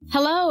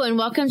Hello and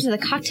welcome to the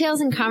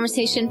Cocktails and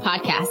Conversation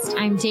podcast.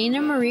 I'm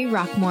Dana Marie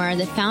Rockmore,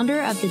 the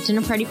founder of the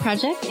Dinner Party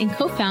Project and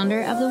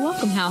co-founder of the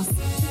Welcome House.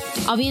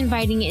 I'll be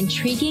inviting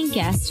intriguing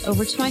guests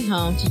over to my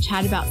home to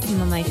chat about some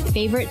of my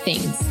favorite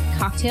things: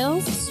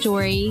 cocktails,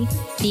 story,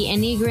 the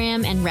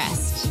Enneagram, and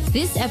rest.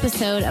 This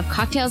episode of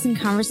Cocktails and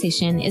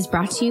Conversation is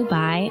brought to you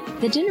by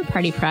the Dinner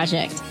Party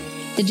Project.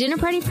 The Dinner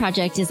Party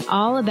Project is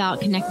all about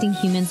connecting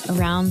humans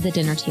around the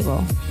dinner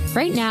table.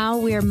 Right now,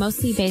 we are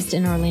mostly based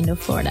in Orlando,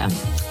 Florida.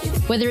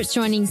 Whether it's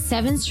joining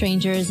 7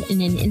 strangers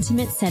in an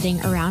intimate setting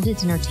around a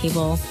dinner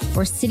table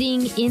or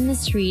sitting in the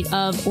street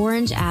of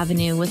Orange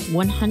Avenue with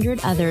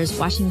 100 others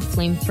watching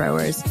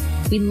flamethrowers,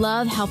 we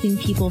love helping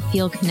people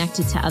feel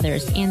connected to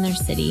others and their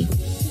city.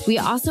 We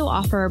also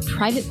offer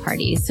private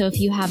parties, so if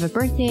you have a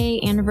birthday,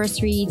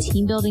 anniversary,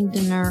 team building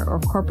dinner, or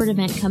corporate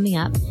event coming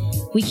up,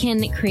 we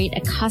can create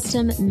a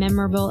custom,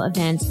 memorable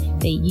event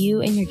that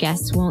you and your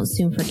guests won't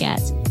soon forget.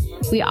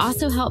 We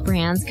also help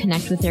brands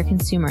connect with their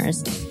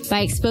consumers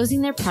by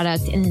exposing their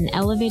product in an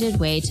elevated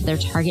way to their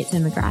target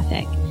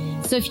demographic.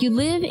 So if you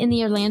live in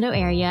the Orlando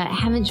area and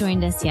haven't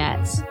joined us yet,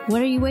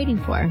 what are you waiting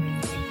for?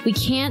 We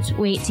can't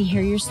wait to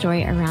hear your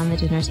story around the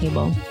dinner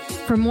table.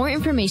 For more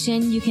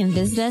information, you can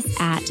visit us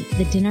at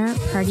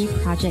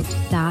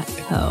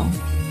thedinnerpartyproject.co.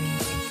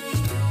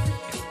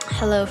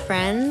 Hello,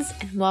 friends,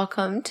 and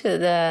welcome to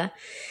the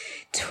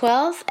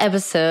 12th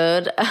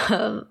episode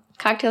of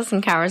Cocktails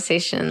and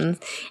Conversations.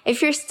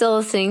 If you're still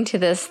listening to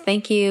this,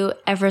 thank you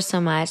ever so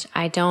much.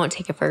 I don't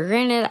take it for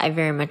granted. I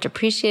very much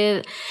appreciate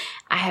it.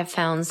 I have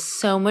found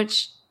so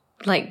much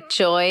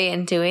joy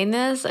in doing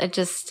this. It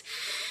just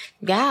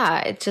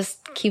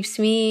keeps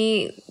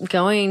me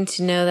going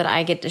to know that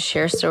I get to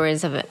share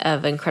stories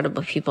of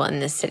incredible people in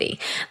this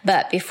city.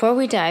 But before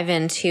we dive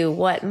into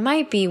what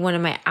might be one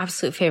of my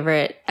absolute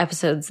favorite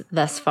episodes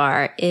thus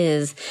far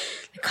is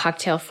the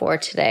cocktail for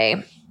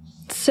today.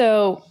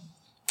 So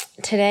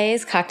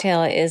today's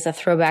cocktail is a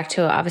throwback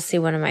to obviously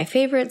one of my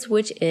favorites,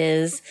 which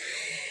is,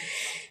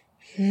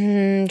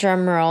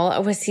 drum roll,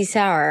 a whiskey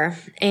sour.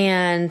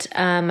 And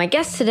my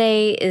guest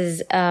today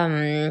is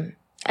a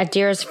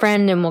dearest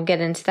friend, and we'll get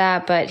into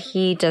that, but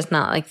he does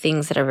not like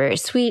things that are very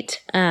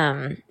sweet.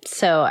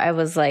 So I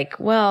was like,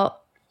 well,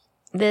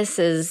 this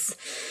is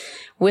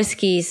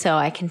whiskey, so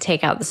I can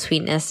take out the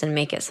sweetness and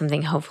make it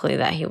something hopefully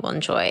that he will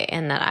enjoy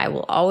and that I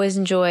will always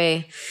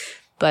enjoy,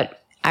 but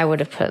I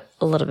would have put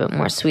a little bit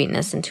more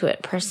sweetness into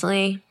it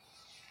personally.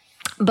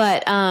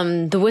 But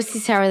the whiskey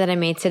sour that I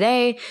made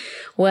today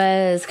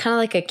was kind of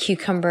like a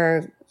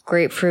cucumber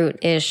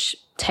grapefruit-ish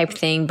type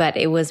thing, but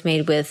it was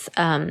made with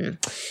some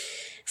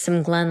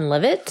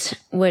Glenlivet,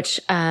 which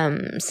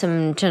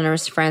some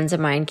generous friends of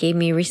mine gave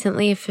me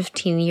recently, a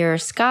 15-year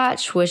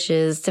Scotch, which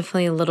is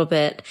definitely a little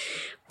bit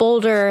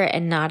bolder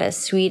and not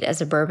as sweet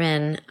as a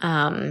bourbon.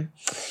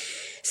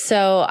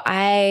 So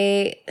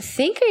I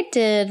think I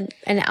did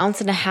 1.5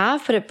 ounces,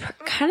 but it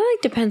kind of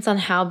depends on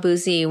how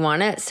boozy you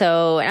want it.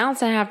 So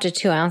 1.5 ounces to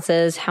 2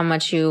 ounces, how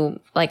much you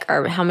like,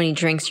 or how many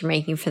drinks you're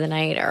making for the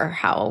night, or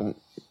how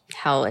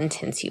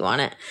intense you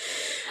want it.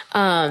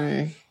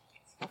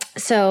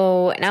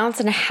 So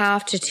 1.5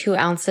 ounces to 2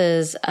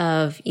 ounces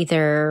of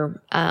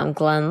either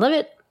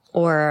Glenlivet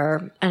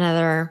or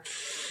another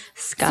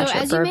Scotch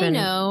or bourbon, so as you may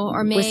know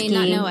or may whiskey,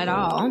 not know at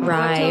all,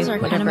 rye, cocktails are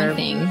kind of my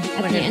thing.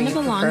 At the end of a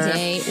long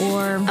day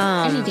or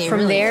any day,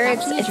 from really, there,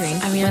 after the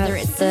drink, whether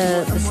it's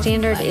the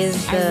standard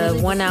is the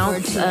 1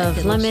 ounce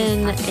of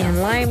lemon and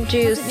lime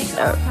juice.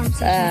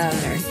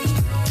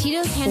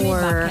 Tito's handmade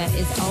vodka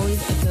is always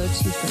a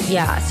go-to for me.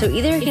 Yeah, so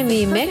either it can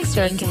be mixed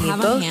or it can be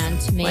both,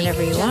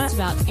 whatever you want.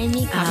 About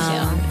any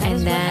cocktail.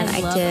 And then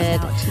I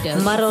did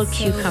muddled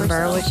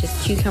cucumber, which is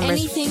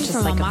cucumbers,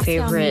 just like a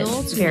favorite,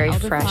 very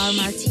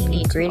fresh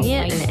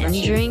ingredient in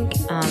any drink.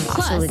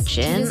 Also with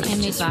gin, I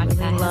just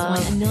really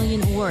love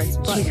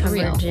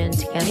cucumber gin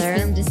together.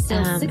 And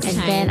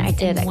then I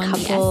did a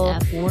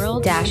couple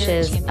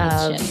dashes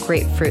of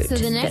grapefruit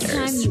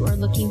bitters,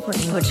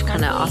 which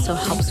kind of also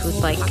helps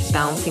with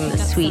balancing the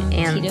sweet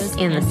and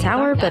the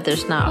sour, but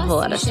there's not a whole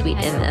lot of sweet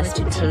in this,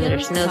 so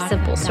there's no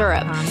simple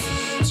syrup.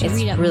 It's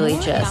really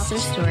just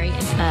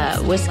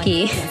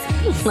whiskey,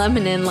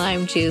 lemon and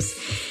lime juice,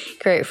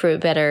 grapefruit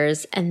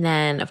bitters, and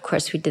then of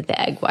course we did the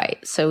egg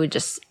white. So we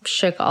just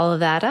shook all of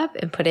that up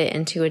and put it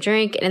into a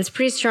drink, and it's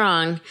pretty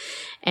strong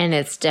and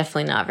it's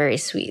definitely not very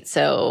sweet.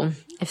 So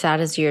if that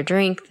is your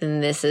drink,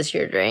 then this is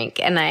your drink,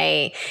 and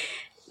I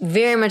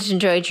very much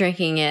enjoy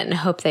drinking it and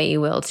hope that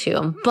you will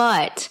too.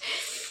 But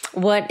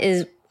what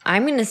is,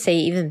 I'm going to say,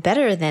 even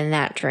better than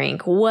that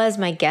drink was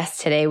my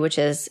guest today, which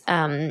is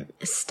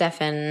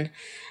Stefan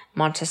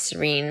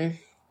Montesserine,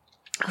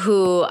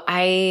 who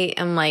I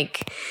am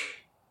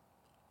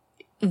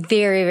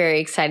very, very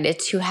excited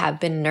to have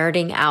been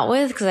nerding out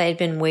with, because I had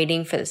been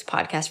waiting for this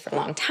podcast for a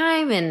long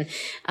time. And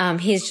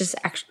he's just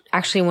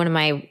actually one of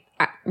my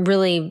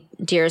really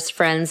dearest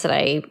friends that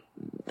I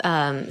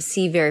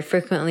see very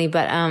frequently.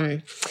 But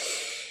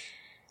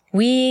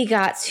we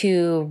got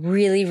to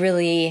really,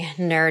 really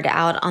nerd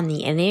out on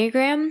the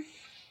Enneagram,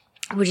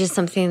 which is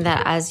something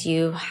that, as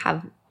you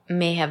have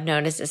may have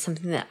noticed is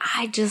something that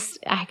I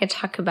could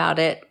talk about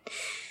it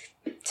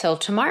till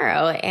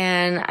tomorrow.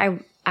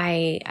 And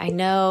I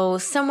know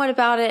somewhat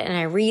about it, and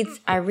I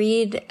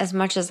read as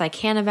much as I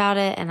can about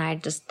it, and I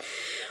just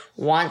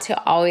want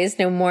to always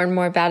know more and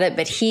more about it.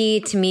 But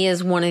he, to me,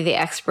 is one of the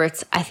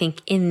experts, I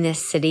think, in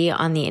this city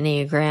on the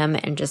Enneagram,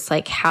 and just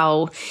like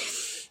how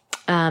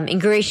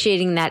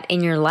ingratiating that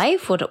in your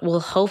life will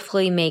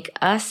hopefully make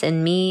us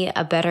and me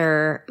a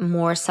better,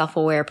 more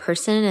self-aware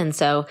person. And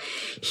so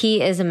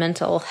he is a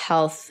mental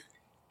health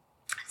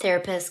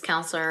therapist,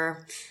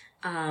 counselor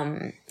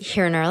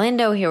here in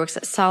Orlando. He works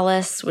at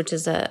Solace, which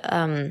is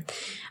a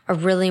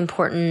really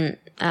important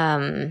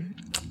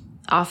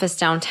office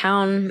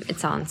downtown.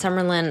 It's on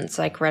Summerlin. It's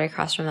like right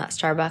across from that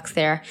Starbucks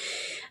there.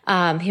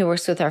 He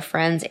works with our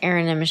friends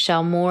Aaron and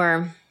Michelle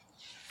Moore,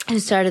 who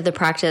started the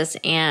practice,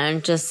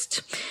 and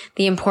just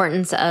the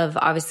importance of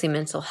obviously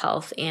mental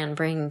health and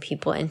bringing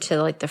people into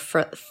like the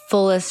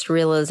fullest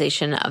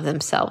realization of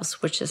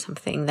themselves, which is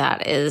something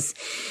that is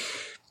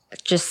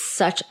just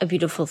such a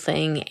beautiful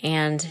thing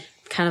and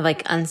kind of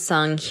like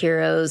unsung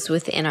heroes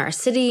within our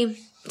city.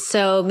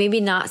 So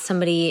maybe not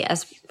somebody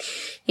as,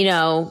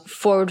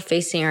 forward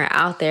facing or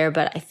out there,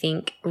 but I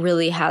think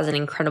really has an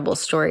incredible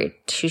story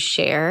to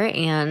share.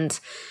 And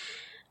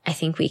I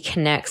think we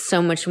connect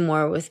so much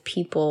more with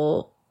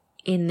people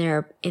in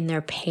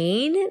their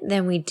pain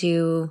than we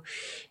do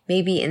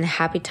maybe in the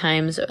happy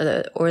times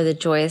or the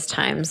joyous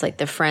times, like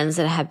the friends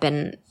that have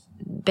been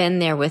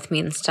there with me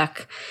and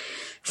stuck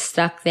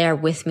there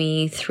with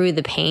me through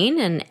the pain,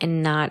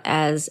 and not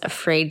as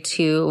afraid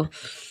to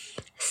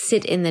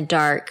sit in the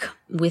dark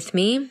with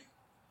me,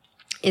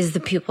 is the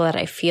people that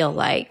I feel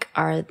like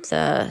are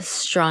the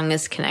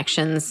strongest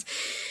connections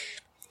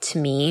to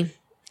me.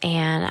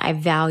 And I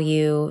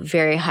value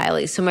very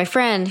highly. So my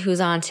friend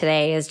who's on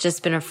today has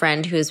just been a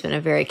friend who has been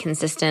a very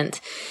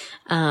consistent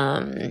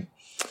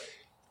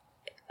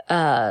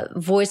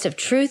voice of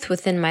truth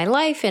within my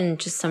life, and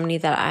just somebody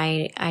that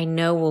I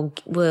know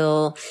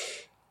will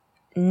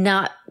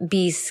not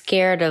be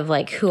scared of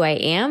like who I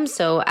am.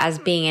 So as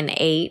being an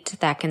 8,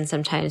 that can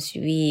sometimes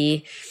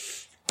be,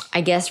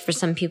 I guess, for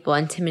some people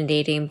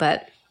intimidating,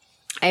 but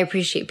I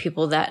appreciate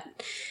people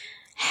that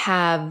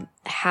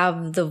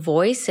have the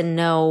voice and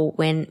know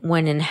when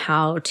and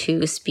how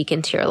to speak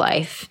into your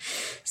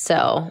life.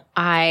 So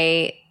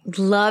I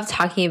love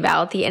talking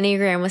about the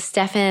Enneagram with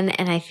Stefan,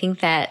 and I think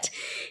that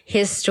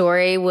his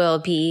story will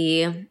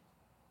be,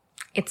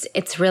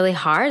 it's really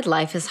hard.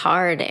 Life is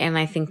hard. And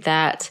I think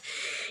that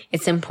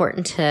it's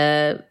important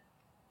to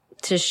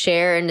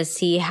share and to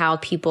see how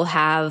people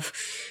have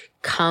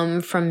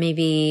come from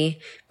maybe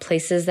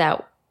places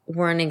that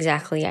weren't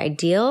exactly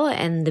ideal,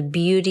 and the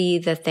beauty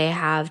that they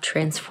have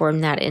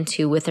transformed that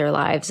into with their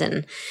lives,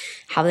 and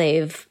how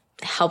they've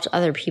helped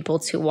other people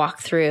to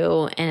walk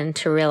through and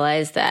to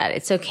realize that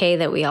it's okay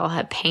that we all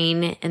have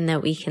pain, and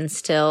that we can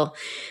still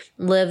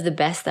live the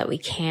best that we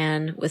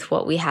can with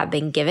what we have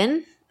been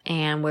given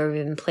and where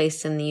we've been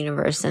placed in the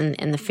universe and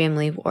in the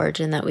family of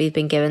origin that we've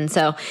been given.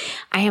 So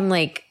I am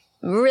like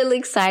really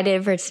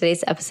excited for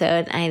today's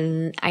episode.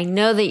 I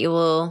know that you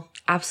will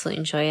absolutely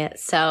enjoy it.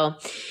 So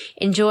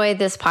enjoy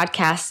this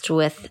podcast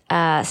with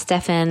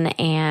Stefan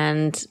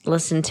and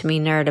listen to me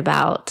nerd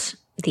about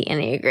the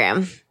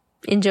Enneagram.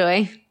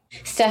 Enjoy.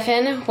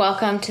 Stefan,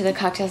 welcome to the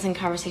Cocktails and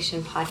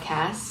Conversation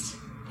podcast.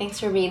 Thanks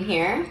for being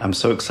here. I'm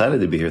so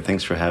excited to be here.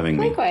 Thanks for having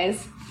me.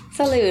 Likewise.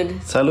 Salud.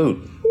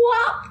 Salud.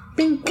 Wow.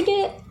 Get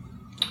it.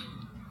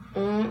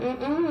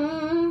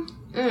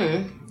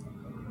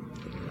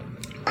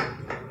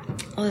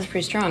 Oh, that's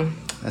pretty strong.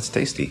 That's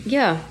tasty.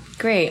 Yeah,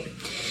 great.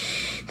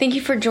 Thank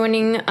you for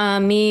joining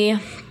me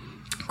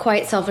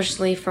quite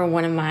selfishly for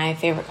one of my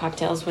favorite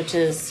cocktails, which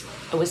is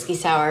a whiskey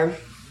sour.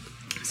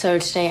 So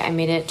today I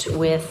made it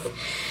with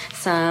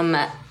some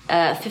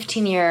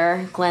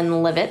 15-year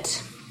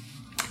Glenlivet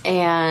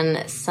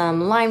and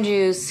some lime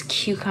juice,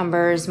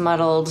 cucumbers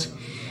muddled,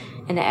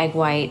 an egg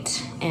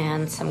white,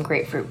 and some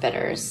grapefruit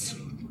bitters.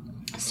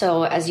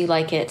 So as you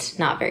like it,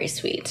 not very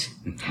sweet.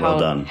 Well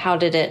done. How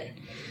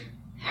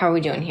are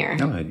we doing here?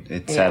 No,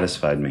 it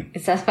satisfied me.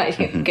 It satisfied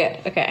you? Good.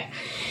 Okay.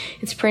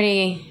 It's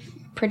pretty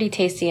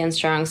tasty and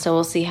strong, so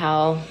we'll see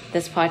how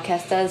this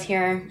podcast does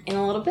here in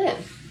a little bit.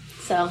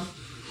 So,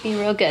 be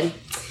real good.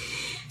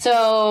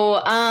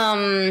 So,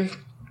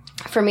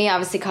 for me,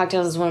 obviously,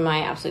 cocktails is one of my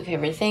absolute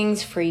favorite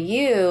things. For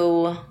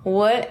you,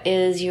 what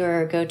is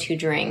your go-to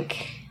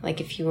drink? Like,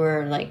 if you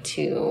were like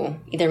to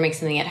either make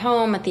something at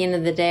home at the end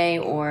of the day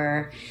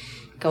or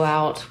go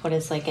out, what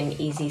is like an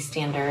easy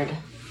standard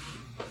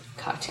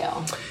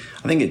cocktail?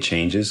 I think it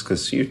changes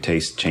because your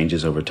taste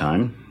changes over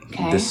time.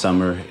 Okay. This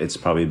summer, it's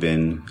probably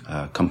been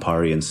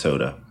Campari and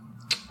soda.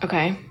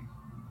 Okay.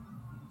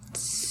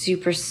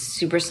 Super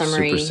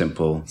summery. Super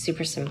simple.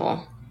 Super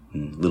simple.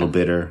 Little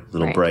bitter,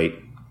 little bright.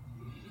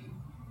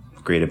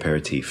 Great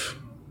aperitif.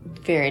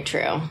 Very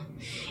true.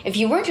 If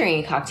you were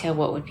drinking a cocktail,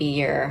 what's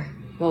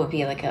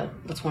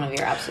one of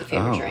your absolute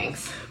favorite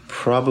drinks?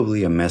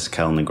 Probably a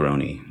mezcal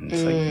Negroni.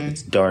 It's like,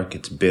 it's dark,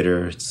 it's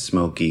bitter, it's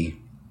smoky.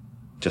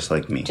 Just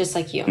like me. Just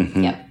like you.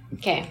 Mm-hmm. Yep.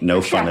 Okay.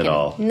 No fun at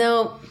all.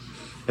 Nope.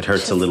 It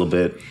hurts a little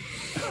bit.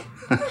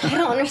 I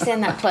don't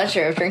understand that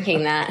pleasure of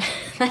drinking that.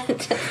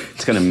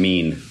 It's kind of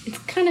mean. It's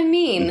kind of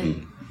mean.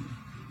 Mm-hmm.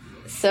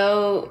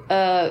 So,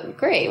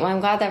 great. Well, I'm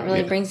glad that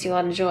really brings you a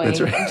lot of joy and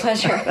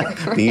pleasure.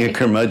 Being a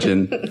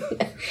curmudgeon.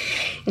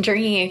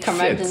 Drinking a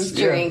curmudgeon's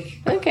drink.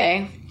 Yeah.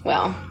 Okay.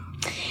 Well,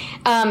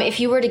 if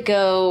you were to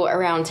go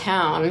around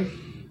town,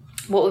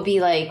 what would be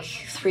like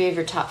 3 of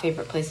your top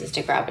favorite places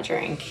to grab a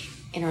drink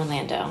in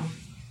Orlando?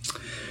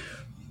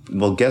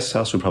 Well, Guest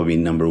House would probably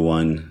be number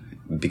 1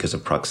 because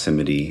of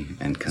proximity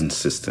and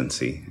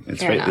consistency.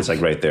 It's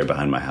like right there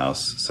behind my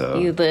house. So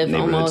you live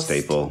almost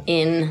staple.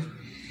 In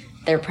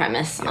their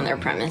premise, on their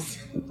premise.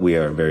 We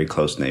are very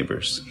close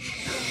neighbors.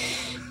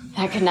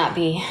 That could not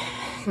be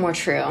more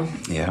true.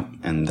 Yeah,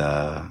 and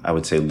I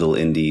would say Little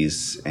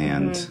Indies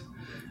and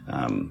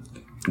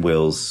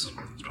Will's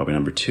is probably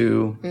number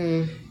 2.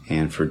 Mm.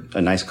 And for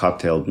a nice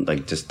cocktail,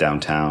 like just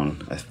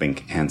downtown, I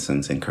think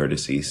Hanson's and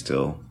Courtesy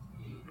still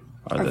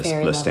are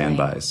the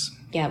standbys.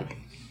 Yeah.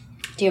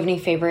 Do you have any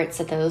favorites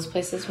at those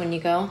places when you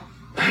go?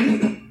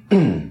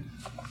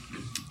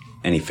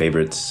 Any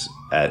favorites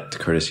at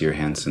Courtesy or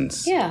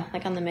Hanson's? Yeah,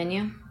 like on the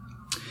menu.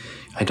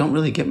 I don't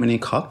really get many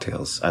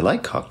cocktails. I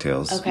like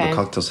cocktails. Okay. But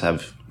cocktails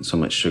have so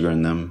much sugar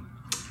in them.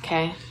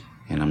 Okay.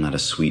 And I'm not a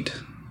sweet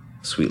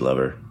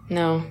lover.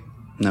 No.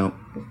 No.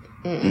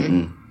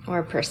 Mm-mm. Or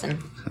a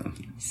person.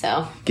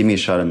 So. Give me a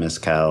shot of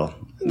mezcal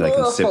that I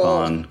can sip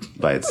on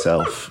by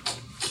itself.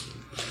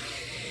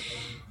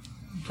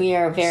 We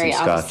are very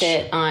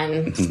opposite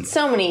on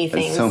so many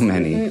things. So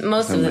many.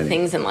 Most of the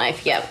things in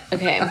life. Yep.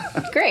 Okay.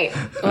 Great.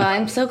 Well,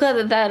 I'm so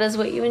glad that is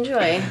what you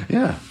enjoy.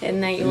 Yeah.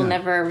 And that you will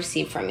never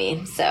receive from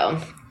me. So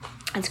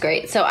that's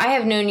great. So I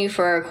have known you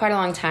for quite a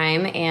long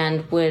time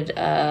and would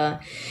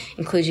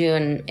include you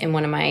in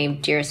one of my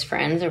dearest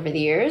friends over the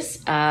years.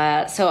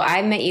 So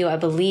I met you, I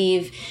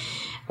believe,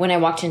 when I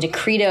walked into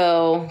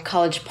Credo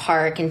College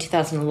Park in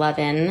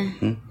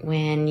 2011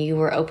 when you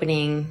were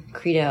opening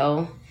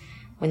Credo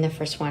when the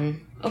first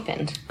one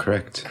opened.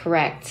 Correct.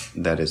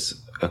 That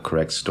is a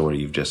correct story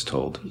you've just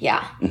told.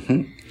 Yeah.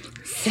 Mm-hmm.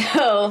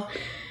 So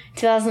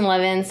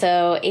 2011,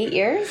 so 8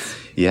 years?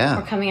 Yeah.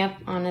 We're coming up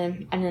on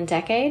a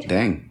decade?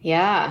 Dang.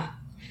 Yeah.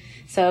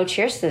 So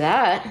cheers to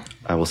that.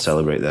 I will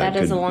celebrate that.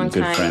 That is a long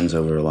time. Good friends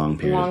over a long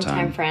period of time.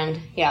 Long time friend,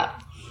 yeah.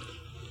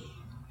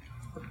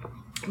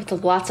 With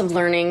lots of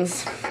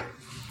learnings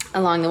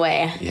along the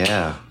way.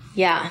 Yeah.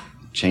 Yeah.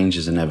 Change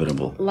is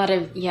inevitable. A lot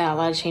of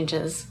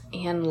changes,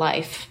 and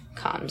life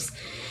comes.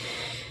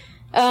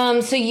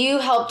 So you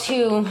helped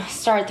to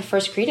start the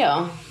first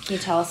Credo. Can you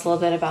tell us a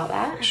little bit about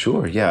that?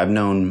 Sure. Yeah, I've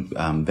known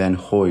Ben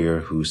Hoyer,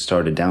 who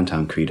started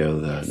Downtown Credo,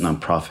 the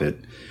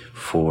nonprofit,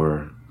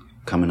 for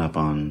coming up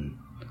on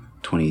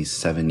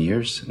 27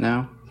 years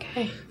now.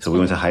 Okay. So we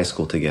went to high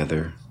school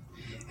together,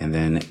 and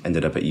then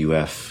ended up at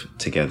UF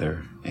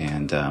together.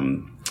 And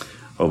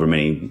over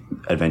many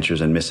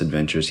adventures and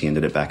misadventures, he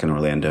ended up back in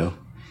Orlando.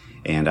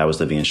 And I was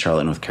living in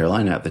Charlotte, North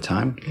Carolina at the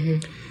time. Mm-hmm.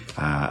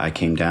 I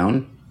came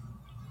down.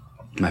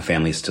 My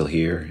family's still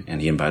here,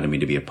 and he invited me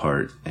to be a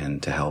part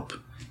and to help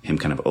him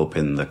kind of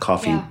open the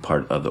coffee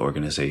part of the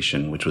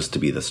organization, which was to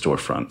be the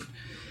storefront.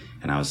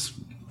 And I was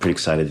pretty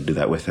excited to do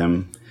that with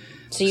him.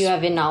 So you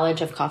have a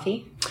knowledge of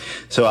coffee?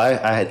 So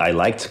I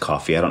liked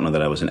coffee. I don't know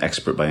that I was an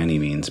expert by any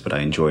means, but I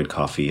enjoyed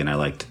coffee and I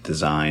liked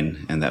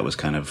design, and that was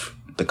kind of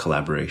the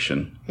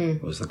collaboration.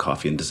 Was the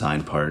coffee and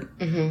design part.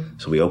 Mm-hmm.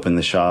 So we opened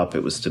the shop.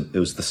 It was the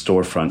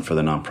storefront for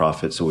the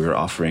nonprofit. So we were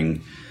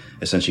offering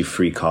essentially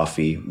free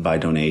coffee by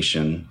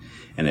donation,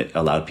 and it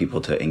allowed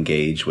people to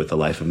engage with a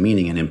life of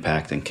meaning and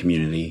impact and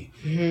community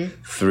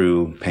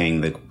through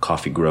paying the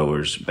coffee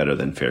growers better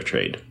than fair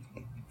trade.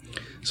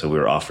 So we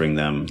were offering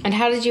them. And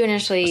how did you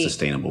initially a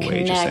sustainable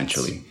wage,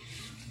 essentially,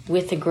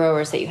 with the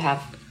growers that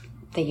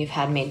you've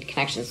had made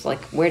connections? Like,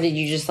 where did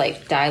you just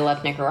dial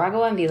up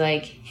Nicaragua and be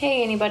like,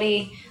 hey,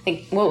 anybody?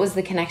 Like, what was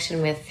the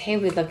connection with, hey,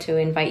 we'd love to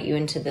invite you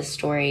into this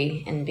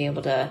story and be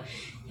able to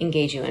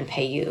engage you and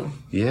pay you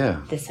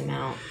this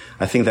amount?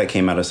 I think that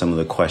came out of some of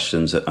the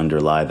questions that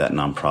underlie that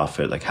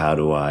nonprofit. Like, how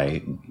do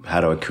I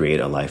create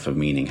a life of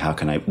meaning?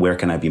 Where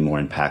can I be more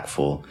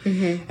impactful?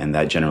 Mm-hmm. And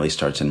that generally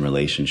starts in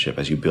relationship.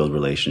 As you build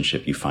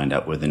relationship, you find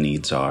out where the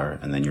needs are,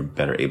 and then you're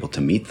better able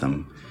to meet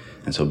them.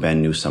 And so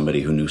Ben knew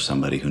somebody who knew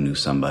somebody who knew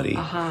somebody.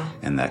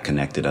 And that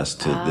connected us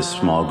to this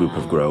small group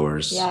of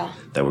growers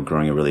that were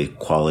growing a really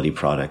quality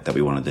product that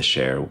we wanted to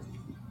share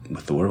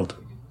with the world.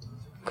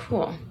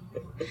 Cool.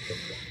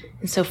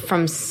 And so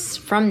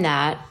from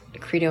that,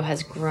 Credo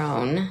has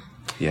grown.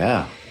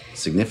 Yeah,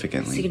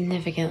 significantly.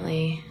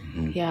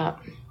 Mm-hmm. Yeah.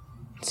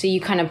 So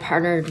you kind of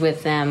partnered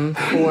with them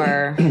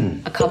for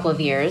a couple of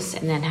years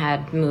and then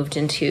had moved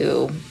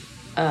into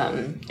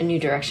a new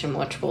direction,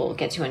 which we'll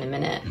get to in a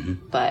minute.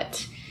 Mm-hmm.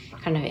 But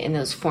kind of in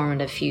those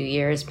formative few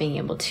years, being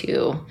able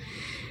to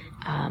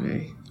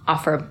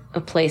offer a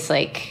place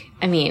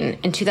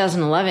in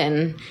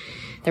 2011,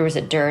 there was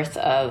a dearth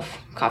of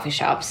coffee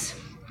shops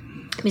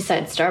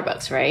besides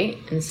Starbucks, right?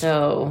 And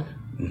so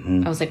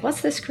I was like,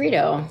 what's this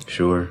Credo?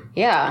 Sure.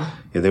 Yeah.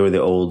 Yeah, they were the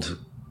old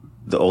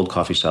the old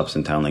coffee shops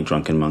in town, like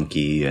Drunken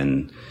Monkey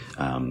and,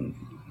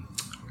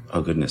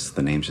 oh goodness,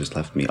 the names just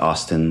left me.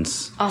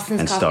 Austin's and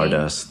Coffee.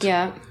 Stardust.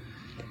 Yeah.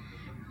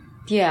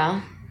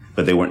 Yeah.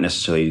 But they weren't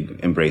necessarily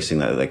embracing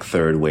that like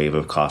third wave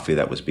of coffee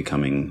that was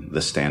becoming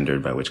the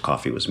standard by which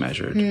coffee was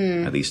measured,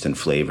 at least in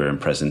flavor and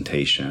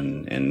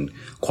presentation and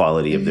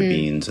quality of the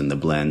beans and the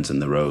blends and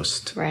the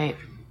roast. Right.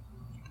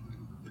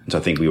 So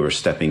I think we were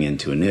stepping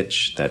into a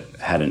niche that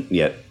hadn't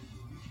yet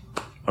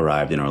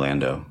arrived in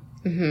Orlando.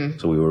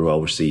 So we were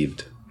well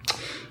received.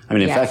 I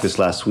mean, in fact, this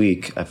last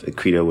week,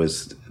 Credo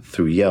was,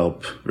 through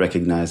Yelp,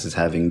 recognized as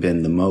having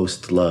been the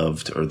most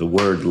loved, or the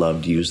word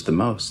loved used the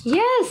most.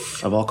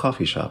 Yes. Of all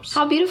coffee shops.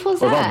 How beautiful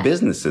is or that? Or of all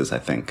businesses, I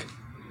think.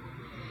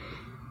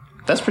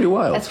 That's pretty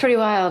wild. That's pretty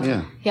wild.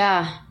 Yeah.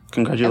 Yeah.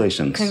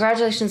 Congratulations.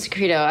 Congratulations to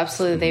Credo.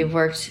 Absolutely. They've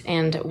worked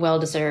and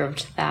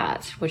well-deserved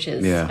that, which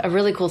is a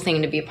really cool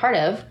thing to be a part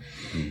of.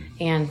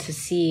 And to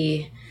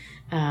see,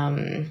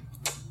 I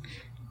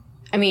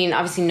mean,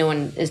 obviously no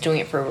one is doing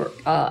it for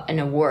an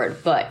award,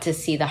 but to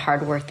see the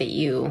hard work that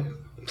you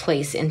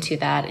place into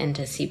that and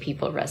to see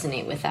people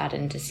resonate with that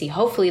and to see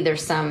hopefully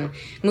there's some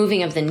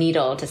moving of the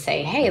needle to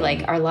say, hey,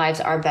 like our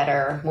lives are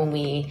better when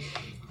we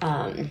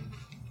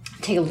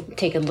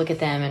take a look at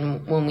them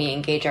and when we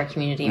engage our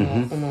community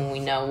and when we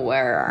know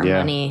where our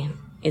money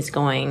is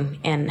going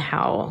and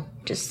how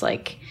just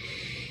like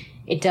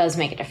it does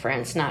make a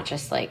difference, not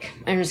just like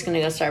I'm just going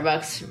to go to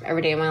Starbucks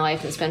every day of my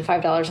life and spend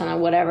 $5 on a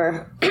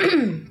whatever,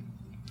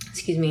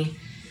 excuse me,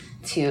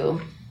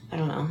 to, I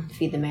don't know,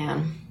 feed the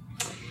man.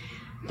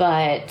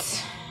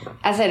 But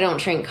as I don't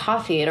drink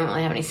coffee, I don't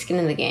really have any skin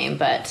in the game,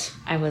 but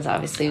I was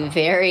obviously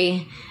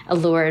very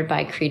allured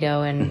by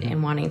Credo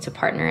and wanting to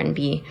partner and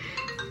be.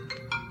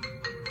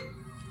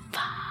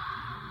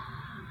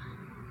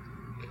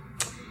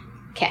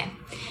 Okay.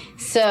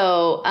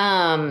 So,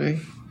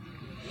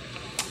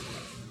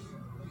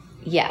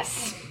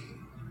 yes.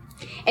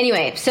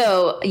 Anyway,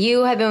 so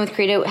you had been with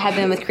Credo,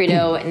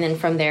 and then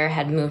from there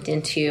had moved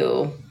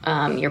into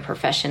your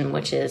profession,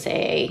 which is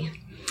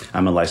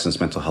I'm a licensed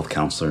mental health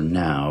counselor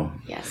now.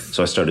 Yes.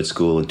 So I started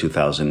school in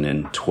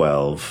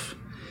 2012,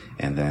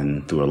 and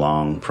then through a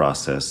long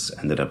process,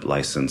 ended up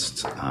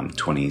licensed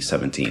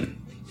 2017.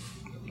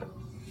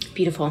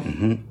 Beautiful.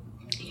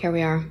 Here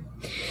we are.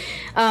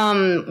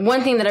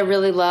 One thing that I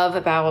really love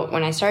about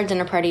when I started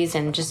dinner parties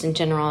and just in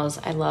general is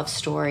I love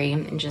story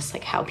and just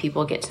like how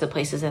people get to the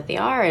places that they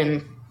are.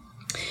 And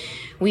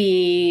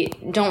we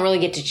don't really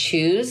get to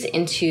choose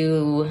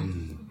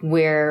into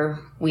where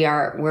we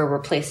are, where we're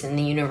placed in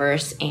the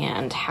universe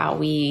and how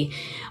we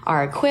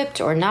are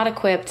equipped or not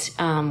equipped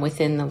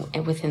within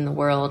the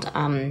world.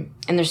 And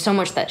there's so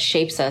much that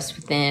shapes us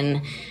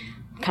within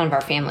kind of our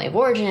family of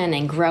origin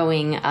and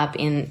growing up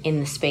in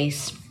the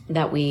space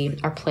that we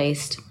are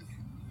placed.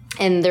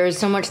 And there's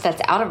so much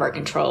that's out of our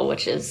control,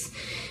 which is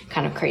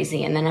kind of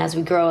crazy. And then as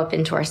we grow up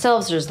into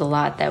ourselves, there's a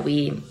lot that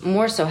we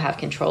more so have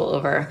control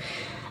over.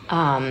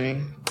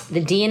 The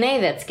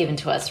DNA that's given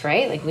to us,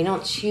 right? Like we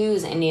don't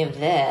choose any of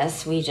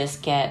this. We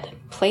just get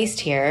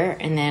placed here.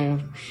 And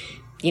then,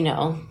 you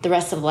know, the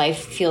rest of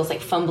life feels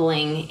like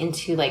fumbling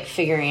into like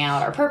figuring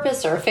out our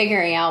purpose or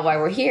figuring out why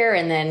we're here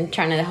and then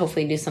trying to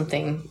hopefully do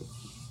something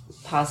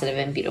positive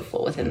and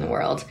beautiful within the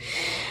world.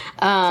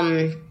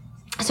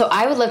 So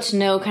I would love to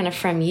know kind of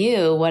from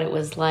you what it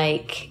was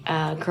like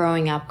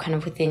growing up kind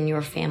of within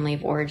your family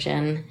of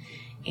origin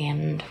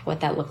and what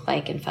that looked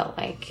like and felt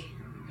like.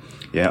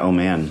 Yeah, oh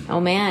man. Oh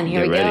man,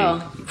 here we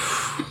go.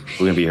 We're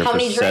going to be here for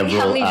several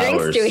hours. How many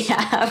drinks do we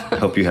have? I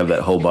hope you have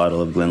that whole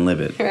bottle of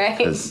Glenlivet. Right.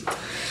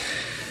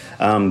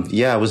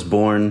 I was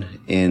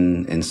born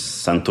in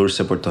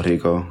Santurce, Puerto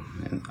Rico.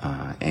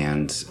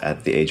 And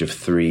at the age of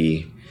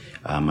 3,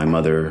 my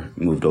mother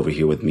moved over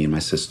here with me and my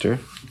sister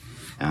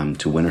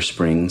to Winter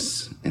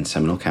Springs in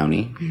Seminole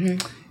County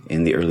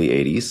in the early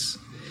 80s.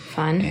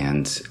 Fun.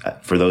 And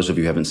for those of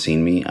you who haven't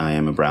seen me, I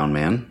am a brown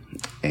man.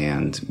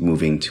 And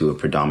moving to a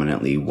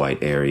predominantly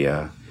white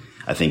area,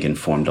 I think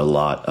informed a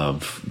lot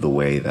of the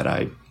way that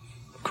I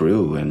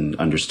grew and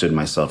understood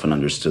myself and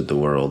understood the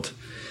world.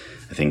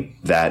 I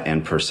think that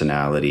and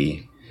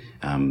personality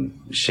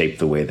shaped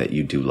the way that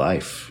you do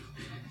life.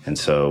 And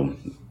so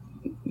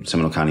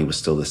Seminole County was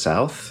still the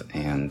South,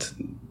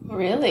 and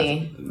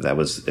really,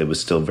 it was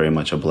still very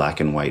much a black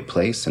and white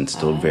place and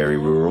still very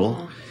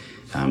rural.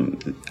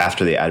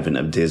 After the advent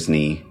of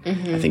Disney,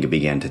 I think it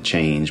began to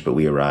change, but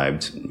we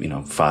arrived,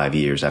 5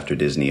 years after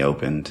Disney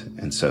opened.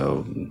 And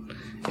so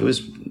it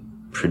was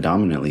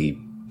predominantly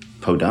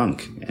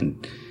podunk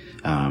and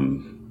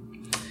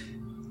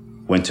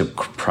went to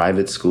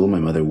private school. My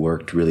mother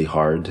worked really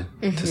hard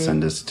to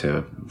send us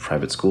to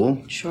private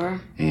school. Sure.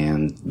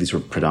 And these were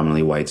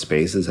predominantly white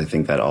spaces. I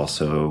think that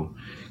also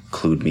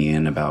clued me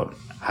in about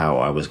how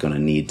I was going to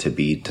need to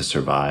be to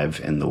survive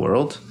in the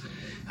world.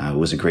 It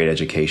was a great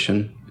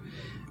education.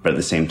 But at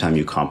the same time,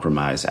 you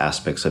compromise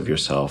aspects of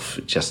yourself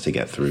just to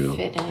get through.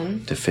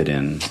 To fit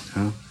in.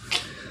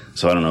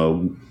 So I don't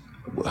know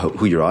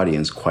who your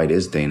audience quite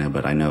is, Dana,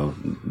 but I know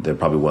they're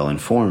probably well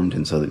informed.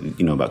 And so,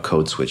 about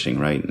code switching,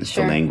 right? It's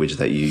the language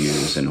that you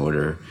use in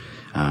order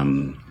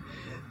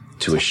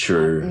to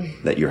assure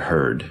that you're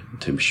heard,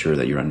 to assure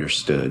that you're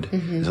understood.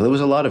 So there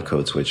was a lot of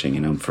code switching.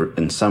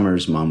 In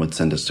summers, Mom would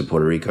send us to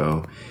Puerto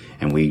Rico,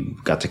 and we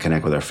got to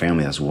connect with our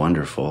family. That's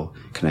wonderful.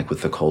 Connect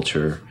with the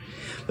culture.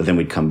 But then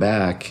we'd come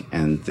back,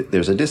 and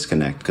there's a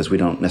disconnect because we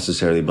don't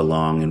necessarily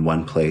belong in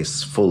one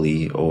place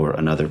fully or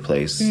another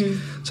place.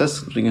 So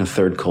that's,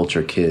 third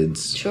culture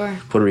kids. Sure.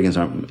 Puerto Ricans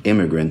aren't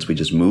immigrants. We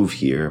just move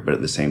here. But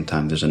at the same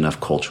time, there's enough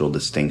cultural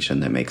distinction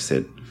that makes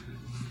it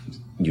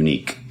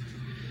unique.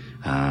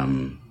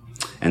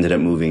 Ended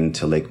up moving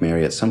to Lake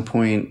Mary at some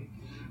point,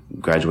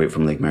 graduate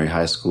from Lake Mary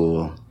High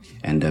School,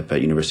 end up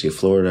at University of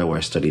Florida where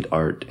I studied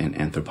art and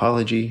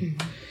anthropology.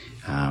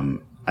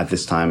 At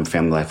this time,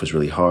 family life was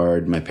really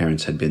hard. My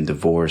parents had been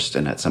divorced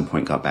and at some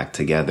point got back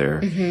together.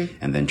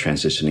 And then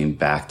transitioning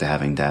back to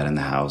having dad in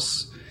the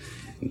house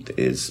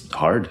is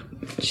hard.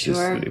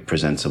 It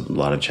presents a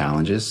lot of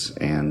challenges.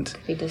 And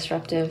could be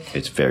disruptive.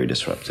 It's very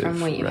disruptive.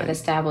 From what you had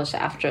established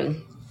after,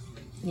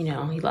 he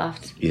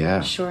left.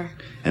 Yeah. Sure.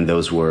 And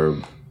those were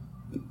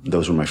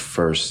my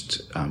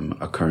first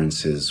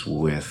occurrences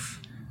with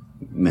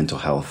mental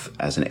health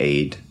as an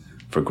aid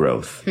for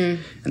growth.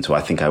 And so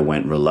I think I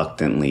went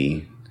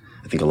reluctantly.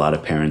 I think a lot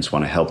of parents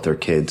want to help their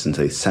kids and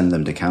they send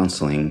them to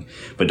counseling,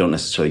 but don't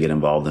necessarily get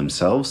involved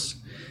themselves.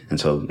 And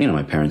so,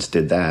 my parents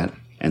did that,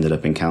 ended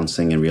up in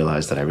counseling and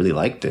realized that I really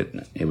liked it.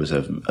 It was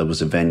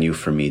a venue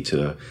for me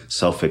to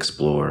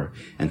self-explore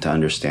and to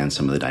understand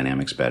some of the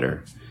dynamics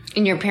better.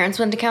 And your parents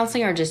went to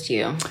counseling or just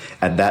you?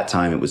 At that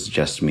time, it was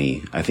just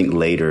me. I think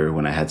later,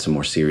 when I had some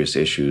more serious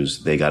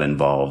issues, they got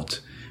involved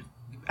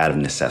out of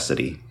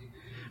necessity.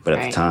 But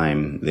at the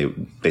time,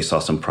 they saw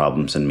some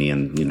problems in me.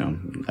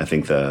 And, I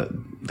think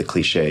the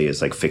cliche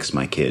is like, fix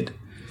my kid.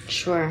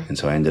 Sure. And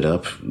so I ended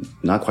up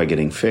not quite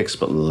getting fixed,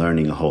 but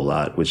learning a whole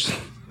lot, which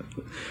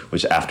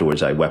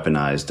afterwards I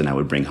weaponized and I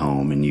would bring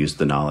home and use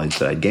the knowledge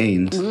that I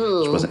gained,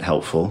 which wasn't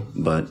helpful.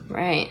 But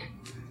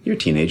you're a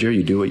teenager.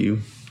 You do what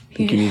you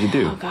think you need to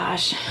do. Oh,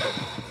 gosh.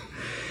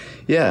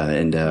 Yeah,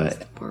 and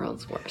the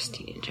world's worst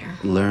teenager.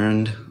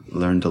 Learned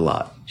a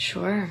lot.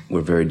 Sure.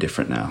 We're very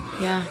different now.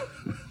 Yeah.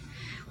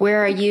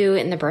 Where are you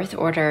in the birth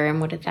order, and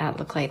what did that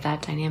look like?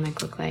 That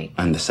dynamic look like?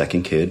 I'm the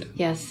second kid.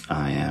 Yes.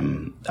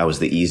 I was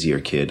the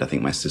easier kid. I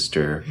think my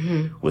sister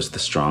was the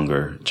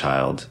stronger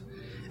child,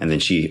 and then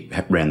she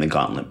ran the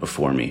gauntlet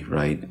before me,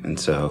 right? And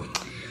so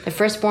the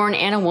firstborn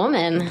and a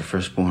woman. The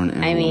firstborn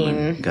and a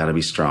woman. Gotta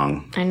be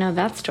strong. I know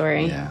that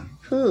story. Yeah.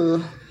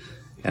 Ooh.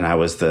 And I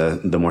was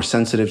the more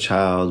sensitive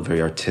child,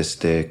 very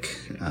artistic.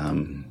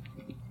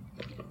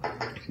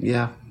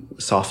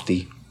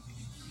 Softy,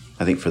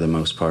 I think, for the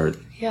most part.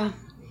 Yeah.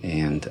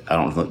 And I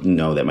don't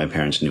know that my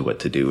parents knew what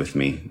to do with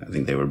me. I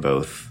think they were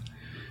both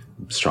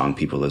strong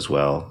people as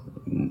well,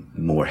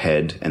 more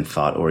head and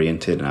thought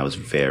oriented. And I was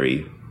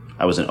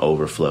an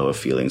overflow of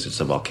feelings. It's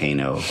a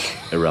volcano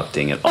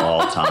erupting at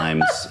all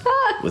times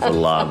with a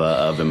lava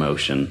of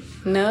emotion.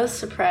 No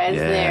surprise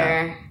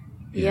there.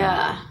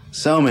 Yeah.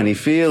 So many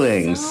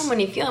feelings. What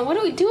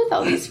do we do with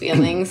all these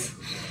feelings?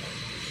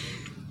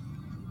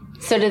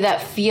 So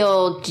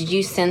did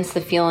you sense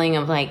the feeling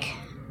of like,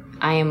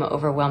 I am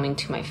overwhelming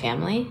to my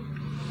family?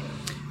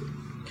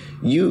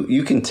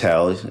 You can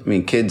tell. I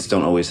mean, kids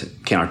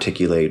can't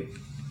articulate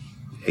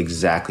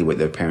exactly what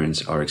their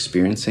parents are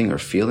experiencing or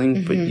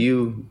feeling, but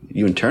you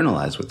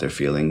internalize what they're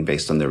feeling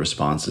based on their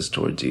responses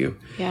towards you.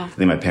 Yeah. I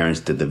think my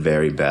parents did the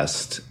very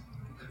best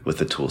with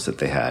the tools that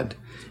they had.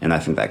 And I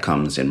think that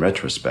comes in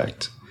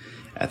retrospect.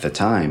 At the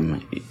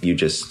time, you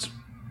just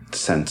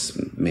sense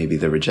maybe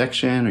the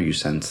rejection or you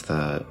sense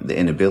the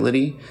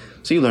inability.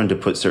 So you learn to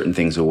put certain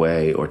things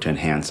away or to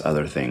enhance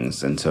other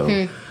things. And so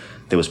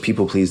there was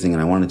people pleasing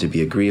and I wanted to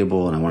be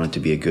agreeable and I wanted to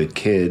be a good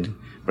kid.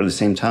 But at the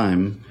same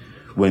time,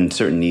 when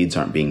certain needs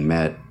aren't being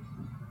met,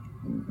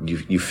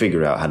 you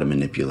figure out how to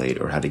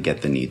manipulate or how to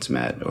get the needs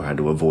met or how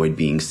to avoid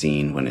being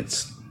seen when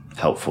it's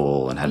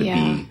helpful and how to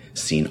be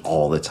seen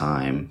all the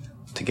time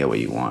to get what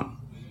you want.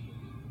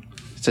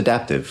 It's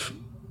adaptive.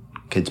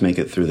 Kids make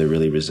it through. They're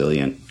really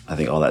resilient. I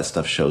think all that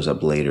stuff shows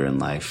up later in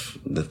life.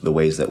 The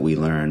ways that we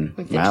learn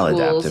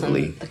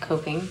maladaptively. And the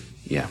coping.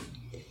 Yeah.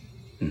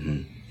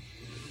 Mm-hmm.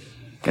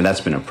 And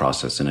that's been a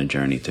process and a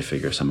journey to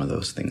figure some of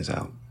those things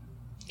out.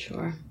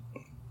 Sure.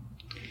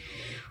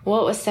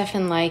 What was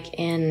Stefan like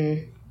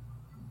in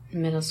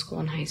middle school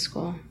and high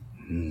school?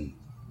 I'm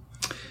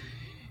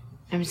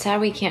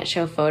sad we can't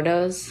show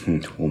photos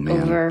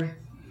over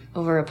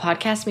a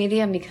podcast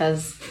medium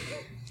because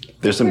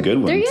there's some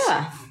good ones.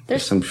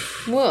 There's some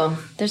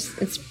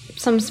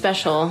some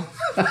special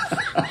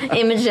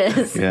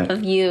images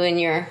of you in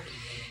your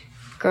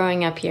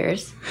growing up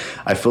years.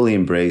 I fully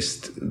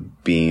embraced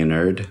being a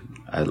nerd.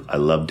 I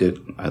loved it.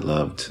 I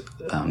loved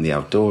the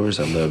outdoors.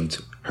 I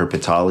loved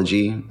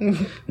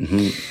herpetology,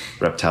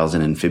 reptiles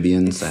and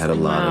amphibians. I had a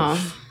lot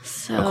of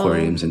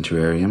aquariums and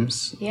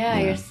terrariums.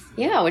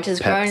 Which has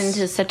grown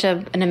into such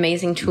an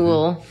amazing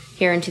tool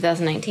here in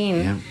 2019.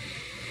 Yeah.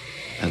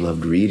 I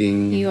loved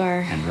reading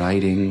and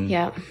writing.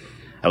 Yeah.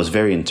 I was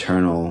very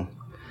internal.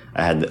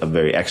 I had a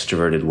very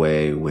extroverted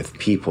way with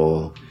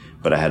people,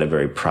 but I had a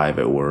very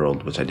private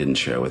world, which I didn't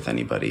share with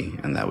anybody.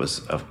 And that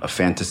was a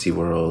fantasy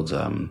world,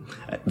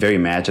 very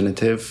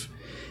imaginative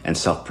and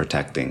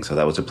self-protecting. So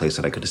that was a place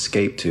that I could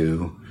escape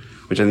to,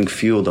 which I think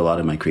fueled a lot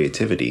of my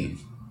creativity.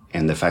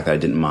 And the fact that I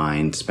didn't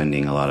mind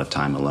spending a lot of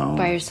time alone.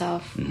 By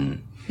yourself.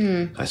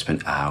 I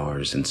spent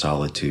hours in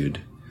solitude.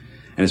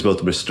 And it's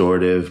both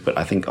restorative, but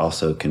I think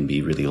also can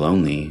be really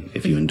lonely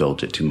if you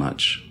indulge it too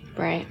much.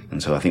 Right.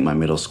 And so I think my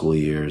middle school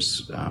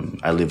years,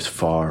 I lived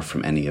far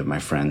from any of my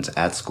friends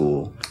at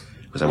school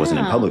because I wasn't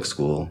in public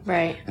school.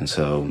 Right. And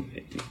so,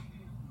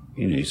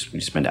 you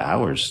spend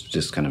hours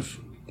just kind of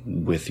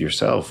with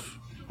yourself.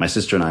 My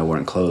sister and I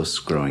weren't close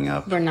growing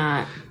up. We're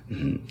not.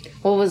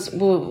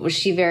 Was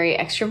she very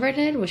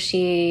extroverted? Was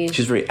she?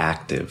 She's very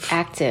active.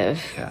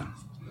 Active. Yeah.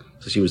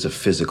 So she was a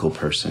physical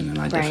person, and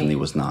I definitely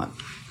was not.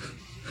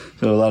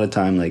 So a lot of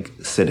time, like,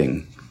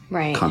 sitting,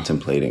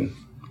 contemplating.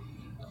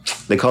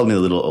 They called me the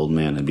little old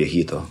man, el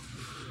viejito.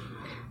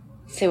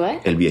 Say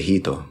what? El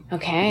viejito.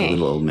 Okay. The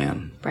little old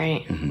man.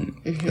 Right.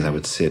 Because I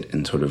would sit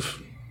and sort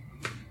of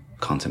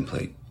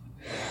contemplate.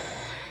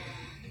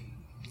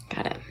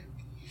 Got it.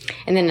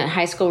 And then in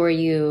high school, were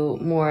you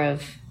more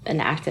of an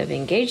active,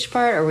 engaged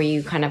part, or were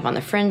you kind of on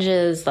the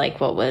fringes? Like,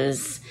 what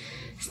was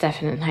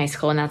Stefan in high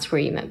school? And that's where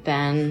you met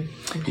Ben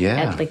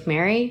at Lake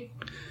Mary?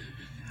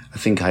 I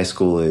think high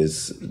school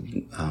is...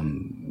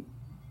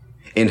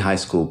 in high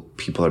school,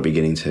 people are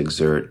beginning to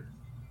exert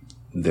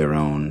their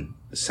own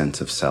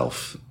sense of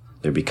self.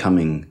 They're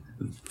becoming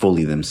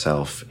fully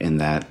themselves in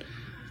that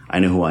I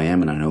know who I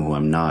am and I know who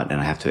I'm not,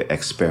 and I have to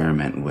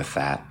experiment with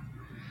that.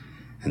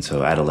 And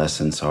so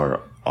adolescents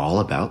are all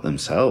about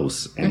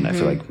themselves, and I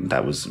feel like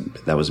that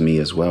was me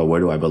as well. Where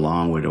do I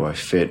belong? Where do I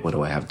fit? What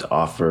do I have to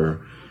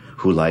offer?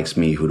 Who likes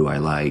me? Who do I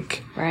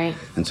like? Right.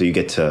 And so you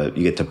get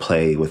to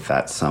play with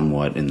that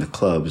somewhat in the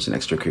clubs and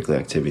extracurricular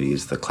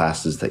activities, the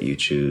classes that you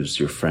choose,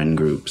 your friend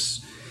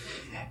groups.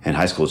 And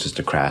high school is just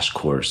a crash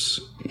course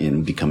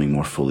in becoming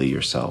more fully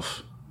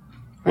yourself.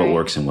 What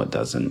works and what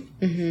doesn't.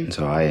 And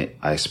so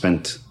I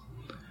spent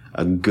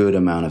a good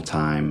amount of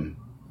time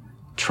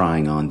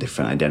trying on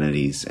different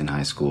identities in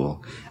high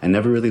school and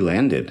never really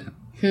landed.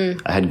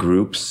 I had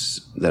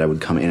groups that I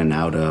would come in and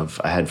out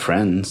of. I had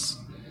friends,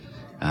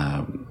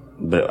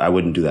 but I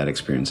wouldn't do that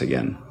experience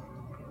again.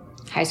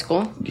 High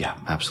school? Yeah,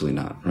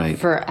 absolutely not. Right.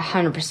 For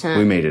 100%.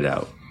 We made it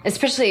out.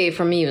 Especially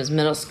for me, it was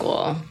middle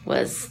school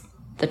was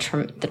the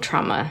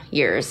trauma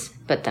years.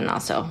 But then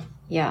also,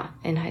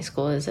 in high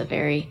school is a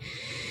very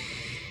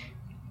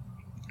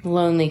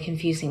lonely,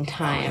 confusing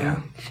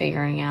time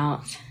figuring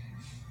out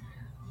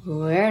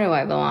where do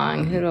I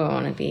belong? Who do I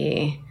want to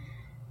be?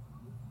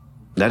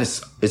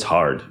 It's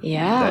hard.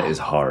 Yeah. That is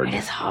hard. It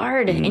is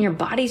hard. And your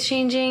body's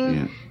changing.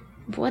 Yeah.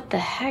 What the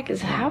heck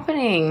is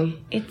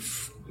happening?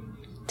 It's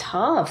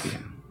tough.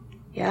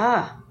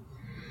 Yeah.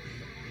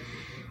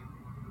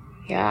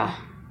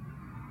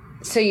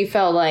 So you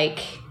felt like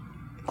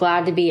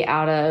glad to be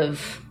out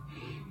of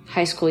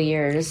high school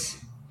years,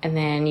 and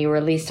then you were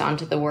released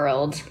onto the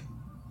world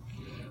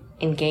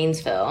in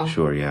Gainesville.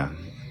 Sure, yeah.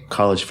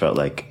 College felt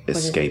like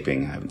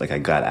escaping. Like I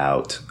got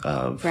out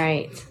of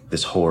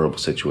this horrible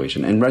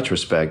situation. In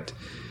retrospect,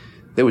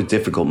 there were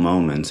difficult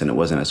moments, and it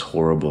wasn't as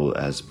horrible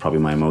as probably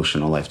my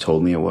emotional life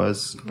told me it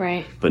was.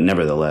 Right. But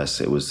nevertheless,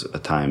 it was a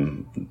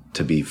time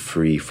to be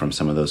free from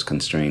some of those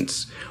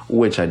constraints,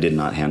 which I did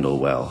not handle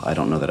well. I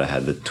don't know that I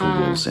had the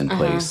tools in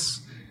place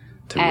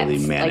to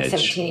really manage.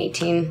 Like 17,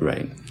 18.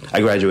 Right.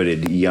 I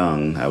graduated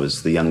young. I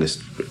was the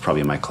youngest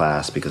probably in my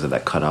class because of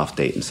that cutoff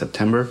date in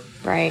September.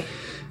 Right.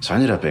 So I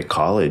ended up at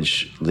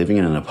college living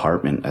in an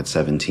apartment at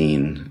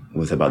 17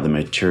 with about the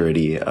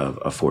maturity of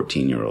a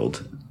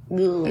 14-year-old.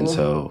 Ooh. And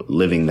so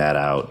living that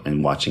out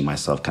and watching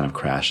myself kind of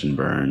crash and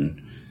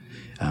burn,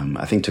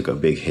 I think took a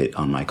big hit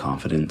on my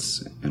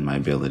confidence and my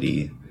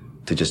ability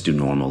to just do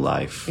normal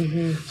life.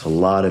 So a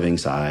lot of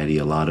anxiety,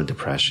 a lot of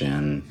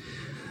depression,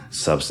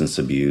 substance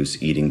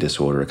abuse, eating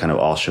disorder, kind of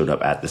all showed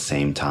up at the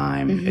same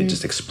time. It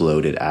just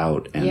exploded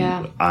out.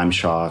 And I'm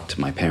shocked.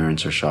 My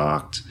parents are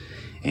shocked.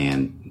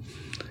 And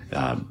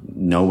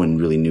no one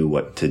really knew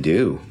what to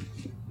do.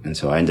 And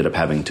so I ended up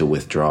having to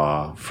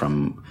withdraw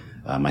from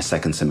my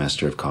second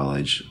semester of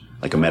college,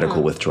 like a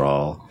medical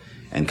withdrawal,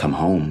 and come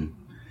home.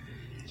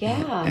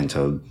 Yeah. And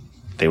so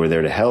they were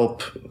there to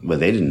help,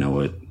 but they didn't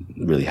know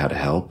really how to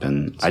help,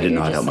 and so I didn't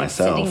know how to help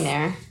myself. Sitting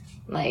there,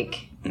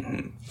 like...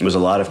 It was a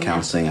lot of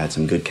counseling. I had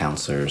some good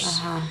counselors.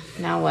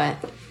 Now what?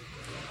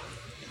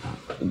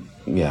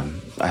 Yeah.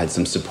 I had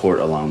some support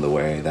along the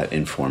way that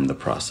informed the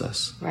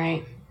process.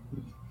 Right.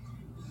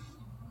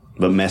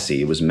 But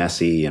messy. It was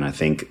messy, and I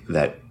think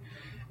that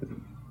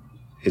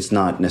it's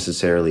not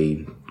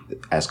necessarily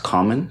as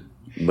common,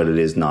 but it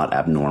is not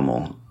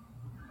abnormal.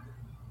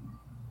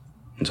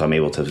 And so I'm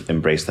able to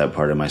embrace that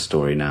part of my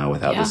story now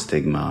without the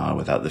stigma,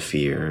 without the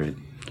fear.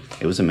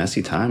 It was a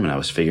messy time, and I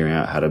was figuring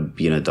out how to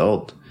be an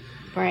adult.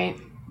 Right.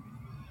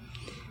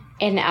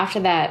 And after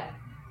that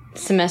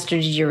semester,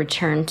 did you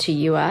return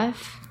to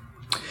UF?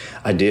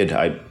 I did.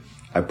 I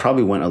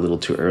probably went a little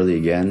too early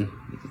again.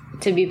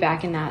 To be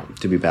back in that.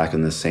 To be back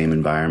in the same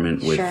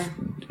environment with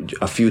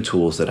a few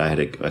tools that I had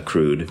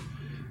accrued.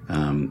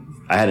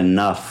 I had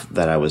enough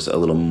that I was a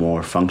little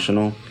more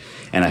functional,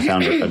 and I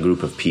found a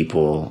group of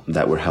people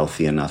that were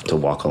healthy enough to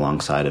walk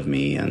alongside of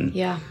me and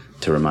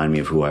to remind me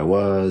of who I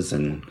was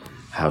and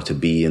how to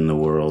be in the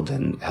world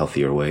in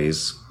healthier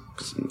ways.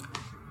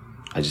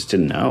 I just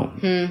didn't know.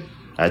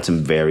 I had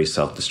some very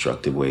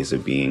self-destructive ways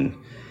of being.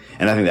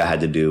 And I think that had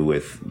to do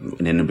with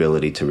an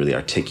inability to really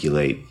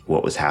articulate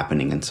what was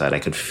happening inside. I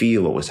could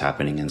feel what was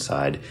happening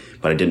inside,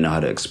 but I didn't know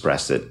how to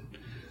express it.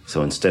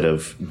 So instead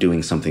of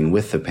doing something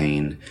with the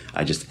pain,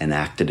 I just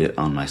enacted it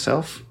on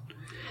myself,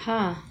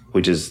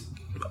 which is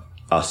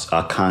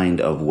a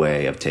kind of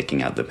way of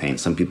taking out the pain.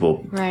 Some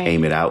people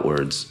aim it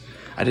outwards.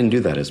 I didn't do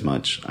that as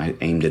much. I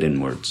aimed it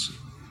inwards.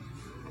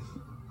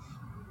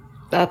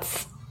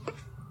 That's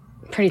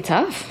pretty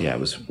tough. Yeah, it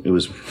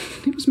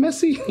was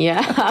messy.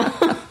 Yeah.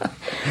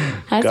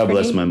 God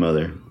bless my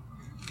mother.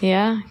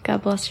 Yeah,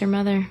 God bless your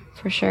mother,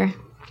 for sure.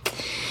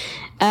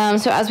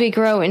 So as we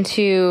grow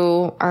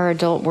into our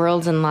adult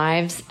worlds and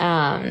lives,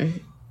 has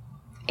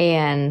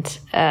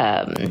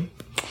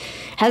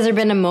there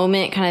been a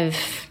moment kind of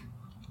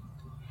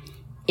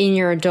in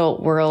your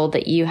adult world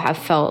that you have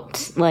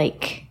felt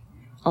like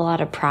a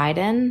lot of pride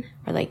in,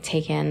 or like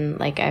taken,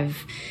 like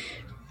I've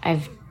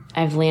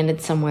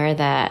landed somewhere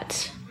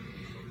that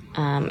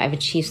I've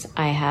achieved,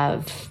 I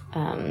have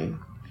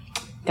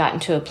gotten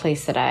to a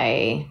place that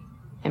I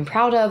am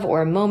proud of,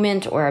 or a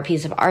moment or a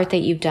piece of art that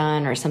you've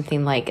done or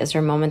something? Like, is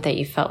there a moment that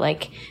you felt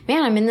like,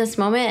 man, I'm in this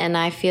moment and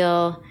I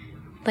feel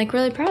like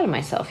really proud of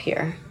myself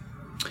here,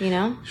 you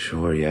know?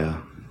 Sure,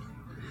 yeah.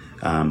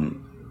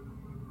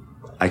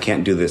 I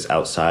can't do this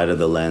outside of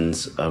the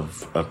lens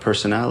of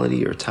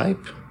personality or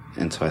type.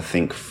 And so I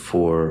think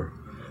for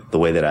the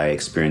way that I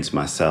experience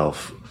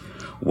myself,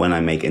 when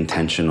I make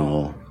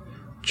intentional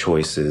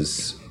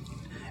choices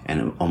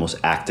and almost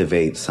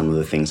activate some of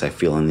the things I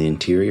feel in the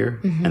interior,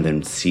 and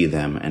then see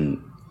them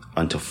and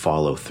to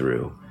follow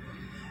through,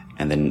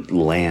 and then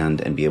land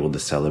and be able to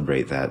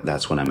celebrate that,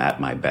 that's when I'm at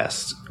my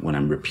best, when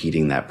I'm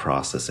repeating that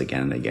process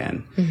again and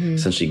again,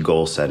 essentially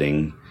goal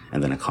setting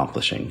and then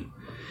accomplishing.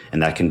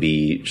 And that can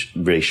be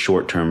very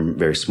short-term,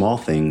 very small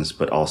things,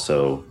 but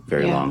also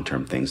very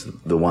long-term things.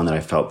 The one that I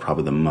felt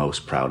probably the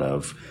most proud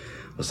of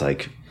was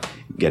like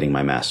getting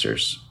my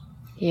master's.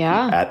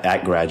 Yeah.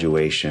 At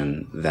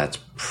graduation, that's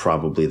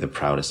probably the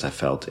proudest I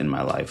felt in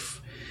my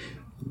life.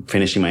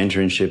 Finishing my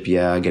internship,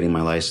 getting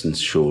my license,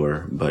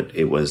 sure, but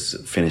it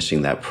was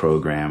finishing that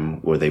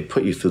program where they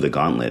put you through the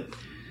gauntlet.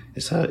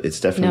 It's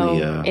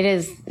definitely it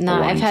is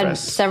not. I've had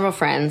several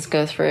friends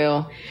go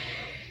through.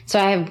 So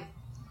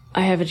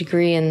I have a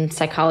degree in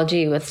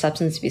psychology with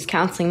substance abuse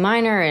counseling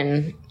minor,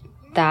 and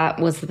that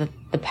was the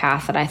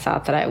path that I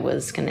thought that I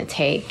was going to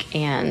take,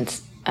 and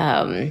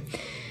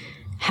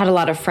had a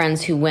lot of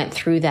friends who went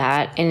through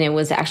that, and it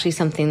was actually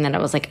something that I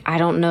was like, I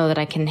don't know that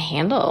I can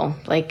handle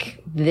like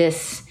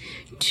this.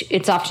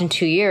 It's often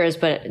 2 years,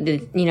 but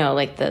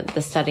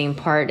the studying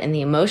part and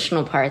the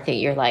emotional part that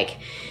you're like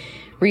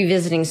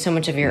revisiting so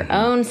much of your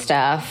own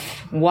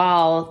stuff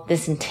while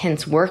this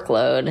intense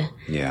workload.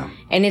 Yeah.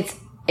 And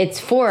it's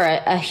for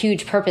a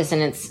huge purpose,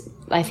 and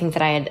I think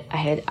that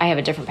I have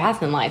a different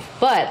path in life,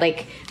 but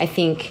like I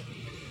think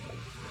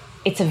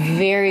it's a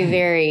very,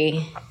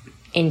 very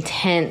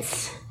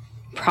intense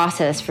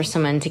process for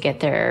someone to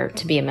get there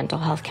to be a mental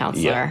health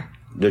counselor. Yeah.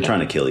 They're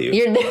trying to kill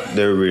you.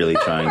 They're really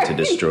trying to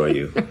destroy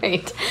you.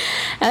 Right.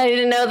 And I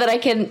didn't know that I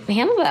could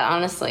handle that,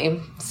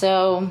 honestly.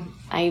 So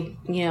I,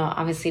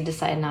 obviously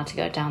decided not to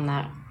go down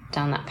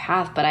that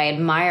path, but I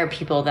admire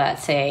people that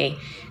say,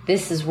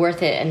 this is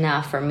worth it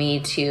enough for me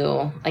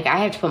to, like, I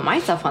have to put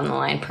myself on the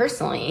line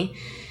personally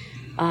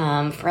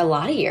for a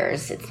lot of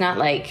years. It's not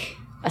like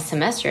a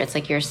semester. It's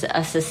like you're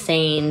a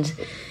sustained,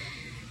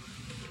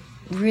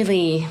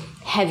 really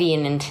heavy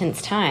and intense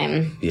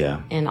time.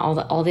 Yeah. And all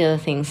the other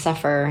things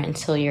suffer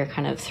until you're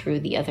kind of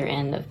through the other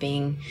end of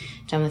being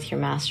done with your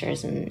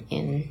master's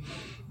in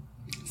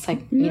it's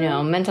like,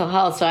 mental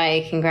health. So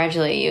I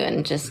congratulate you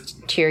and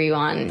just cheer you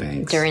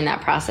on during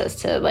that process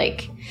to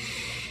like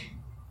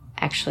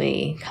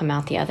actually come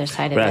out the other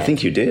side of it. But I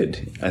think you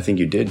did. I think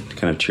you did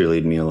kind of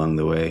cheerlead me along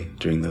the way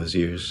during those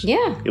years.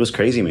 Yeah. It was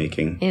crazy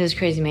making. It was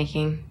crazy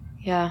making.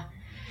 Yeah.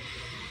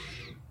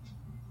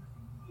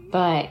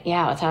 But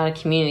yeah, without a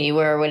community,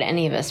 where would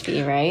any of us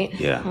be, right?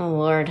 Yeah. Oh,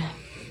 Lord.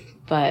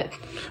 But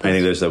I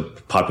think there's a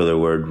popular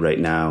word right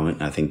now,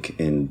 and I think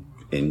in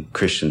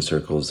Christian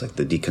circles, like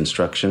the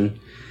deconstruction.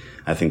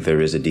 I think there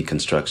is a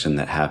deconstruction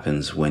that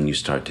happens when you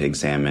start to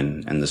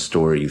examine, and the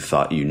story you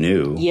thought you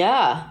knew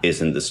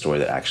isn't the story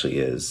that actually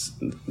is.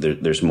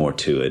 There's more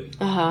to it.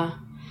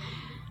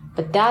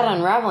 But that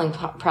unraveling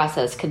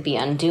process could be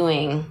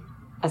undoing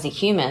as a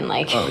human.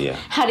 Like,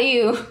 how do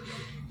you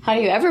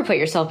ever put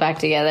yourself back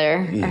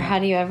together? Yeah. Or how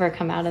do you ever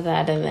come out of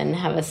that and then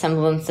have a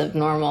semblance of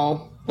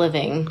normal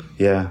living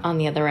on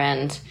the other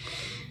end?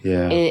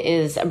 Yeah. It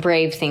is a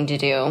brave thing to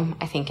do,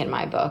 I think, in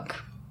my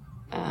book,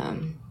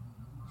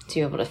 to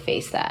be able to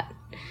face that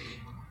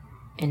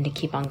and to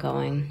keep on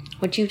going,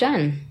 which you've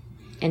done,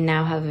 and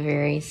now have a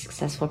very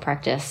successful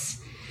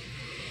practice.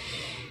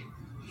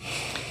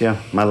 Yeah,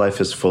 my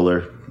life is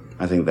fuller.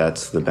 I think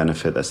that's the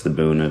benefit, that's the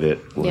boon of it.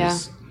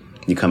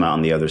 You come out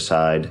on the other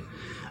side,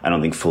 I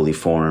don't think fully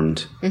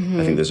formed. Mm-hmm.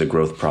 I think there's a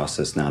growth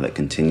process now that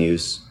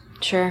continues.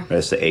 Sure.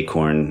 It's the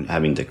acorn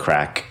having to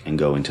crack and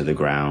go into the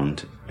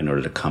ground in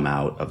order to come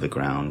out of the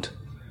ground.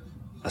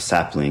 A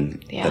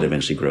sapling that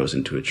eventually grows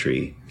into a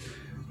tree.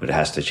 But it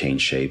has to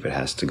change shape. It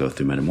has to go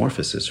through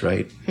metamorphosis,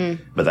 right?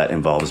 But that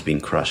involves being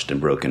crushed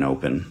and broken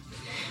open.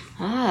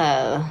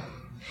 Oh.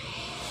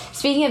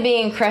 Speaking of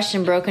being crushed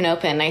and broken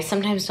open, I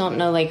sometimes don't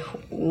know, like,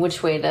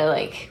 which way to,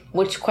 like,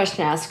 which question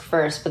to ask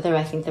first, but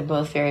I think they're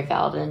both very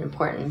valid and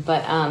important.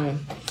 But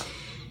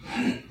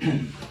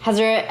has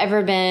there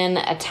ever been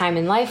a time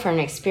in life or an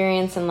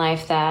experience in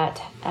life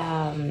that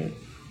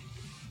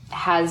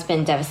has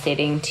been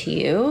devastating to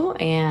you?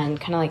 And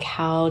kind of like,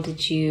 how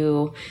did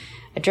you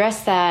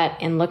address that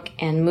and look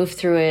and move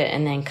through it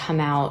and then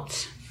come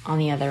out on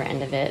the other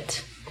end of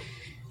it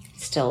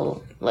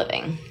still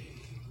living?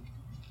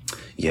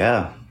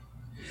 Yeah.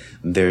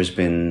 There's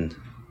been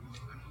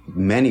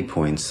many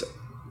points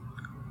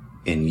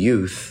in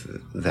youth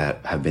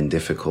that have been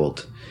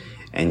difficult,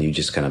 and you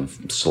just kind of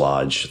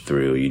slodge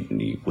through.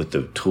 You with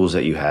the tools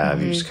that you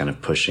have, you're just kind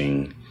of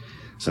pushing.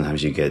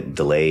 Sometimes you get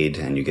delayed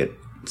and you get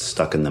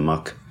stuck in the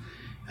muck.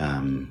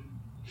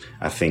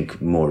 I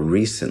think more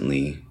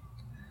recently,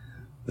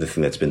 the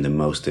thing that's been the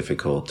most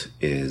difficult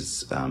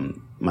is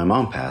my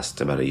mom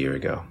passed about a year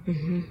ago.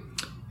 Mm-hmm.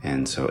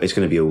 And so it's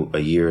going to be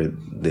a year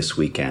this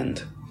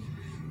weekend.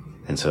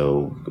 And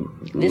so...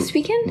 This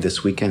weekend?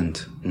 This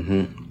weekend.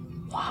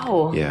 Mm-hmm.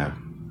 Wow. Yeah.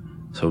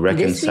 So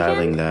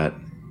reconciling that,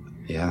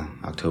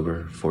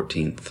 October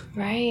 14th.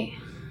 Right.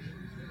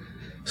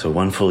 So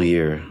one full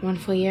year. One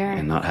full year.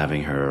 And not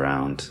having her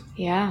around.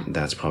 Yeah.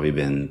 That's probably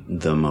been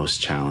the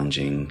most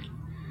challenging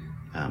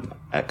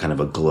at kind of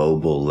a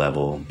global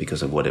level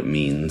because of what it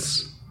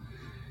means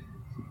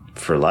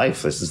for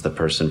life. This is the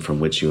person from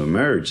which you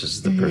emerge. This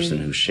is the person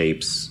who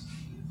shapes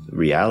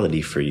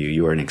reality for you.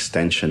 You are an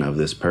extension of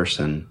this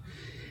person.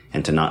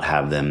 And to not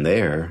have them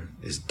there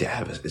is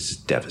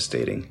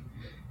devastating.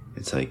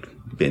 It's like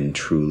been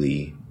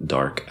truly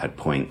dark at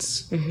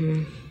points.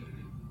 Mm-hmm.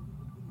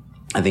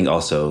 I think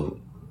also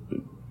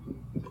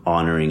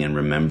honoring and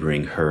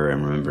remembering her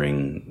and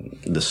remembering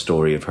the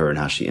story of her and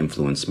how she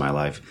influenced my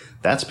life,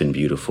 that's been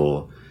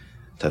beautiful.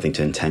 I think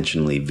to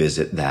intentionally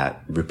visit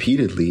that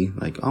repeatedly,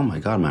 like, oh my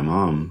God, my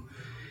mom,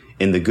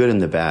 in the good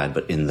and the bad,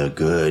 but in the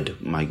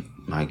good, my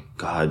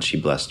God, she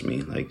blessed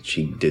me. Like,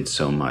 she did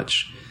so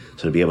much.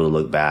 So to be able to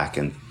look back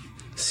and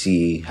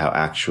see how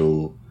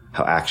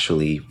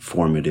actually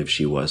formative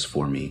she was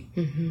for me,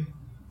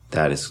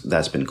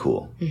 that's been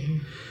cool. Mm-hmm.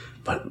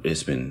 But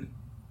it's been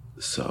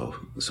so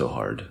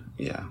hard.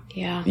 Yeah.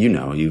 Yeah. You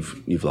know,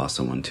 you've lost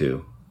someone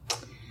too.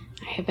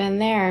 I have been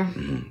there.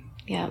 Mm-hmm.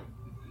 Yep.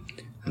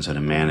 And so to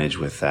manage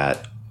with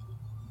that,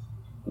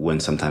 when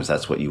sometimes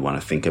that's what you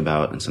want to think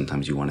about, and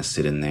sometimes you want to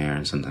sit in there,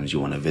 and sometimes you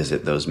want to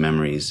visit those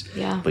memories,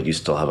 but you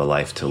still have a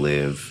life to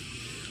live,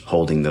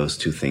 holding those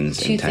two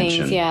things in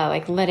tension.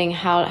 Like letting,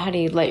 how do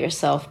you let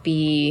yourself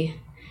be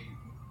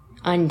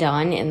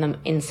undone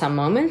in some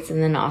moments,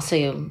 and then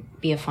also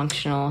be a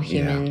functional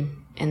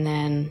human, and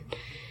then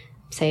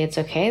say it's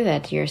okay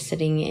that you're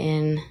sitting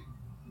in,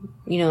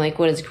 like,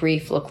 what does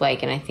grief look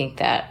like? And I think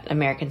that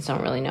Americans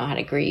don't really know how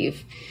to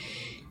grieve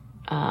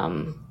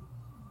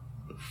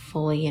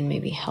fully and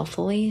maybe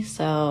healthily.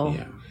 So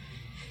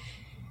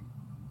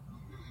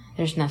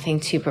there's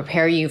nothing to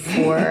prepare you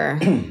for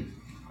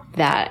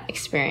that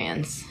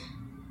experience.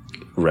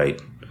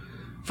 Right.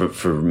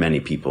 For many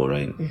people,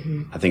 right?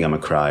 Mm-hmm. I think I'm a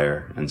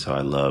crier, and so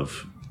I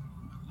love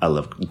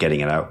getting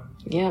it out.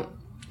 Yep.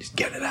 Just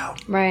get it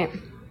out. Right.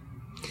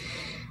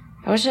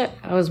 I wish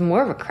I was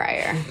more of a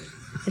crier.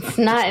 It's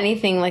not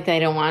anything like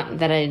that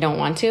I don't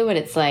want to, but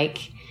it's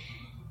like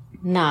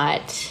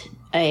not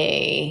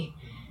a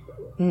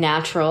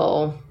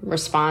natural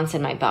response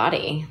in my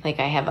body. Like,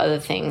 I have other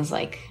things,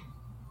 like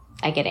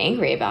I get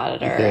angry about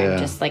it, or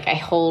just like I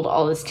hold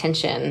all this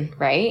tension,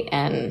 right?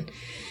 And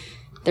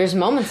there's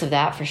moments of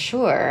that for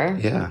sure.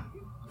 Yeah.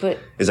 But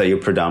is that your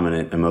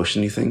predominant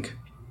emotion, you think?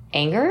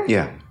 Anger?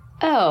 Yeah.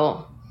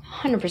 Oh,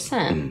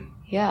 100%.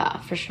 Yeah,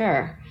 for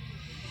sure.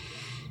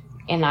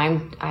 And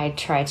I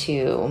try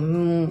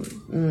to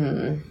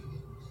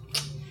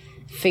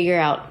figure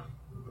out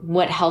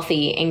what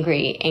healthy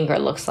anger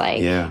looks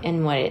like,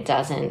 and what it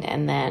doesn't,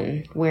 and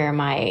then where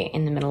am I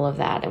in the middle of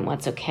that, and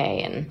what's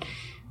okay and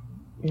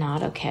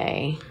not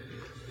okay.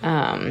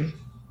 And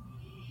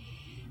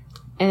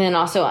then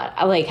also,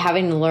 I like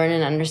having to learn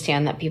and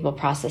understand that people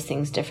process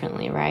things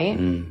differently,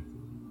 right?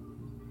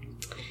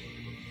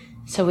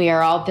 So we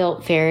are all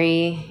built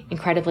very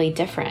incredibly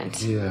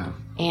different. Yeah.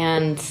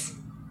 And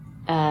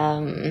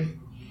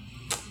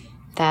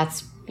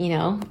that's,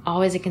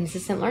 always a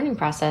consistent learning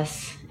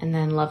process. And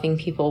then loving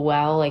people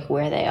well, like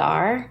where they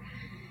are.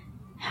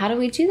 How do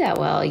we do that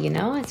well,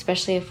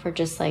 especially if we're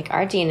just like,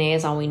 our DNA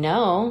is all we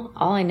know.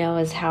 All I know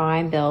is how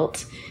I'm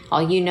built.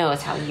 All you know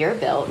is how you're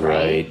built,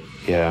 right? Right,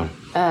 yeah.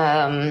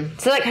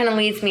 So that kind of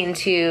leads me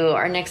into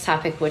our next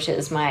topic, which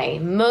is my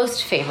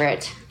most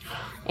favorite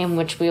in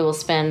which we will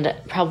spend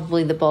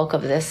probably the bulk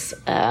of this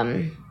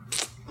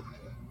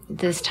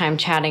this time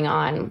chatting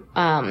on,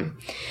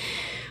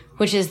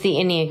 which is the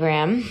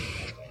Enneagram.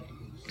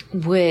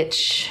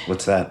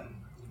 What's that?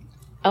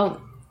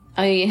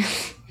 I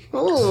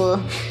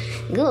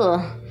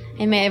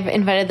may have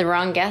invited the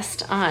wrong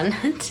guest on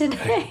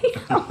today.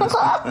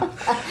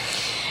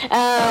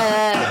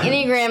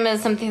 Enneagram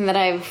is something that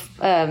I've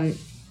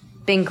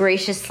been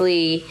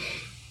graciously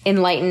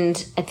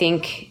enlightened, I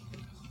think.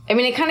 I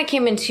mean, it kind of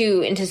came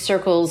into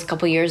circles a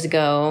couple years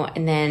ago,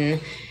 and then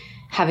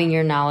having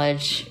your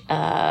knowledge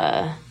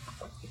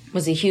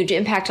was a huge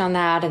impact on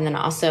that, and then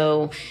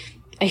also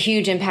a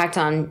huge impact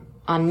on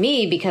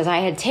me, because I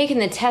had taken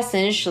the test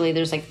initially.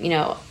 There's like,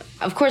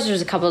 of course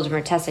there's a couple of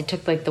different tests. I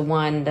took like the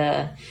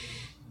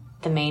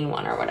main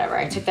one or whatever.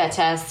 I took that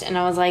test, and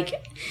I was like,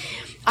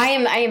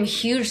 I was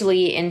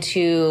hugely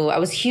into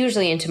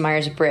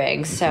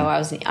Myers-Briggs. So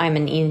I'm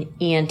an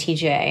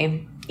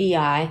ENTJ,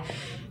 EI.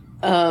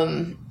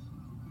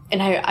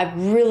 And I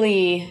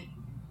really,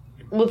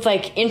 with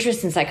like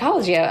interest in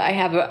psychology, I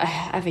have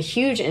a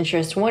huge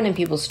interest, one, in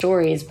people's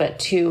stories, but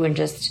two, in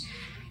just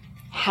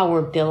how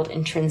we're built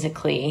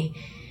intrinsically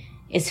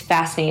is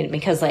fascinating,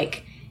 because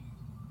like,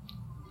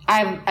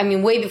 I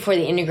mean, way before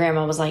the Enneagram,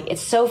 I was like,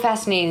 it's so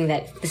fascinating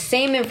that the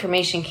same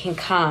information can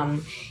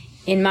come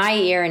in my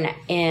ear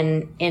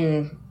and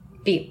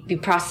be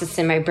processed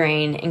in my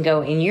brain, and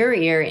go in your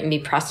ear and be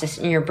processed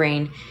in your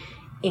brain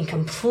in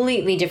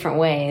completely different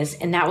ways.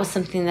 And that was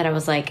something that I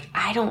was like,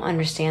 I don't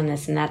understand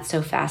this. And that's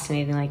so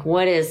fascinating. Like,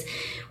 what is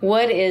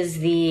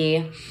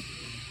the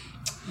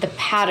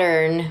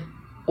pattern,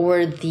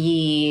 or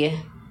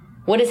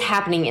what is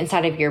happening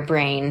inside of your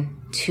brain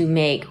to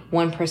make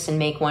one person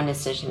make one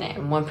decision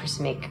and one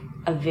person make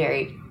a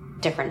very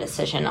different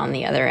decision on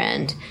the other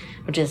end,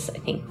 which is, I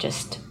think,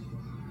 just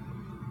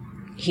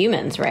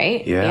humans,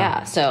 right?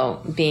 Yeah.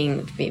 So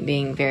being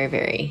very,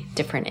 very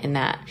different in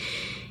that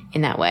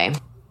way.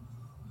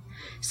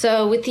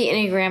 So with the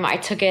Enneagram, I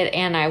took it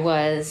and I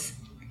was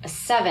a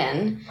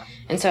 7.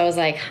 And so I was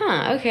like,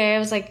 okay. I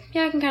was like,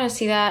 yeah, I can kind of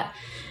see that.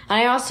 And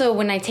I also,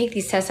 when I take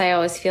these tests, I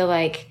always feel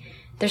like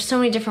there's so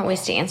many different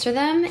ways to answer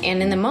them.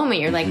 And in the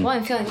moment, you're like, well,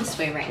 I'm feeling this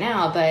way right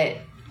now, but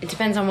it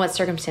depends on what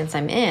circumstance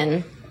I'm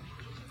in.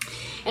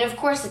 And of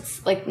course,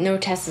 it's like no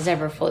test is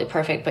ever fully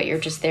perfect, but you're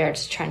just there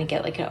just trying to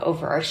get like an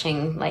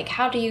overarching, like,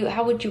 how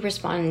would you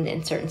respond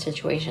in certain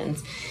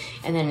situations?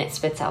 And then it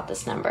spits out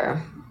this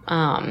number.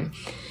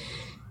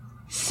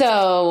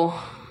 So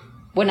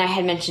when I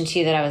had mentioned to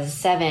you that I was a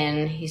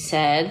 7, you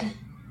said,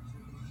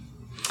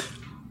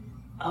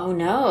 oh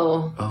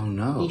no,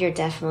 you're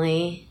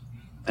definitely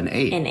an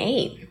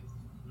 8.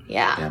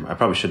 Yeah, I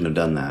probably shouldn't have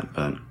done that,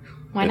 but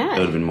why not? It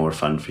would have been more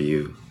fun for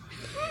you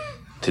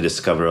to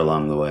discover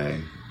along the way.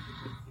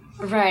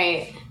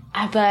 Right.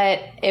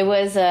 But it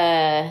was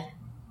an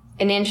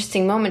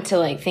interesting moment to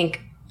like think.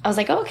 I was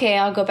like, okay,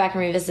 I'll go back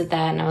and revisit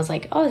that. And I was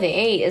like, oh, the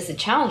 8 is the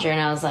challenger. And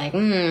I was like,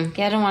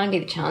 yeah, I don't want to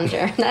be the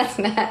challenger. That's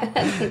not,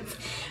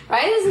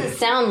 right? It doesn't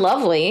sound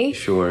lovely.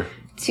 Sure.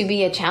 To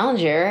be a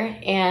challenger.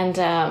 And,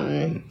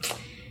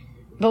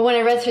 but when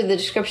I read through the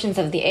descriptions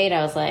of the 8,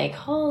 I was like,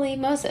 holy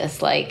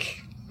Moses,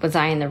 like, was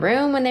I in the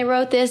room when they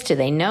wrote this? Do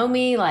they know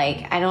me?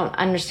 Like, I don't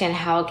understand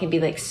how it can be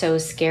like so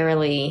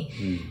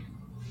scarily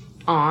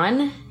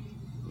on,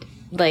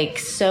 like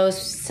so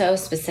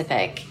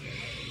specific.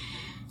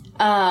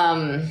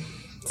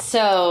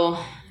 So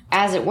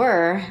as it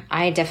were,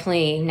 I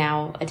definitely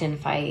now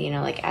identify,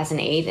 like as an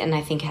 8, and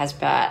I think has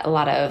brought a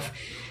lot of,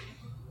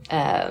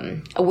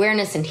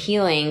 awareness and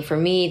healing for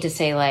me to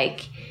say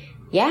like,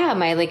 yeah,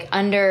 like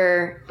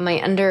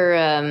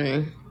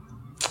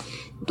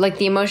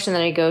the emotion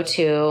that I go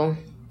to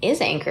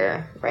is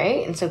anger,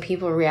 right? And so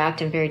people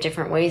react in very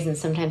different ways. And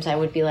sometimes I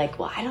would be like,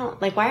 well,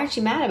 why aren't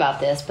you mad about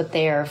this? But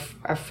they are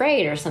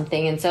afraid or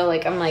something. And so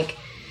like, I'm like,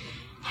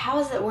 how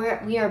is it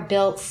we are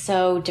built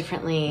so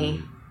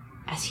differently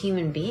as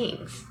human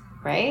beings,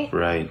 right?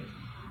 Right.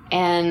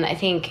 And I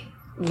think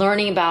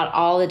learning about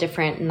all the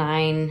different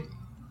 9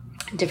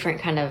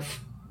 different kind of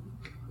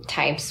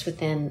types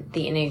within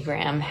the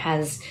Enneagram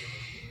has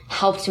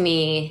helped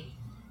me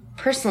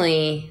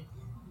personally,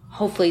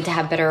 hopefully, to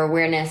have better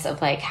awareness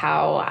of like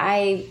how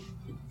I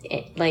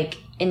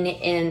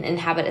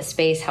inhabit a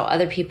space, how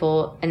other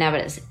people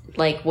inhabit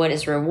like what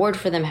is reward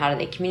for them, how do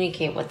they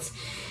communicate, what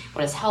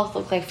does health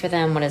look like for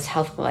them, what does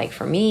health look like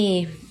for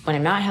me when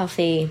I'm not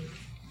healthy,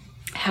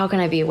 how can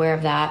I be aware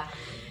of that?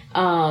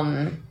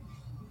 And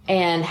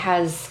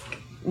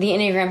the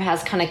Enneagram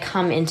has kind of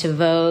come into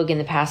vogue in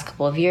the past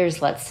couple of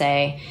years, let's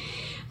say.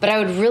 But I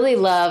would really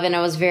love, and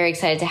I was very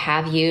excited to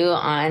have you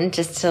on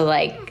just to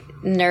like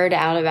nerd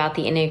out about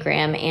the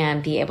Enneagram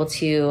and be able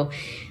to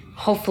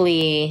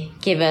hopefully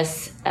give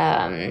us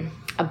a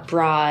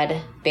broad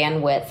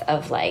bandwidth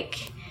of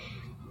like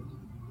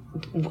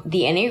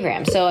the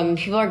Enneagram. So I mean,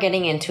 people are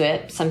getting into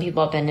it. Some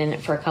people have been in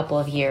it for a couple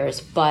of years,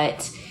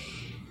 but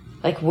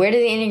like, where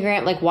did the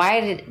Enneagram, like,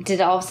 why did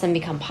it all of a sudden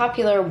become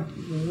popular?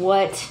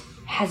 What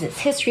has its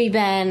history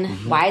been?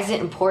 Mm-hmm. Why is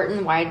it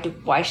important?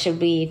 Why should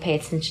we pay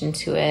attention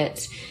to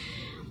it?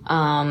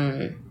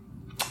 And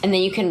then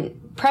you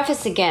can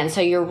preface again. So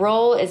your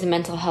role is a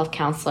mental health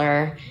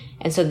counselor,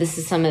 and so this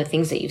is some of the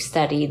things that you've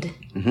studied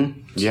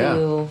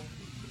to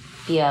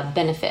be a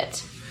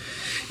benefit.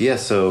 Yeah.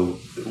 So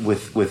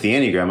with the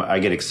Enneagram, I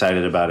get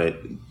excited about it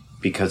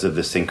because of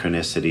the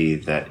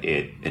synchronicity that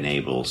it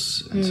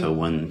enables. And so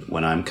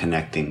when I'm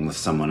connecting with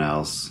someone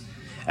else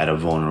at a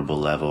vulnerable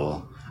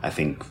level, I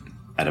think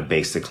at a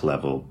basic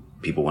level,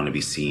 people want to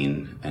be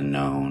seen and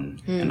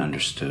known and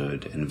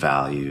understood and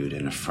valued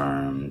and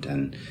affirmed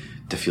and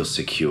to feel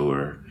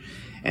secure.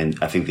 And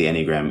I think the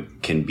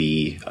Enneagram can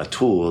be a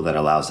tool that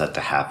allows that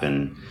to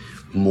happen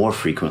more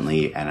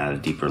frequently and at a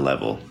deeper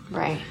level.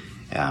 Right.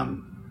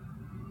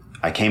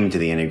 I came into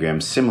the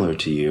Enneagram similar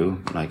to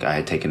you. Like, I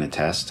had taken a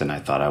test and I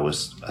thought I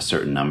was a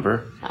certain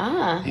number.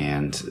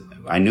 And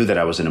I knew that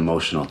I was an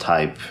emotional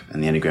type,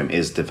 and the Enneagram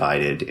is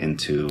divided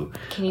into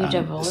Can you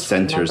divulge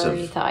centers what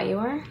number you thought you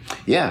were?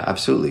 Yeah,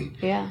 absolutely.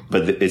 Yeah.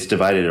 But it's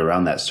divided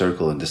around that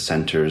circle into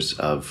centers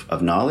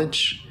of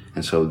knowledge.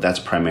 And so that's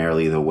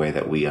primarily the way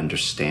that we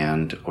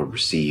understand or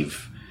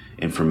receive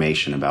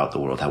information about the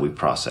world, how we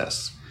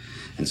process.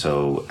 And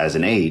so as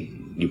an 8,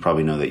 you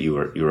probably know that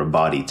you're a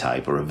body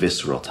type or a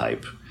visceral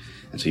type.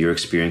 And so you're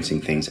experiencing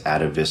things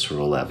at a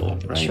visceral level,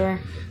 right? Sure.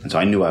 And so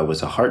I knew I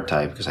was a heart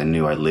type because I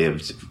knew I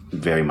lived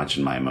very much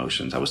in my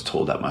emotions. I was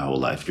told that my whole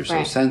life, you're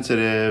so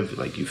sensitive,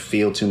 like you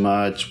feel too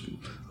much,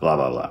 blah,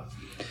 blah, blah.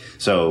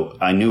 So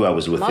I knew I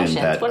was within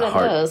that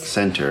heart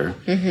center,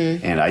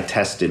 and I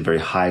tested very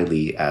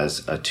highly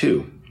as a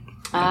 2.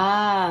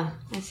 I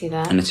see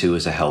that. And a 2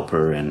 is a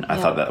helper, and I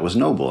thought that was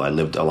noble. I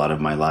lived a lot of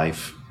my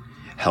life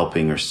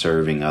helping or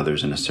serving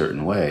others in a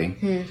certain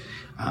way,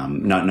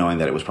 not knowing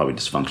that it was probably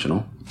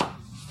dysfunctional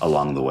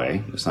along the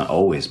way. It's not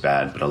always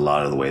bad, but a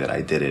lot of the way that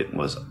I did it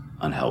was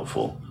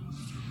unhelpful.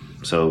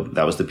 So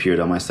that was the period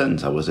on my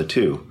sentence. I was a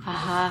 2.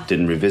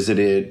 Didn't revisit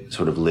it,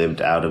 sort of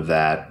lived out of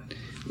that.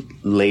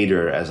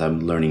 Later, as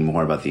I'm learning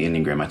more about the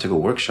Enneagram, I took a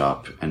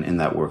workshop, and in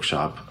that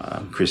workshop,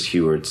 Chris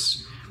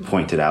Hewarts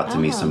pointed out to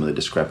me some of the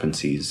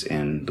discrepancies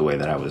in the way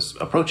that I was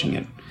approaching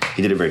it.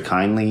 He did it very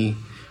kindly.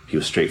 He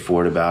was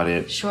straightforward about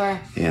it. Sure.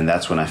 And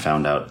that's when I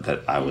found out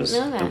that I was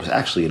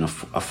actually a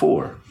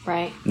 4.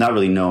 Right. Not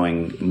really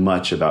knowing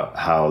much about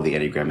how the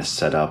Enneagram is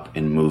set up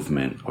in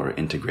movement or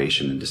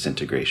integration and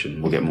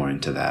disintegration. We'll get more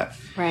into that.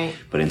 Right.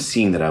 But in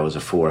seeing that I was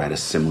a 4, I had a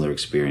similar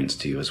experience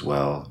to you as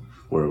well,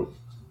 where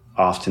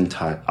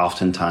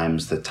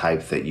oftentimes the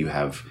type that you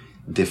have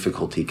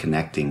difficulty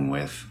connecting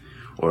with,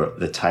 or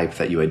the type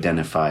that you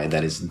identify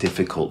that is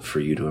difficult for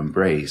you to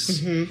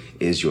embrace,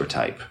 is your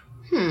type.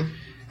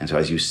 And so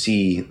as you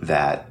see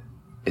that,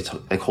 it's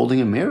like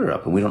holding a mirror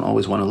up, and we don't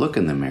always want to look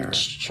in the mirror.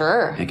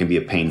 Sure. And it can be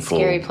a painful,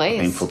 scary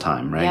place. Painful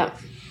time, right? Yep.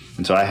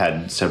 And so I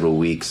had several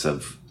weeks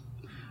of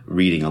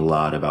reading a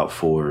lot about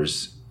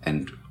 4s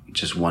and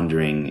just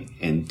wondering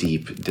in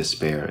deep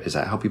despair, is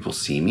that how people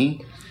see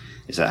me?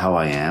 Is that how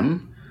I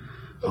am?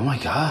 Oh my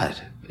God.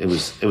 It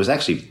was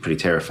actually pretty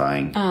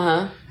terrifying.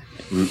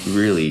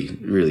 Really,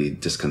 really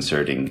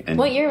disconcerting. And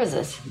what year was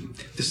this?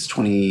 This is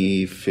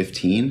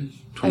 2015,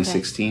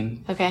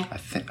 2016. Okay. I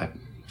think,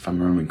 if I'm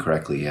remembering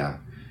correctly, yeah.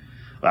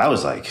 But I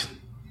was like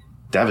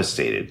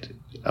devastated.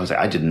 I was like,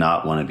 I did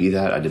not want to be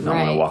that. I did not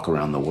want to walk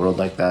around the world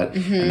like that.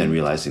 And then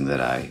realizing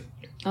that I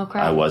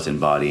was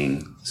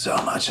embodying so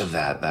much of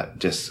that.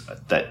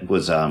 That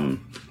was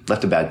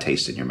left a bad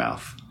taste in your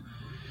mouth.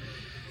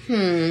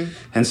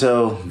 And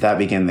so that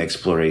began the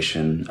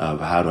exploration of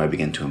how do I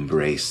begin to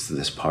embrace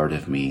this part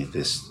of me,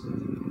 this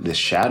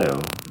shadow,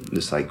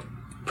 this like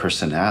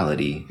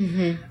personality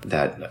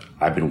that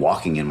I've been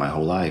walking in my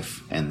whole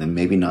life and then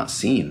maybe not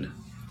seen.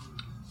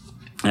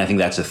 And I think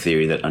that's a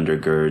theory that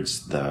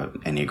undergirds the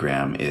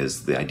Enneagram,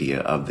 is the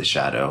idea of the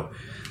shadow.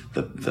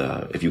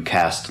 If you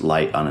cast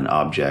light on an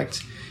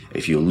object,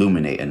 if you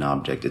illuminate an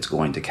object, it's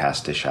going to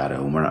cast a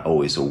shadow. And we're not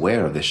always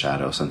aware of the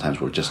shadow.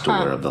 Sometimes we're just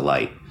aware of the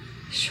light.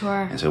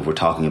 Sure. And so if we're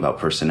talking about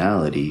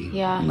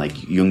personality, and like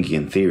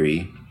Jungian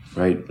theory,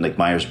 right? Like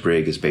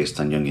Myers-Briggs is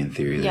based on Jungian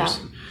theory. There's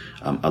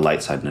a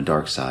light side and a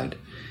dark side.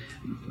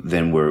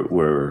 Then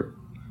we're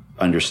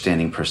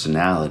understanding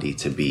personality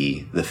to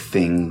be the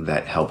thing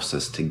that helps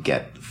us to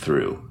get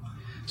through.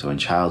 So in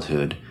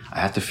childhood, I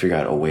have to figure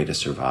out a way to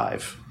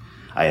survive.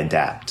 I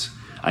adapt.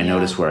 I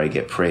notice where I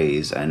get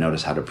praise. I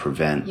notice how to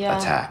prevent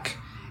attack.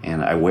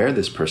 And I wear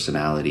this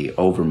personality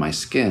over my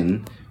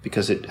skin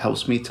because it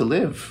helps me to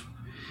live.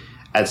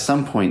 At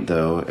some point,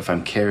 though, if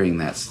I'm carrying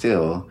that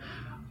still,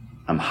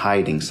 I'm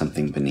hiding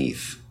something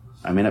beneath.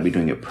 I may not be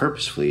doing it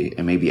purposefully.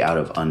 It may be out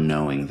of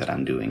unknowing that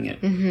I'm doing it.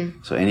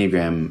 So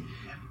Enneagram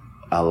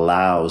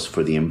allows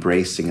for the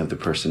embracing of the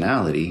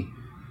personality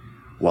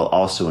while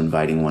also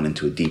inviting one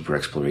into a deeper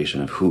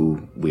exploration of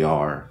who we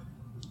are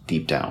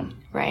deep down.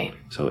 Right.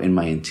 So in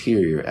my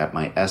interior, at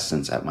my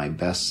essence, at my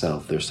best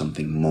self, there's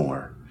something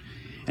more.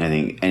 And I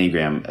think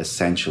Enneagram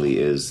essentially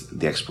is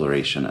the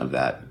exploration of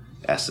that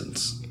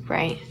essence.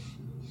 Right.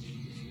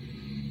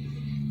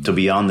 So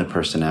beyond the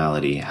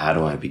personality, how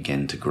do I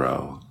begin to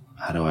grow?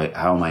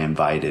 How am I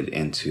invited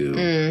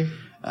into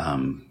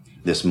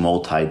this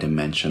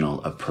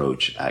multi-dimensional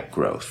approach at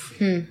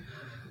growth?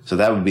 So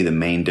that would be the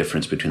main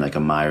difference between like a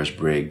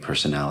Myers-Briggs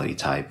personality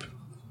type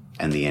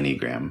and the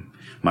Enneagram.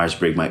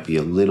 Myers-Briggs might be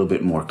a little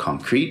bit more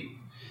concrete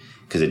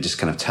because it just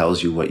kind of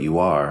tells you what you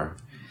are,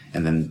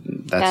 and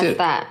then that's it.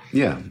 That.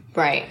 Yeah.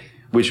 Right.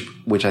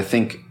 Which I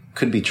think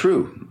could be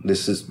true.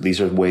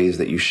 These are ways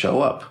that you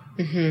show up.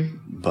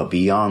 But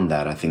beyond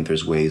that, I think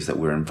there's ways that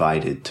we're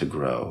invited to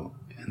grow.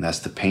 And that's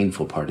the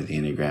painful part of the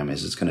Enneagram,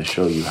 is it's going to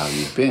show you how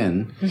you've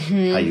been,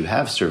 how you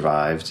have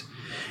survived,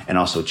 and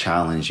also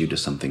challenge you to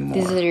something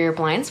more. These are your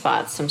blind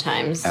spots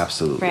sometimes.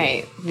 Absolutely.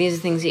 Right. These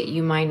are things that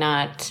you might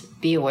not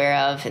be aware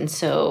of. And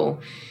so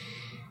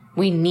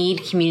we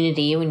need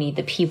community, we need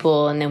the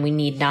people, and then we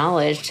need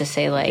knowledge to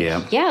say like,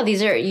 yeah,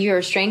 these are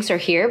your strengths are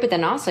here, but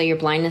then also your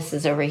blindness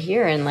is over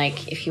here. And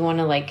like, if you want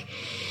to like,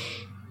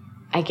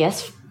 I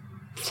guess,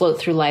 float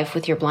through life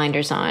with your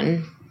blinders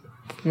on,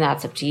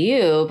 that's up to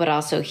you. But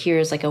also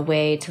here's like a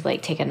way to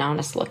like take an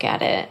honest look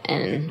at it.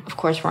 And of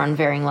course we're on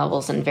varying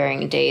levels and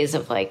varying days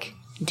of like,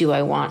 do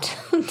I want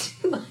to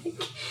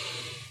like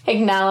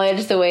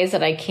acknowledge the ways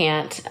that I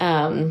can't,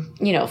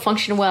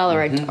 function well,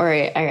 or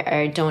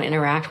I don't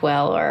interact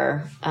well,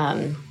 or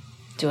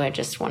do I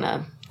just want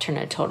to turn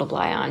a total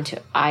blind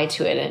eye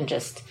to it and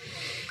just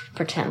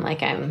pretend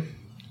like I'm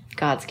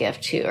God's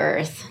gift to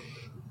Earth,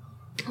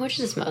 which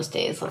is most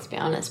days, let's be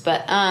honest.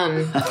 But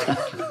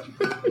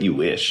you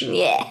wish,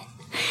 yeah.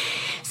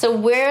 So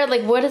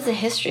what is the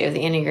history of the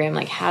Enneagram?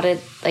 Like, how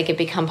did it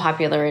become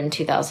popular in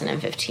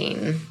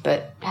 2015?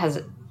 But has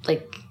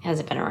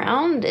it been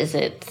around? Is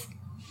it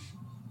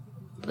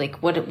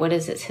what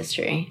is its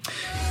history?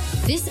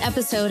 This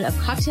episode of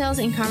Cocktails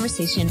and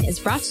Conversation is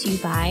brought to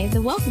you by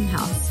The Welcome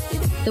House.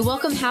 The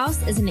Welcome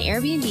House is an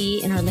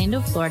Airbnb in Orlando,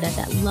 Florida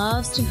that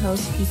loves to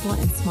host people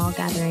in small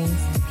gatherings.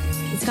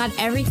 It's got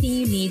everything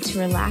you need to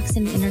relax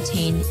and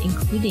entertain,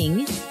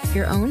 including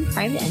your own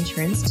private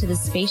entrance to the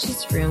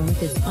spacious room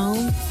with its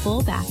own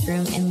full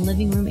bathroom and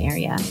living room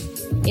area.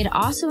 It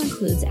also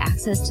includes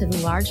access to the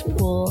large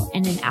pool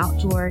and an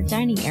outdoor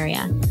dining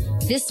area.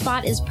 This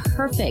spot is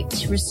perfect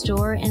to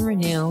restore and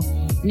renew.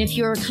 And if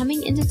you're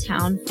coming into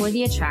town for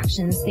the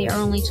attractions, they are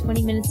only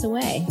 20 minutes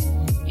away.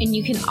 And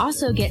you can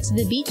also get to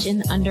the beach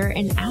in under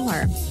an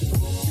hour.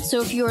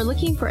 So if you are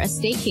looking for a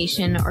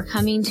staycation or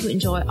coming to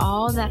enjoy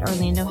all that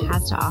Orlando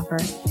has to offer,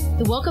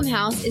 the Welcome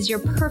House is your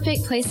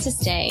perfect place to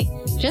stay.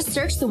 Just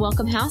search the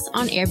Welcome House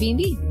on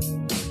Airbnb.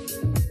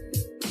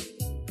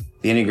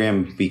 The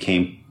Enneagram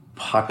became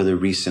popular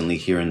recently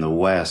here in the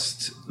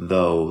West,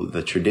 though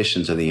the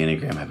traditions of the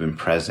Enneagram have been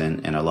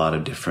present in a lot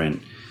of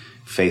different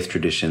faith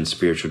traditions,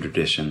 spiritual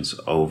traditions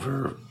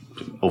over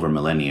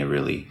millennia,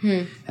 really.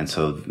 And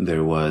so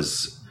there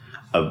was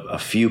a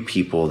few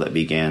people that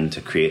began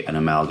to create an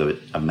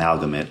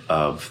amalgamate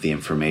of the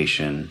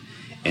information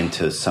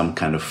into some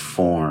kind of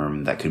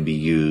form that could be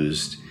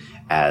used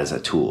as a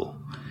tool.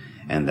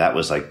 And that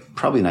was like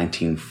probably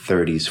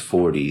 1930s,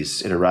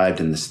 40s. It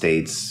arrived in the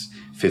States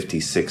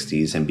 50s,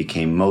 60s, and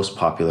became most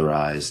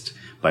popularized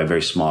by a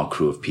very small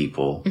crew of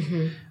people.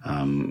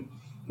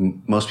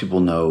 Most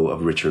people know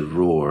of Richard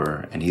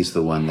Rohr, and he's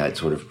the one that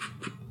sort of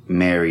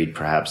married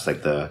perhaps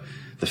like the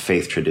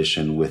faith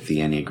tradition with the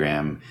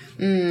Enneagram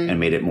and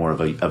made it more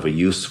of a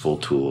useful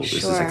tool. Sure.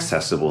 This is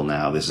accessible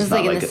now. This is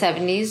not like in the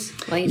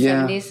 70s, late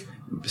 70s?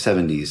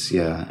 70s,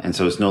 yeah. And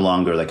so it's no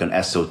longer like an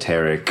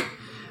esoteric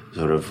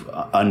sort of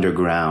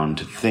underground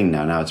thing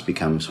now. Now it's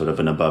become sort of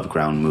an above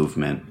ground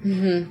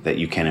movement that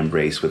you can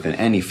embrace within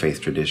any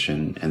faith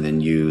tradition and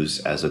then use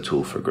as a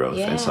tool for growth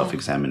and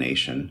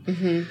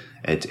self-examination.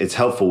 It's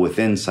helpful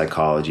within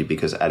psychology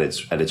because at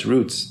its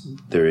roots,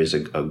 there is a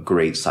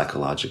great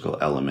psychological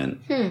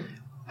element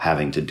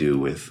having to do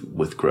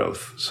with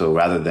growth. So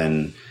rather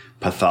than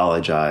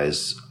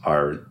pathologize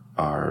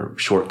our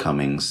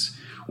shortcomings,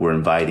 we're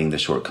inviting the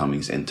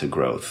shortcomings into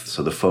growth.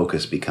 So the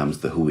focus becomes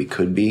the who we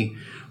could be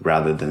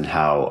rather than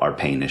how our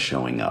pain is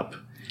showing up.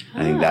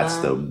 I think that's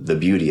the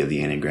beauty of the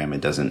Enneagram.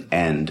 It doesn't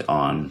end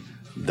on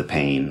the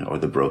pain or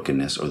the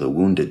brokenness or the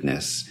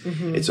woundedness.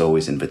 It's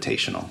always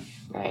invitational.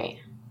 Right.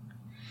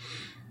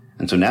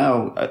 And so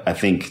now I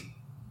think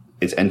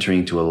it's entering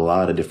into a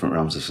lot of different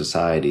realms of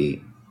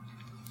society.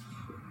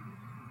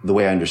 The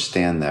way I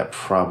understand that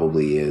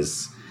probably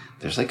is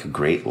there's like a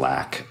great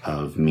lack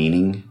of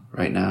meaning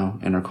right now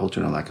in our culture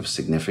and a lack of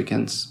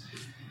significance.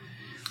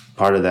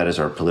 Part of that is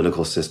our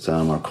political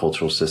system, our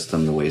cultural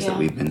system, the ways that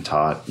we've been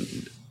taught.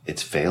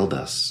 It's failed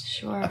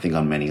us, I think,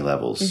 on many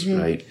levels,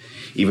 right?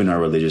 Even our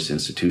religious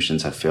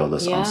institutions have failed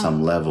us on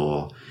some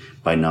level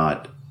by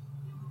not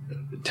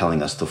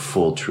telling us the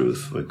full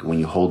truth. Like when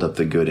you hold up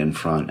the good in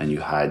front and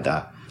you hide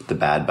the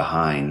bad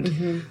behind,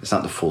 it's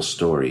not the full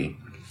story.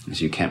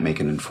 So you can't make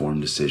an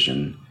informed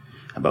decision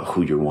about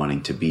who you're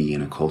wanting to be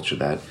in a culture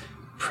that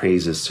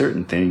praises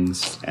certain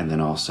things and then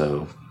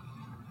also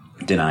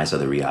denies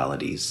other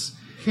realities.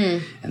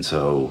 And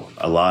so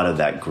a lot of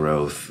that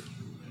growth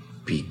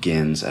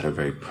begins at a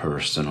very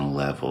personal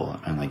level.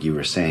 And like you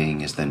were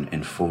saying, is then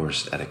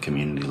enforced at a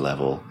community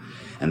level.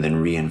 and then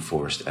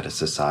reinforced at a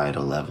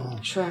societal level.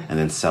 Sure. And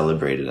then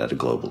celebrated at a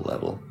global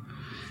level.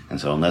 And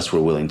so unless we're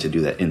willing to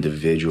do that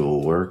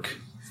individual work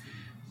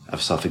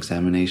of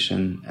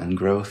self-examination and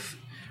growth,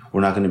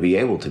 we're not going to be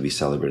able to be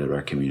celebrated in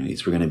our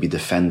communities. We're going to be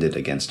defended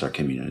against our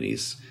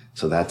communities.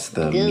 So that's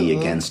the me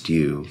against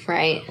you.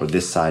 Right. Or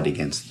this side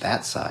against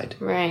that side.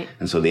 Right.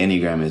 And so the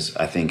Enneagram is,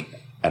 I think,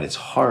 at its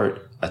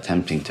heart,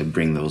 attempting to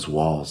bring those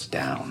walls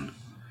down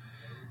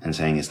and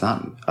saying it's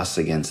not us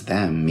against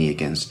them, me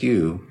against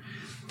you.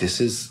 This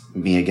is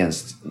me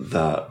against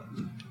the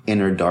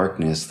inner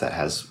darkness that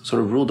has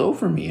sort of ruled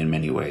over me in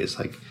many ways.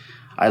 Like,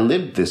 I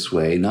lived this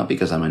way, not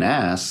because I'm an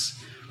ass,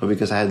 but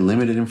because I had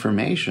limited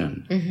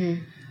information.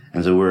 Mm-hmm.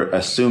 And so we're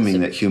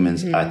assuming that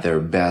humans at their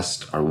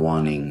best are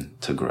wanting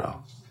to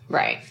grow.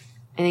 Right.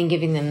 And then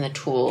giving them the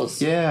tools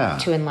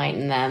to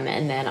enlighten them.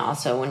 And then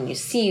also when you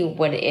see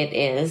what it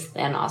is,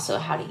 then also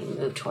how do you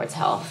move towards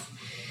health?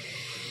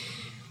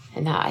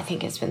 And that, I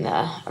think, has been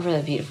a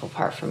really beautiful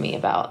part for me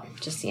about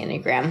just the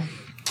Enneagram.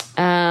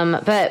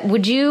 But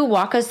would you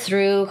walk us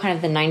through kind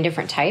of the 9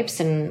 different types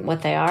and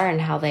what they are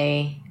and how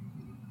they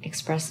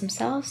express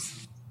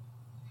themselves?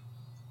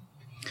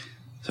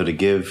 So to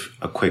give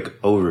a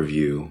quick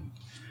overview,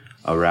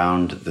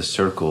 around the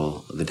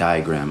circle, the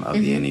diagram of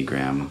the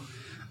Enneagram,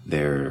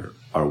 there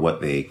are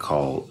what they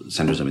call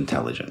centers of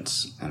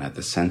intelligence. And at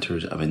the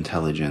centers of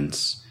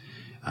intelligence,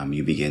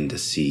 you begin to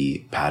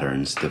see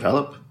patterns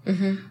develop.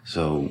 Mm-hmm.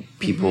 So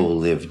people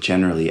live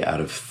generally out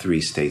of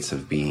 3 states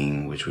of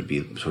being, which would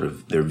be sort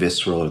of their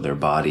visceral or their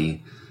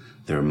body,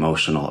 their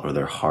emotional or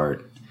their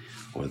heart,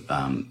 or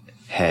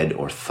head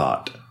or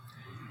thought.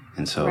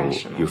 And so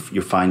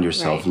you find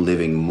yourself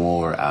living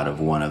more out of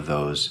one of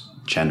those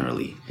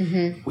generally.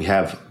 Mm-hmm. We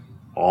have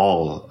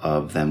all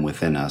of them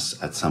within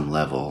us at some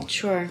level.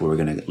 Sure. Where we're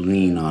going to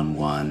lean on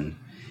one,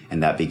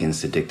 and that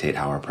begins to dictate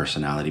how our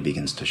personality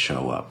begins to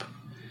show up.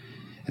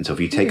 And so if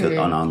you take an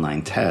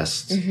online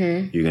test,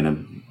 you're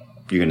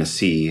gonna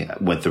see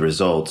with the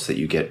results that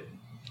you get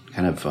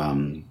kind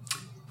of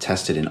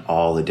tested in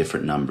all the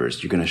different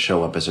numbers. You're going to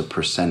show up as a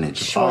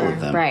percentage of all of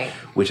them, right?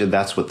 Which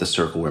that's what the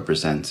circle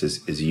represents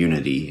is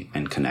unity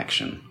and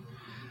connection.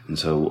 And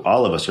so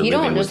all of us are. You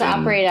living don't just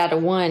operate out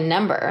of one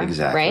number,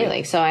 exactly, right?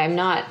 Like, so I'm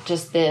not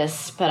just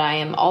this, but I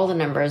am all the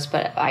numbers.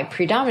 But I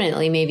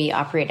predominantly maybe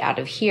operate out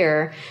of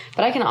here.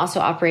 But I can also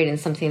operate in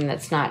something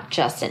that's not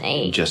just an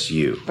 8, just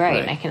you,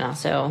 right? I can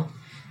also.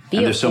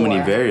 And there's so many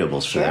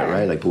variables for that,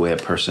 right? Like the way a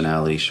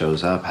personality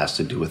shows up has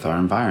to do with our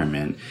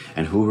environment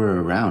and who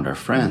we're around, our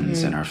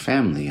friends and our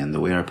family, and the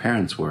way our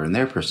parents were and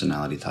their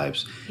personality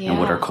types and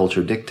what our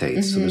culture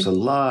dictates. So there's a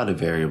lot of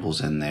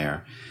variables in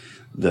there.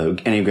 The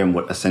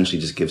Enneagram essentially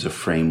just gives a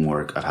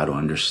framework of how to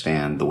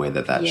understand the way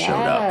that showed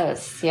up.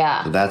 Yes,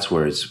 yeah. So that's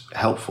where it's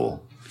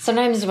helpful.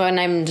 Sometimes when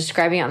I'm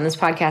describing it on this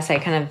podcast, I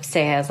kind of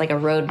say it as like a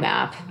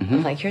roadmap.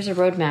 Like, here's a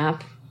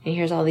roadmap, and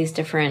here's all these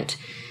different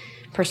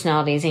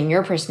personalities in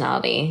your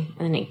personality, and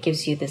then it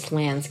gives you this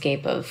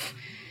landscape of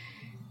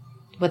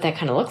what that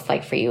kind of looks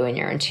like for you in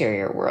your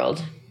interior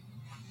world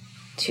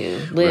to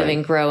live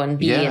and grow and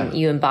be, and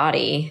you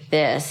embody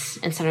this.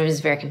 And sometimes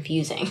it's very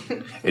confusing.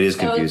 It is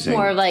so confusing. It's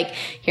more like,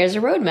 here's a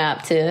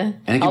roadmap to,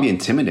 and it can be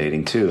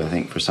intimidating too. I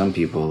think for some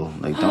people,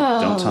 like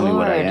don't tell me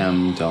what I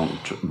am,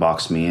 don't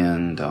box me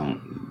in,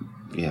 don't.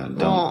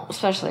 Well,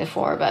 especially a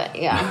 4, but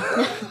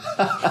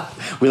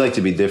we like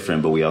to be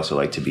different, but we also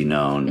like to be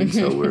known, and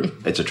so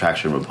it's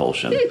attraction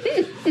repulsion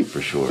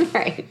for sure.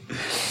 Right.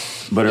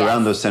 But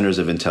around those centers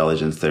of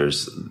intelligence,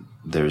 there's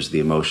the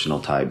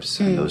emotional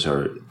types, and those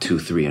are 2,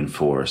 3, and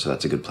 4. So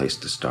that's a good place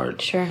to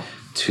start. Sure.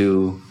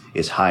 2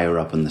 is higher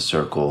up in the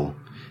circle,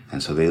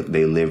 and so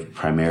they live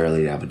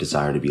primarily to have a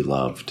desire to be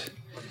loved.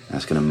 And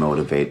that's going to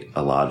motivate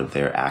a lot of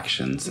their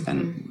actions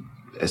and.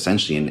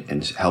 Essentially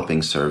in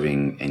helping,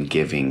 serving, and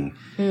giving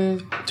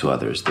to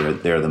others.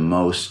 They're the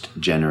most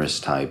generous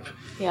type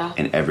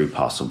in every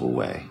possible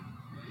way.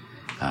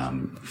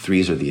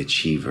 3s are the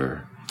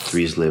achiever.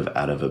 3s live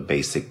out of a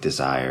basic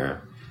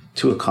desire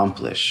to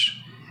accomplish.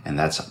 And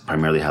that's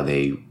primarily how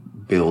they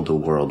build a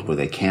world where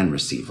they can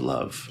receive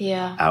love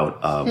out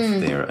of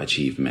their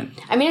achievement.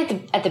 I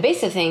mean, at the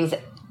base of things,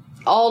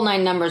 all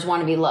 9 numbers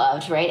want to be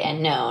loved, right?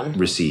 And known.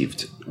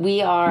 Received.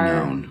 We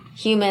are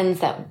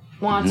humans that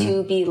want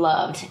to be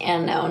loved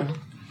and known.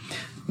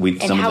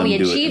 And how we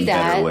achieve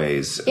that, better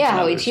ways.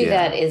 How we achieve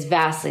that is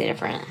vastly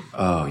different.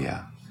 Oh,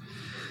 yeah.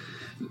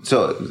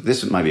 So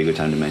this might be a good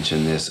time to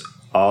mention this.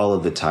 All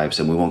of the types,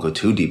 and we won't go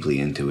too deeply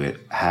into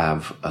it,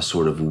 have a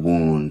sort of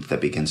wound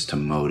that begins to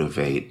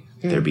motivate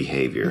their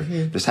behavior.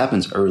 This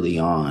happens early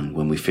on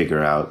when we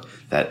figure out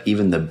that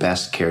even the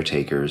best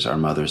caretakers, our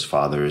mothers,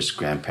 fathers,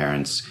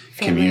 grandparents,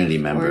 family, community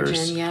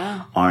members,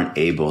 aren't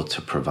able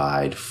to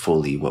provide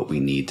fully what we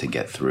need to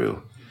get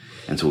through.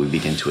 And so we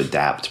begin to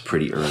adapt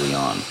pretty early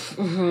on.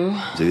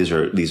 So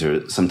these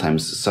are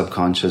sometimes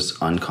subconscious,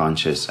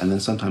 unconscious, and then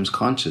sometimes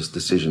conscious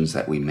decisions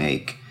that we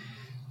make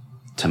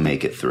to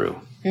make it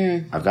through.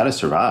 I've got to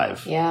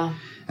survive. Yeah.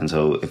 And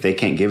so if they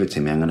can't give it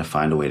to me, I'm going to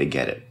find a way to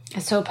get it.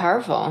 It's so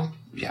powerful.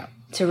 Yeah.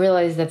 To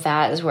realize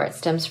that is where it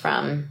stems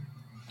from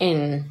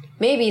in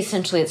maybe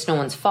essentially it's no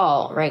one's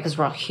fault, right? Because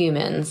we're all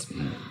humans.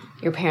 Mm.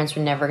 Your parents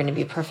were never going to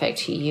be perfect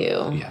to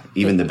you. Yeah,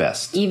 even the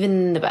best.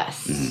 Even the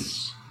best.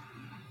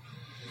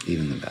 Mm-hmm.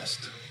 Even the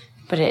best.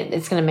 But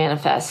it's going to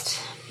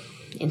manifest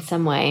in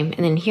some way. And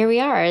then here we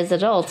are as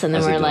adults, and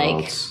then we're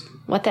like,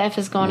 what the F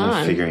is going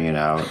on? Figuring it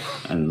out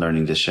and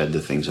learning to shed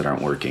the things that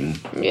aren't working.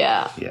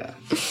 Yeah. Yeah.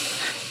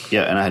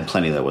 Yeah, and I had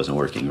plenty that wasn't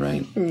working,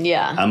 right?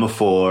 Yeah. I'm a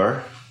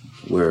 4.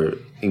 We're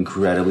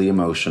incredibly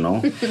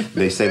emotional.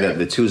 They say that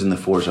the 2s and the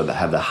 4s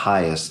have the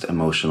highest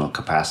emotional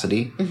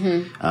capacity.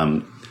 Mm-hmm.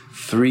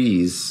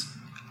 3s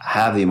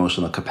have the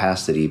emotional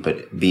capacity,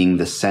 but being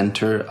the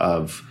center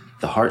of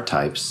the heart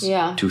types,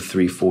 2,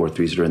 3, 4,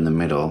 3s are in the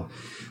middle,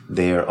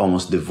 they are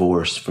almost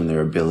divorced from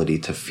their ability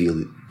to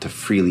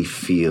freely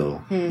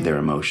feel their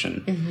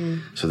emotion.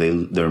 Mm-hmm. So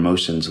their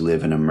emotions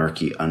live in a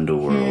murky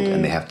underworld,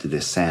 and they have to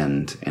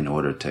descend in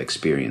order to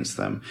experience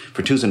them.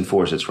 For 2s and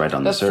 4s, it's right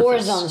on the surface. 4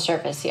 is on the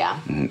surface, yeah.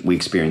 Mm-hmm. We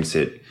experience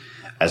it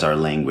as our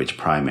language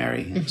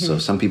primary. Mm-hmm. So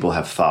some people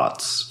have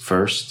thoughts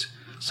first.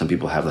 Some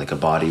people have like a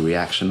body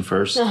reaction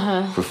first.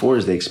 Uh-huh. For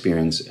 4s, they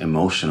experience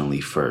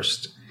emotionally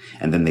first,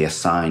 and then they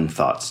assign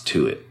thoughts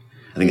to it.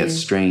 I think that's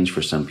strange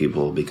for some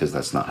people because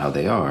that's not how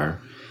they are.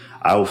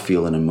 I will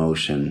feel an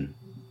emotion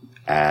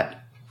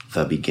at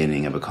the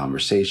beginning of a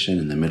conversation,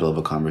 in the middle of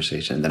a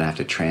conversation, and then I have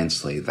to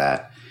translate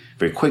that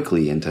very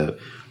quickly into,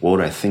 what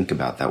would I think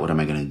about that? What am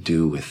I going to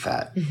do with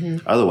that?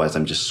 Mm-hmm. Otherwise,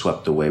 I'm just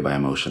swept away by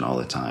emotion all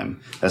the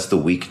time. That's the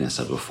weakness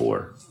of a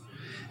 4.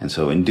 And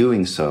so in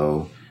doing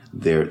so,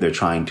 they're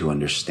trying to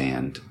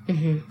understand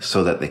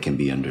so that they can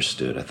be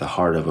understood. At the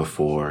heart of a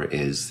 4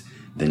 is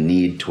the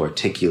need to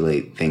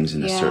articulate things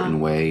in a certain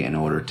way in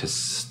order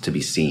to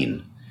be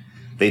seen.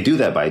 They do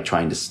that by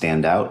trying to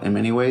stand out in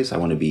many ways. I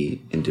want to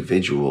be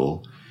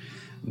individual.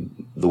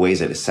 The ways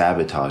that it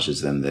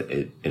sabotages them, that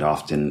it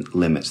often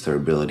limits their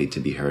ability to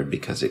be heard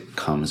because it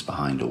comes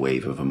behind a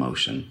wave of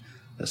emotion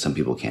that some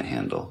people can't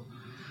handle.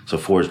 So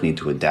 4s need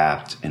to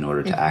adapt in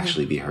order to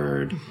actually be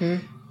heard,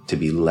 to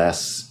be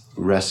less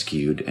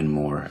rescued and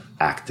more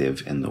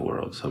active in the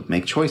world. So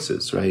make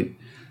choices, right?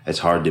 It's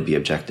hard to be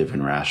objective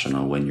and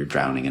rational when you're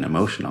drowning in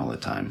emotion all the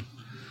time.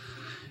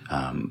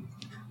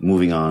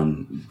 Moving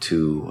on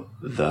to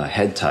the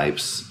head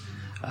types,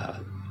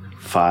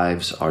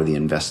 5s are the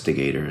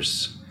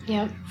investigators.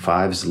 Yep.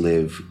 5s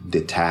live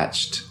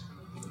detached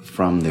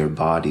from their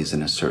bodies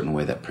in a certain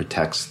way that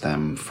protects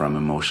them from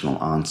emotional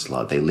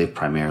onslaught. They live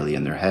primarily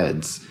in their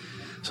heads.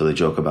 So the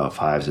joke about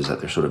 5s is that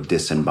they're sort of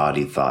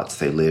disembodied thoughts.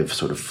 They live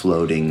sort of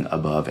floating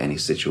above any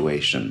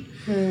situation.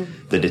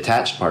 The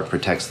detached part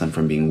protects them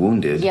from being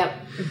wounded,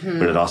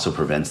 but it also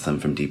prevents them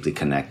from deeply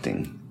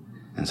connecting.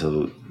 And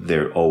so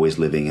they're always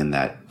living in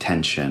that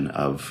tension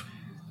of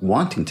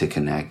wanting to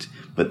connect,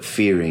 but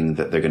fearing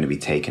that they're going to be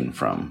taken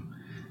from.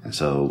 And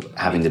so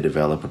having to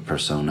develop a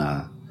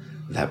persona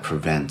that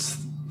prevents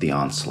the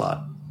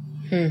onslaught.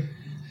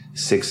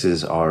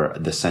 6s are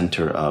the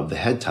center of the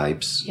head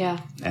types. Yeah.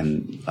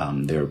 And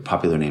their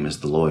popular name is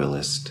the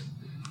loyalist.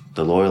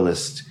 The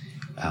loyalist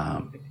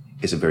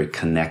is a very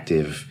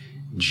connective,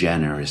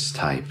 generous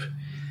type.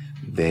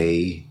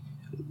 They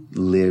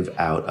live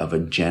out of a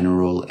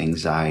general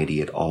anxiety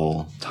at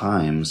all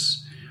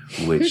times,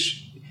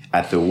 which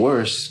at the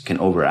worst can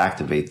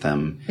overactivate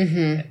them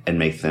and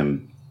make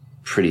them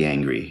pretty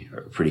angry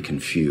or pretty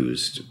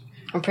confused.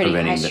 Or pretty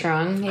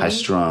high-strung.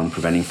 High-strung,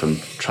 preventing from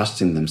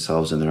trusting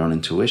themselves and their own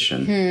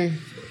intuition.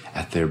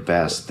 At their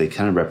best, they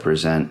kind of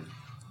represent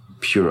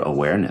pure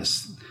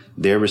awareness.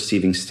 They're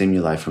receiving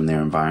stimuli from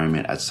their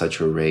environment at such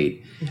a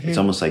rate, it's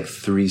almost like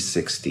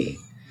 360.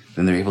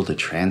 Then they're able to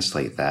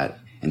translate that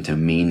into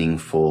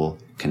meaningful,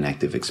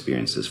 connective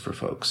experiences for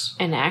folks.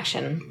 And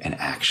action. So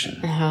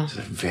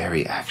they're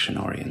very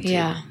action-oriented.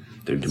 Yeah.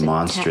 They're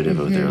demonstrative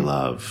of their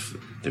love.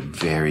 They're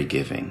very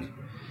giving.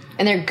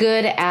 And they're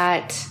good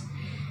at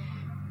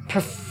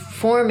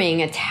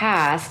performing a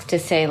task to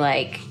say,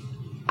 like,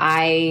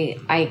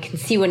 I can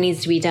see what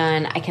needs to be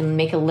done. I can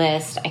make a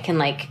list. I can,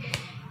 like,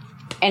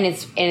 and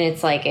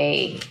it's like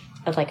a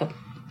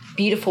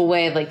beautiful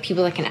way of, like,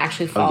 people that can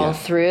actually follow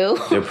through.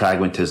 Their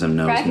pragmatism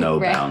knows no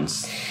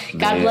bounds.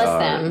 God bless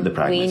them. The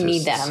pragmatists, we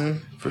need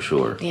them. For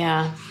sure.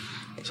 Yeah.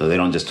 So they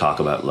don't just talk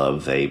about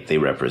love, they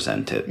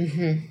represent it.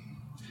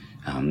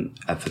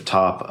 At the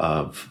top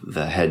of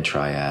the head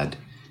triad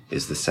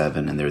is the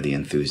 7, and they're the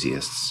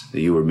enthusiasts.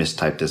 You were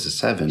mistyped as a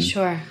 7.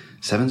 Sure.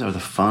 7s are the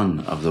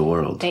fun of the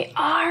world. They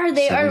are.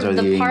 They are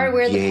the part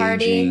where the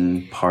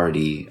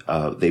party.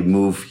 They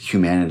move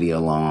humanity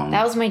along.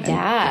 That was my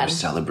dad.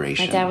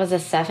 Celebration. My dad was a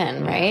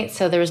 7, right?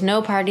 So there was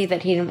no party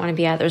that he didn't want to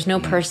be at. There was no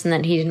person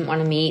that he didn't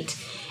want to meet.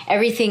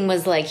 Everything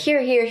was like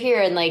here, here,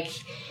 here, and like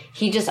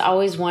he just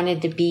always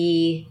wanted to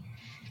be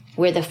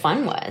where the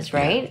fun was,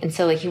 right? And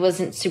so like he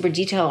wasn't super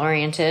detail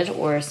oriented,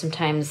 or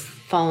sometimes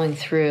following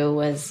through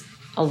was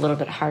a little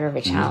bit harder of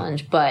a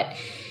challenge, but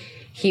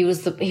he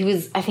was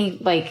I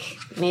think like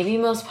maybe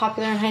most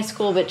popular in high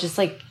school, but just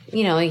like,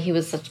 you know, he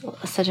was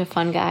such a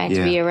fun guy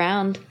to be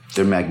around.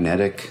 They're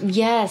magnetic.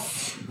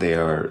 Yes. They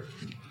are.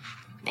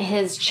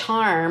 His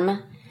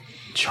charm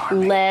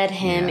led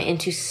him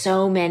into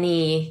so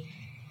many.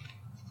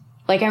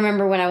 Like, I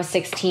remember when I was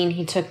 16,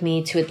 he took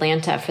me to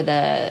Atlanta for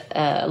the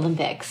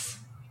Olympics,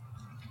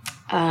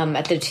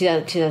 at the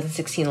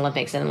 2016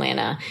 Olympics in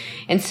Atlanta.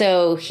 And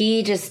so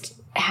he just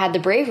had the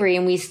bravery,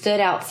 and we stood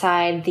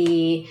outside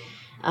the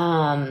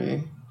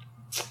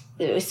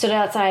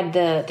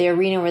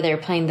arena where they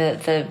were playing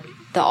the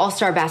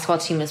all-star basketball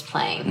team was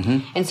playing. Mm-hmm.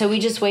 And so we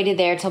just waited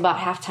there till about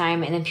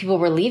halftime, and then people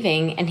were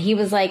leaving, and he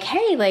was like,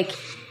 "Hey, like,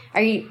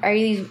 are you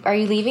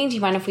leaving? Do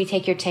you mind if we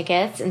take your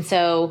tickets?" And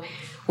so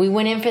we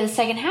went in for the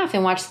second half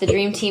and watched the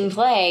Dream Team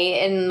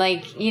play in,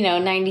 like,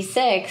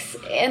 96.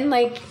 And,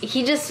 like,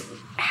 he just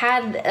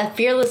had a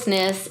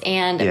fearlessness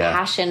and a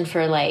passion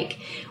for, like,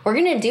 we're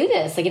going to do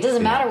this. Like, it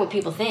doesn't matter what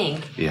people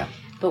think. Yeah.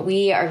 But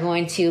we are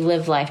going to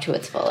live life to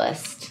its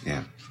fullest.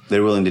 Yeah.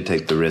 They're willing to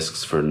take the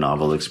risks for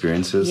novel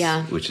experiences,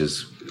 which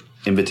is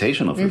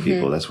invitational for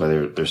people. That's why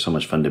they're so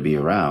much fun to be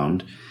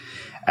around.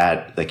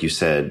 At, like you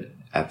said,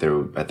 at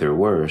their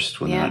worst,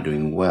 when they're not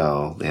doing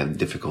well, they have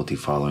difficulty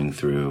following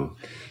through.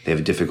 They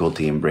have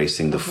difficulty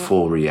embracing the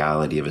full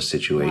reality of a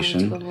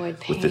situation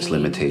with its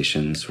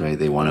limitations, right?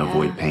 They want to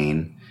avoid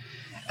pain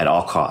at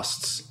all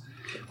costs.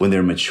 When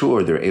they're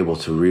mature, they're able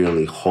to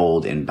really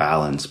hold in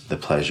balance the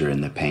pleasure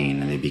and the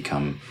pain, and they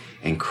become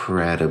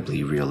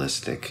incredibly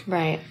realistic.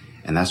 Right.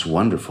 And that's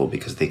wonderful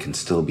because they can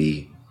still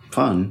be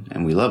fun,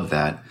 and we love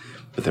that,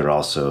 but they're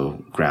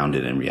also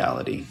grounded in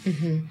reality.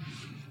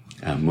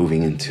 Mm-hmm.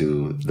 Moving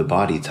into the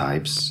body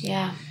types,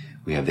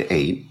 we have the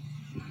 8,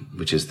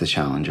 which is the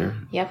challenger.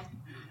 Yep.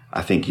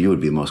 I think you would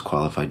be most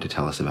qualified to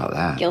tell us about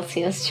that.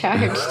 Guilty as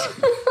charged.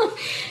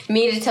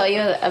 Me to tell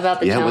you about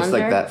the challenger? Yeah, what's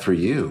like that for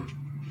you?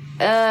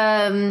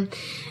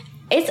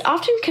 It's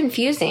often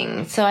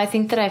confusing. So I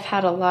think that I've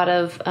had a lot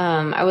of,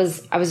 I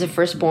was a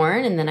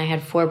firstborn, and then I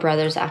had 4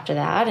 brothers after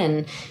that,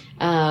 and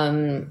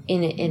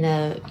in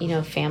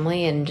a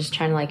family, and just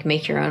trying to, like,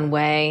 make your own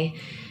way.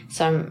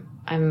 So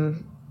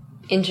I'm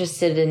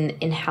interested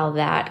in how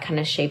that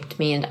kind of shaped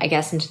me, and I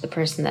guess into the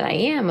person that I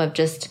am, of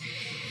just,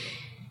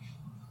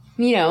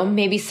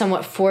 maybe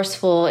somewhat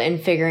forceful in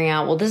figuring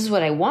out, well, this is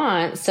what I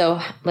want.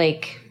 So,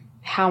 like,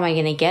 how am I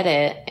going to get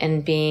it?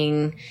 And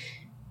being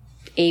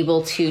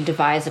able to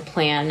devise a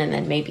plan and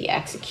then maybe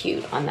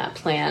execute on that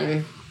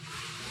plan.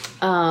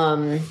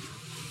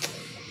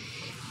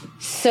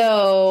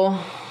 So,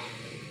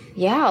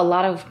 a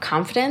lot of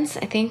confidence,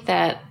 I think,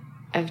 that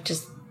I've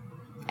just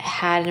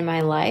had in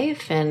my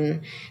life.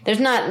 And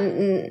there's not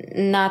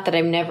that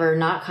I'm never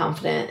not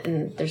confident,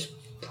 and there's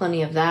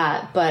plenty of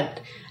that, but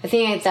I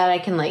think that I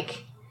can,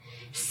 like,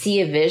 see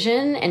a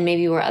vision, and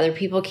maybe where other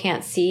people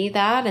can't see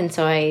that. And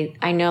so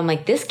I know, I'm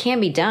like, this can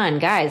be done,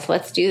 guys,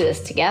 let's do this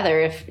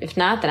together. If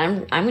not,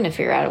 then I'm going to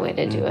figure out a way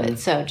to do it.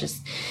 So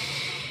just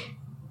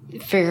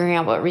figuring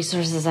out what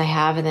resources I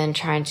have and then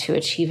trying to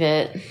achieve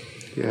it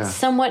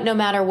somewhat no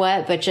matter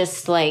what, but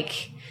just,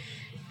 like,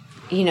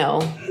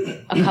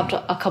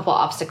 a couple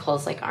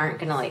obstacles, like, aren't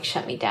going to, like,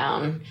 shut me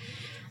down.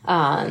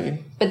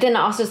 But then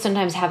also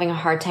sometimes having a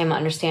hard time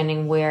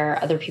understanding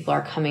where other people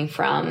are coming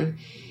from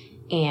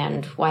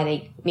and why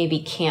they maybe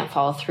can't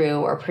follow through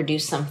or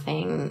produce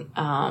something,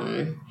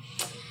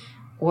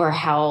 or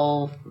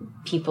how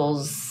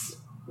people's,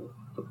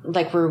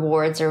 like,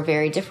 rewards are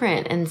very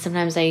different. And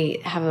sometimes I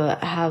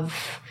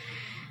have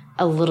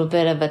a little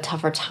bit of a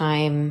tougher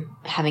time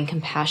having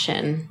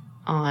compassion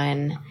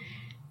on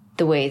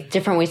the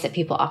different ways that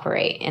people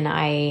operate. And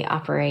I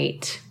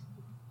operate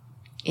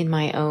in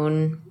my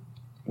own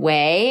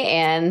way,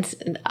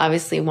 and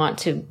obviously want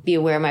to be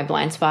aware of my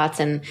blind spots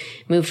and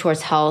move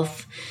towards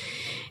health.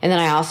 And then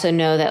I also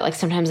know that, like,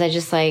 sometimes I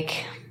just,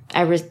 like,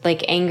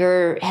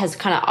 anger has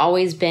kind of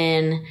always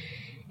been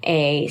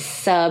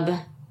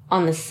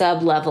on the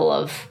sub level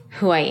of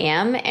who I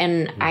am,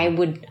 and I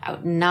would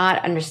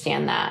not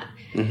understand that.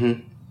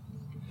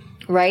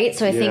 Mm-hmm. Right?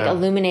 So I think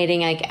illuminating,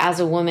 like, as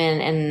a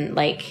woman, and,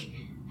 like,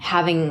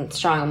 having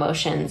strong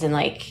emotions, and,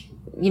 like,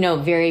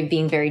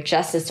 being very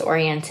justice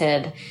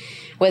oriented,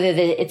 whether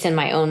it's in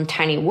my own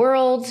tiny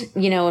world,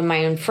 in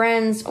my own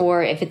friends,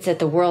 or if it's at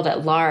the world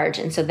at large.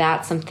 And so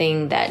that's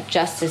something that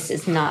justice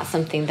is not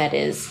something that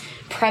is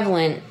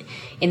prevalent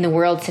in the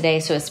world today.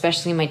 So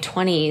especially in my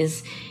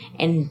 20s,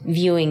 and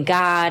viewing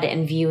God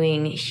and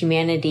viewing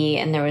humanity,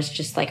 and there was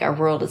just, like, our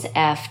world is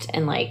effed,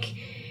 and, like,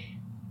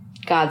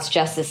 God's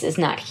justice is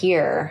not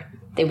here.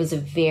 It was a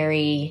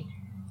very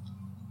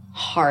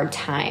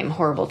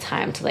horrible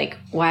time to, like,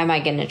 why am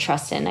I going to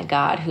trust in a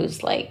God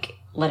who's, like,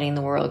 letting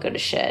the world go to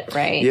shit,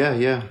 right?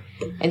 Yeah.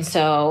 And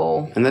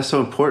so... And that's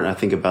so important, I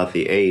think, about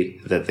the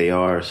 8, that they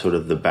are sort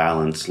of the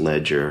balance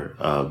ledger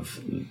of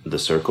the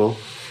circle,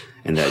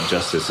 and that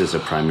justice is a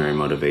primary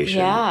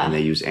motivation, and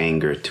they use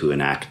anger to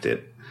enact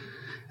it.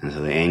 And so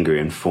the anger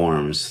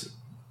informs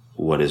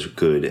what is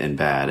good and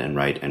bad and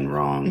right and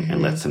wrong, and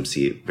lets them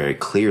see it very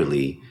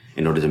clearly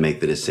in order to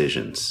make the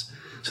decisions.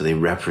 So they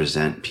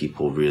represent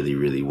people really,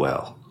 really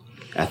well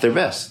at their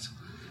best.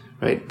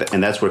 Right?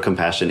 And that's where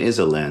compassion is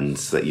a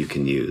lens that you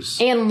can use.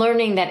 And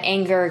learning that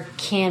anger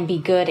can be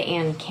good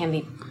and can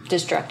be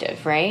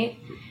destructive, right?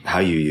 How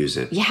you use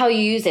it. How you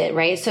use it,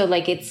 right? So,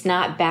 like, it's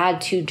not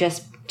bad to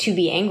just to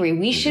be angry.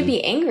 We should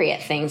be angry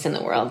at things in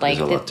the world. Like,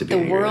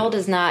 the world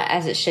is not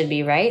as it should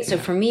be, right? So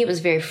for me, it was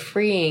very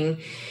freeing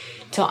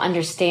to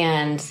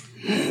understand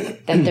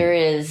that there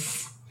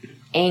is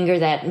anger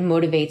that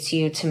motivates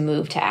you to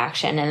move to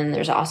action. And then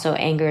there's also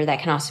anger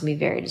that can also be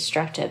very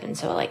destructive. And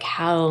so, like,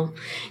 how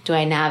do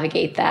I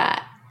navigate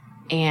that?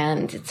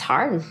 And it's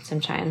hard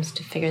sometimes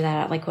to figure that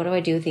out. Like, what do I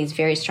do with these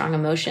very strong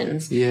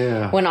emotions?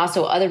 Yeah. When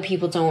also other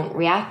people don't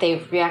react, they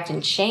react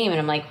in shame. And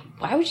I'm like,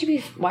 why would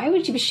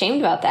you be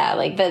shamed about that?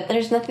 Like,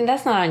 there's nothing,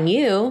 that's not on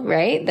you,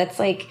 right? That's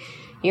like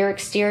your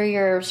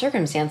exterior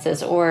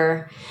circumstances,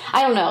 or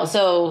I don't know.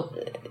 So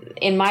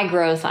in my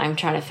growth, I'm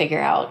trying to figure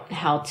out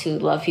how to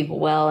love people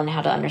well and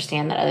how to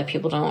understand that other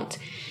people don't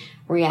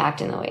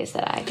react in the ways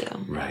that I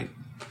do. Right.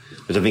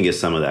 Which I think is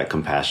some of that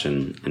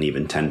compassion and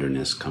even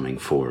tenderness coming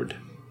forward.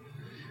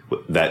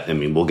 That, I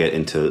mean, we'll get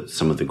into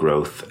some of the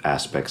growth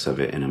aspects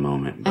of it in a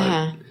moment,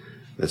 but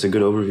that's a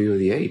good overview of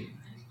the 8.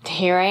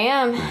 Here I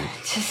am,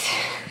 just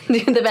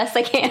doing the best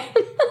I can.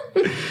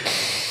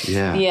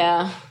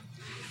 Yeah.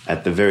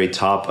 At the very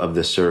top of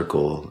the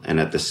circle and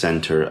at the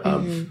center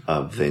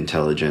of the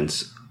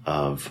intelligence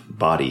of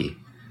body,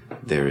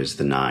 there is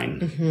the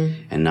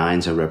 9. And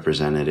 9s are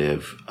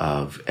representative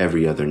of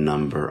every other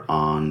number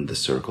on the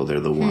circle.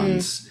 They're the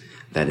ones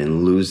that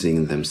in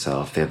losing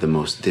themselves, they have the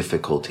most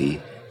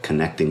difficulty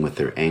connecting with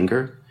their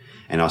anger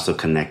and also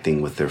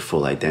connecting with their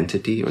full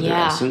identity or their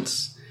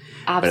essence.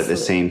 Absolutely. But at the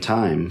same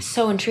time,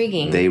 so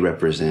intriguing. They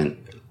represent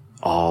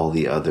all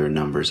the other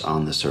numbers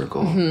on the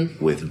circle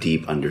with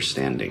deep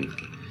understanding.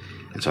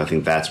 And so I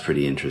think that's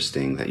pretty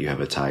interesting that you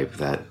have a type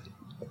that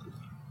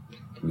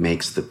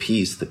makes the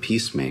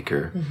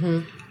peacemaker,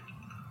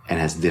 and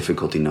has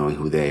difficulty knowing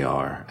who they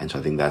are. And so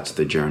I think that's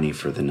the journey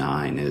for the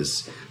 9,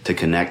 is to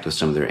connect with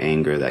some of their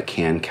anger that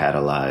can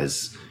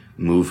catalyze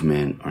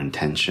movement or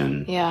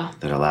intention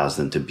that allows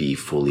them to be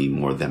fully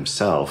more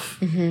themselves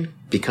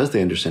because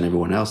they understand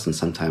everyone else, and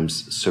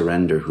sometimes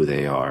surrender who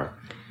they are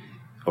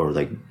or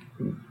like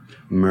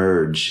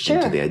merge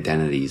into the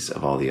identities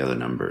of all the other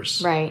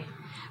numbers. Right.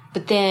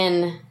 But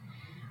then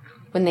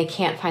when they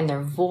can't find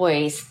their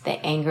voice,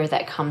 the anger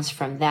that comes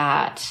from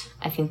that,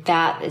 I think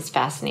that is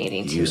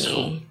fascinating to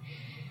me.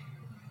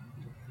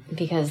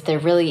 Because there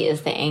really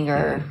is the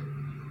anger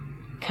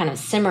kind of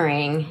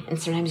simmering,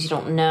 and sometimes you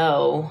don't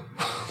know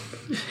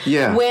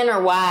when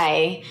or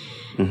why.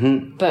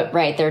 But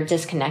their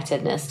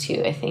disconnectedness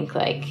too, I think,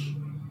 like,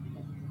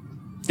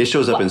 it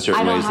shows up in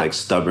certain ways, like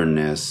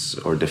stubbornness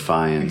or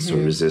defiance or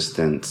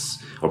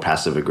resistance or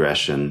passive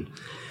aggression.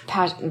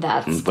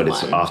 But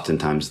it's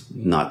oftentimes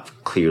not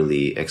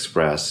clearly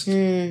expressed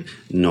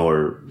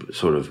nor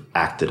sort of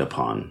acted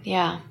upon.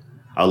 Yeah.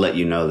 I'll let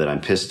you know that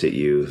I'm pissed at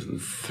you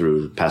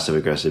through passive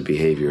aggressive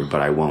behavior,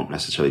 but I won't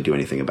necessarily do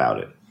anything about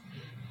it.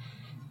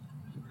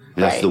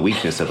 That's the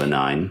weakness of a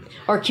 9.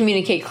 Or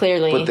communicate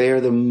clearly. But they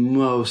are the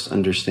most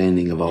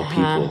understanding of all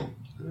people.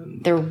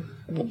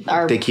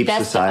 They keep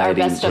our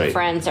best of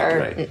friends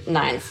are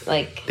 9s.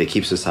 Like, they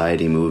keep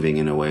society moving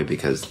in a way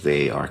because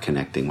they are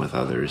connecting with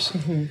others.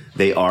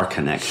 They are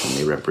connection.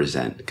 They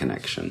represent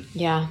connection.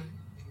 Yeah.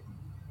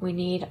 We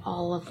need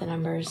all of the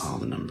numbers. All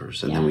the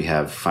numbers. And then we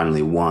have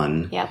finally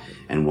 1. Yep.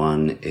 And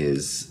 1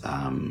 is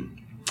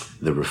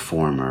the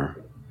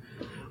reformer.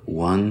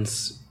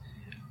 1s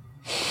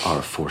are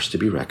a force to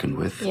be reckoned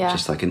with,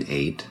 just like an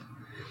 8.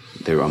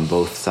 They're on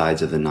both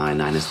sides of the 9.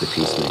 9 is the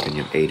peacemaker, and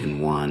you have 8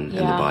 and 1 and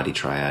the body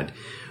triad.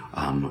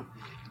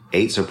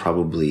 8s are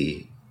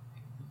probably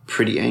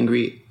pretty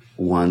angry.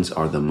 1s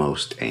are the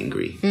most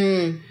angry.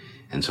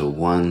 And so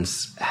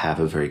 1s have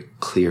a very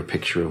clear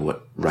picture of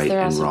what right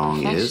and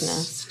wrong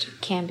is.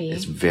 Can be.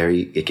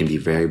 It can be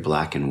very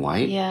black and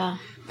white. Yeah.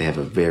 They have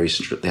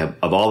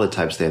of all the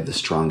types, they have the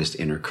strongest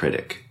inner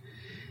critic.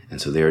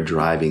 And so they're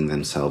driving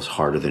themselves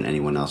harder than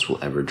anyone else will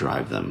ever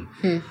drive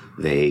them.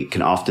 They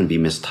can often be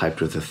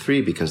mistyped with a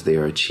 3 because they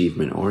are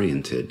achievement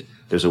oriented.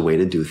 There's a way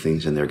to do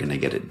things and they're going to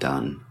get it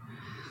done.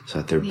 So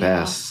at their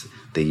best,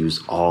 they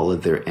use all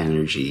of their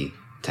energy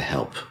to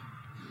help.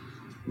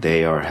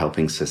 They are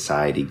helping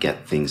society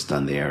get things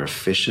done. They are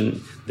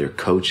efficient. They're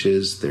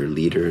coaches. They're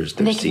leaders.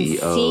 They're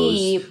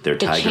CEOs. They're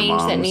tiger moms. The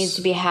change that needs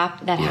to be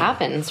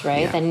happens,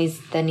 right? Yeah.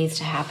 That needs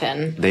to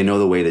happen. They know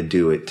the way to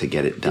do it to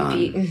get it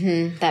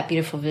done. That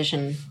beautiful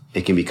vision.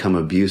 It can become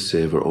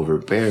abusive or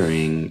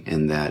overbearing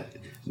in that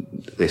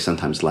they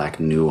sometimes lack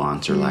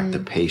nuance or lack the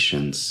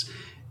patience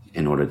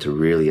in order to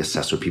really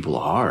assess what people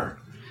are.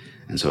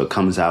 And so it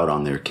comes out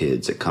on their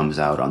kids. It comes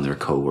out on their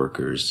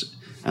coworkers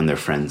and their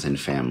friends and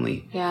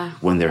family. Yeah.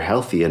 When they're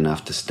healthy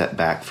enough to step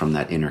back from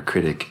that inner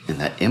critic and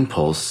that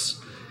impulse,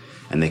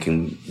 and they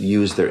can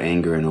use their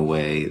anger in a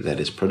way that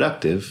is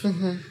productive,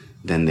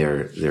 then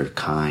they're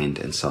kind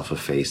and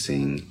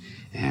self-effacing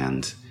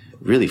and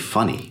really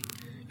funny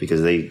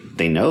because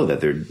they know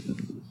that they're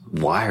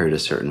wired a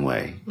certain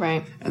way.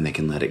 Right. And they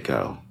can let it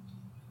go.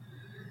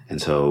 And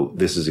so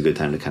this is a good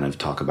time to kind of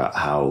talk about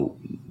how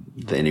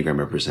the Enneagram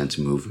represents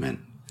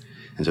movement.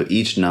 And so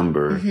each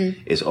number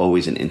is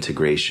always an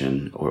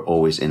integration or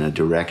always in a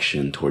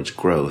direction towards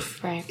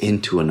growth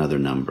into another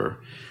number.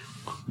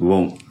 We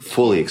won't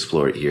fully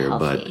explore it here,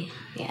 but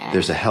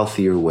there's a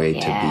healthier way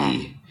to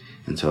be.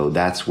 And so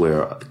that's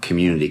where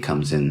community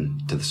comes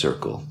into the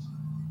circle.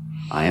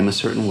 I am a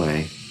certain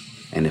way,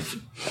 and if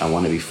I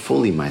want to be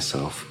fully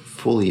myself,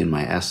 fully in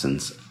my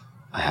essence,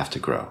 I have to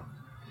grow.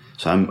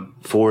 So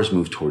 4s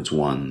move towards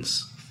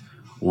 1s.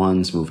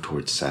 1s move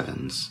towards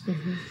 7s.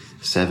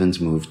 7s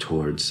move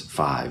towards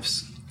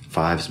 5s.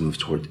 5s move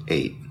towards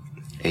 8.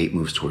 8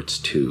 moves towards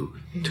 2.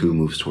 2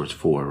 moves towards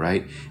 4,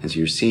 right? And so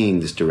you're seeing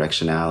this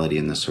directionality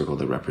in the circle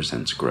that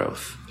represents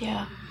growth.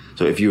 Yeah.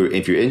 So if you're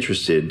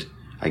interested,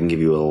 I can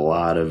give you a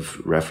lot of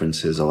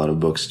references, a lot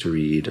of books to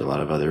read, a lot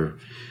of other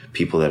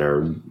people that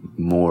are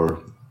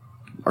more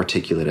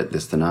articulate at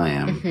this than I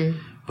am.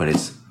 But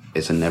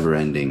it's a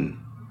never-ending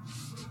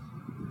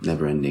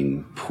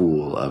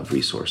pool of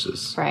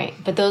resources. Right.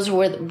 But those are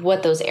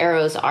what those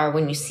arrows are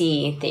when you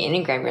see the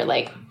Enneagram. You're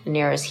like, an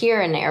arrow is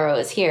here and an arrow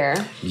is here.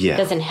 Yeah.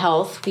 Because in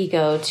health, we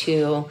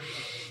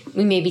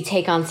maybe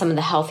take on some of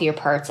the healthier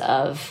parts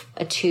of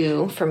a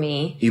 2 for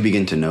me. You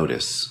begin to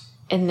notice.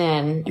 And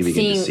then you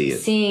begin to see it.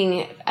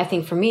 Seeing, I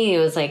think for me, it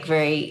was like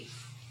very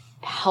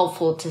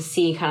helpful to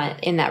see kind of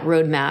in that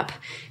roadmap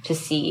to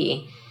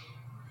see,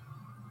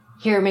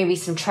 here are maybe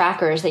some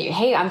trackers that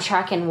I'm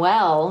tracking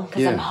well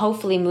because I'm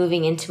hopefully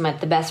moving into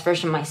the best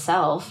version of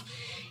myself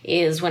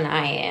is when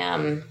I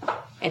am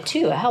a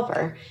 2, a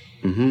helper.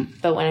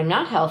 But when I'm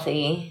not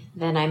healthy,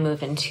 then I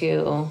move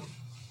into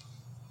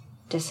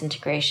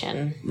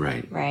disintegration.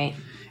 Right.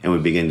 And we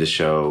begin to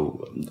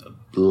show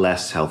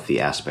less healthy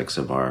aspects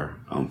of our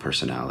own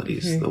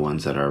personalities, the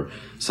ones that are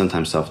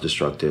sometimes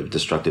self-destructive,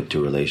 destructive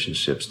to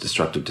relationships,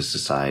 destructive to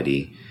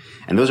society.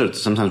 And those are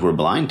sometimes we're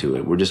blind to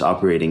it. We're just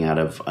operating out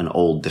of an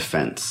old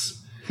defense.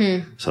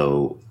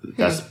 So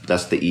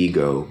that's the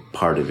ego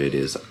part of it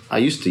is I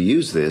used to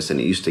use this and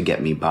it used to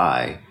get me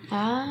by.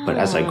 But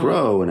as I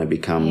grow and I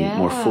become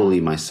more fully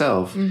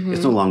myself,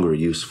 it's no longer a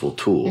useful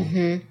tool.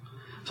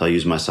 So I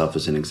use myself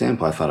as an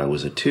example. I thought I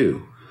was a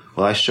 2.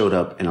 Well, I showed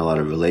up in a lot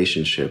of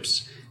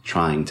relationships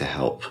trying to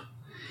help.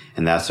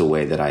 And that's a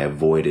way that I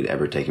avoided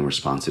ever taking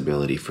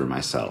responsibility for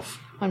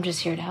myself. I'm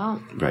just here to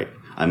help. Right.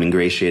 I'm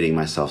ingratiating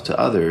myself to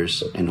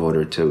others in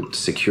order to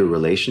secure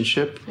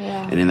relationship.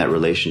 Yeah. And in that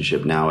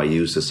relationship, now I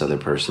use this other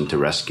person to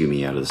rescue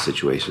me out of the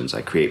situations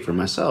I create for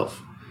myself.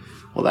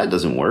 Well, that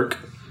doesn't work,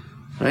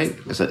 right?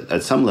 Because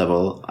at some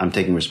level, I'm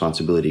taking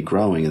responsibility,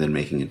 growing, and then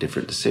making a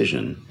different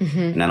decision.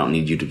 And I don't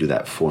need you to do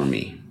that for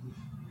me.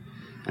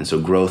 And so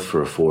growth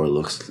for a 4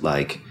 looks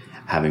like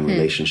having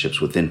relationships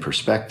within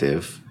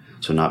perspective,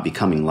 so not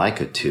becoming like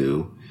a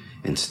 2,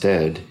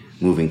 instead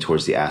moving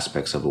towards the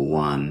aspects of a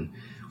 1.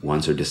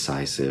 1s are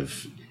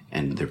decisive,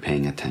 and they're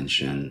paying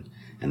attention,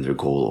 and they're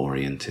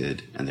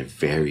goal-oriented, and they're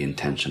very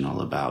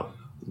intentional about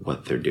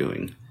what they're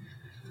doing.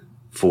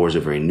 4s are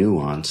very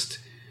nuanced.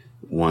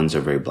 1s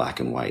are very black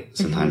and white.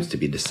 Sometimes to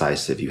be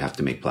decisive, you have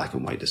to make black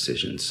and white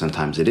decisions.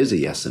 Sometimes it is a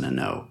yes and a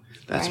no.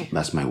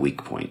 That's my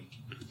weak point.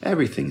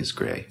 Everything is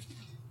gray.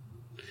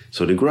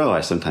 So to grow,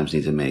 I sometimes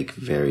need to make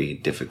very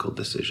difficult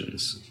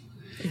decisions.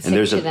 And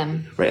there's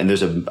them. Right, and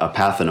there's a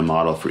path and a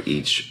model for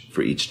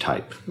each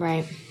type.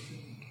 Right.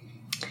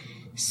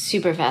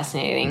 Super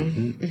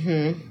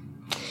fascinating.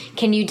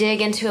 Can you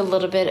dig into a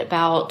little bit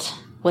about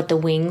what the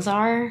wings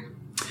are?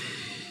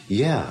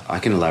 Yeah, I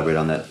can elaborate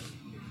on that.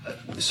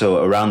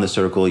 So around the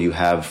circle, you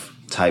have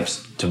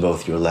types to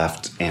both your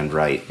left and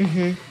right.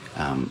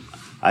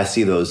 I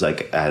see those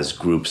like as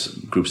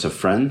groups of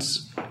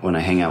friends. When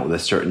I hang out with a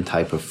certain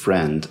type of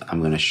friend,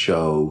 I'm going to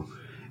show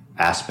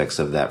aspects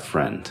of that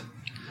friend.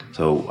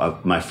 So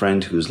my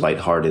friend who's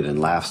lighthearted and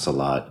laughs a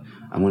lot,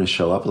 I'm going to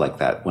show up like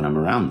that when I'm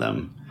around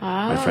them.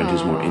 My friend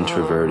who's more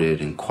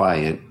introverted and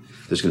quiet,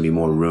 there's going to be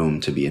more room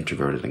to be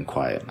introverted and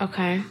quiet.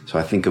 Okay. So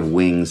I think of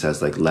wings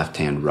as like left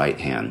hand, right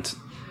hand.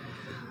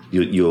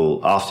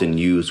 You'll often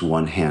use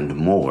one hand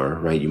more,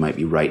 right? You might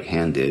be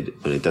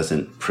right-handed, but it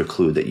doesn't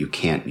preclude that you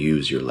can't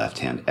use your left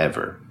hand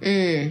ever.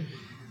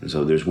 And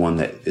so there's one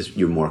that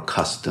you're more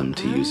accustomed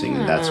to using.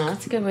 And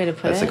that's a good way to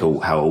put it. That's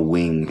like how a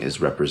wing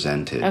is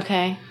represented.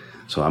 Okay.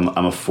 So I'm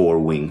a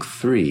 4-wing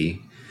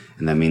 3,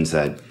 and that means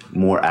that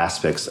more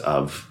aspects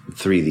of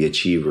 3, the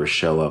achiever,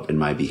 show up in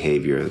my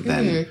behavior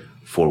than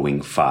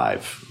 4-wing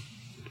 5.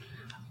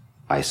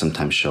 I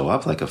sometimes show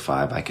up like a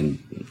 5.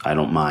 I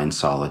don't mind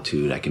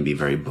solitude. I can be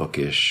very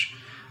bookish,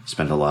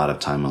 spend a lot of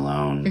time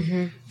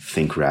alone,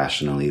 think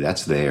rationally.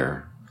 That's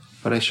there.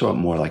 But I show up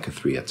more like a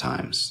 3 at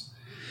times.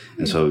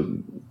 And so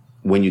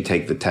when you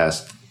take the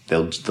test,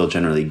 they'll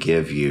generally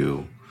give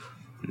you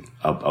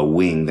a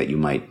wing that you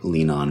might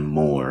lean on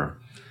more.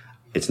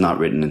 It's not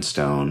written in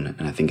stone.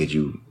 And I think as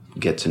you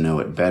get to know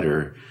it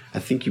better, I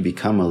think you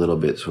become a little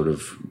bit sort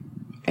of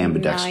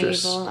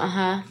ambidextrous.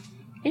 Malleable.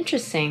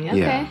 Interesting. Okay.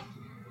 Yeah.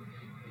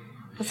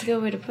 That's a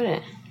good way to put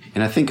it.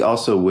 And I think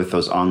also with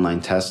those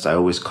online tests, I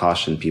always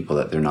caution people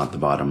that they're not the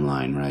bottom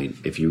line, right?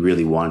 If you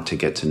really want to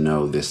get to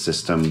know this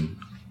system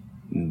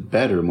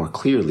better, more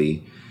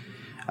clearly,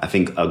 I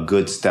think a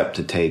good step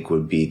to take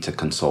would be to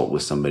consult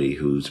with somebody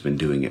who's been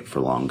doing it for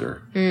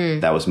longer.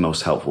 That was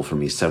most helpful for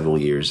me several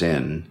years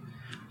in.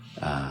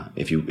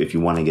 If you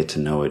want to get to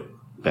know it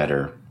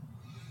better,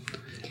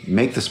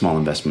 make the small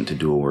investment to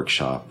do a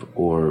workshop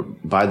or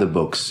buy the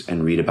books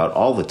and read about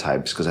all the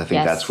types, because I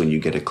think that's when you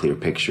get a clear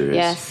picture.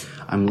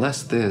 I'm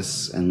less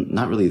this and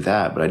not really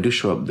that, but I do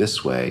show up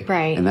this way.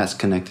 Right. And that's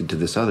connected to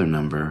this other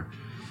number.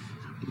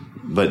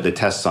 But the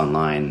tests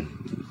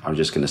online are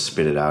just going to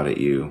spit it out at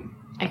you.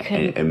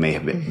 It may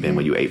have been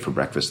what you ate for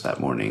breakfast that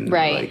morning.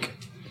 Right.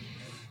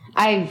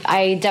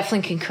 I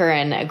definitely concur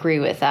and agree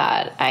with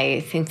that.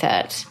 I think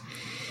that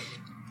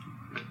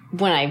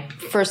when I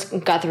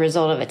first got the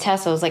result of a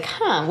test, I was like,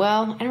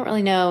 well, I don't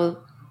really know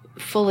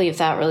fully if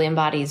that really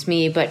embodies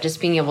me, but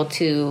just being able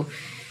to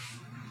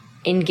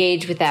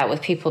engage with that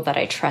with people that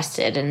I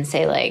trusted and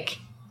say, like,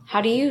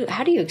 how do you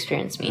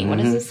experience me? What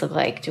does this look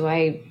like?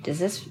 Is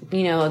this,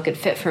 a good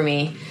fit for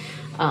me?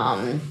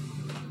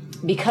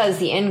 Because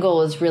the end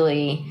goal is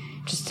really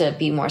just to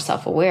be more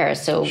self-aware.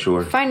 So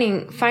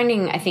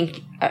finding, I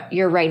think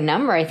your right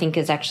number, I think,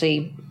 is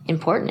actually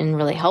important and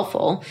really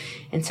helpful.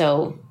 And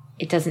so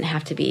it doesn't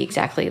have to be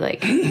exactly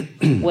like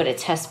what a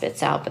test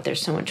spits out, but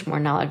there's so much more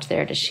knowledge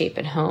there to shape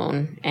and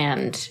hone.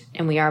 And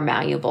we are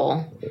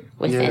malleable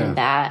within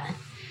that,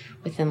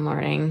 within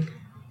learning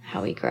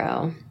how we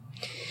grow.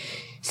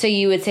 So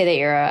you would say that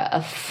you're a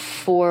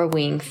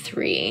 4-wing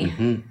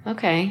 3.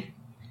 Okay.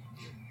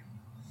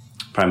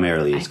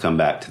 Primarily, it's come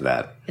back to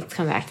that. It's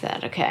come back to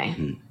that,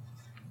 okay.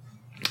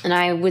 And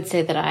I would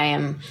say that I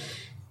am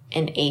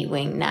an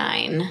 8-wing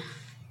 9.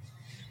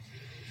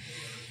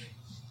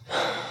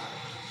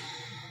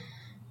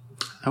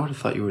 I would have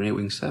thought you were an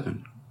 8-wing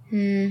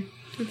 7.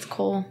 That's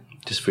cool.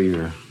 Just for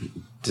your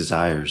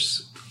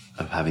desires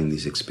of having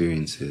these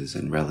experiences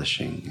and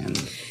relishing.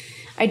 And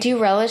I do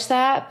relish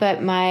that, but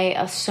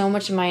so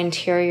much of my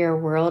interior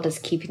world is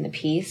keeping the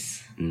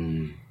peace.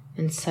 And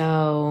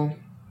so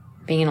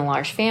being in a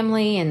large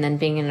family and then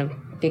being in a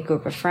big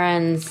group of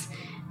friends,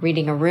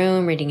 reading a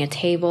room, reading a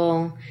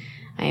table,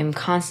 I am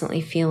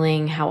constantly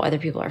feeling how other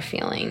people are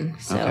feeling.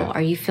 So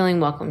are you feeling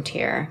welcomed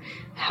here?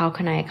 How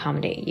can I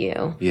accommodate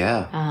you?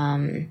 Yeah.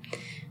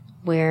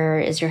 Where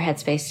is your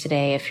headspace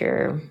today? If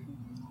you're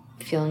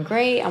feeling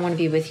great, I want to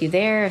be with you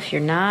there. If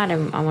you're not, I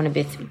don't want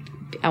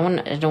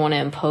to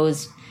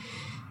impose,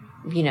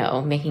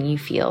 making you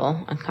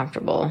feel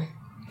uncomfortable.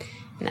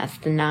 And that's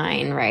the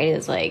 9, right?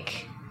 It's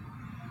like,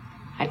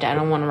 I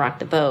don't want to rock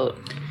the boat.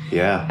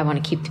 Yeah. I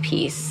want to keep the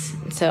peace.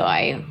 So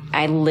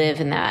I live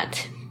in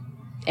that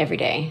every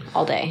day,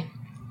 all day.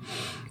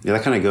 Yeah,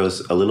 that kind of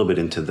goes a little bit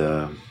into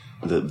the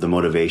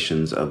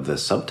motivations of the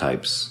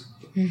subtypes.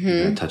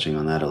 Touching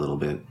on that a little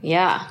bit.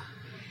 Yeah.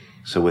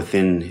 So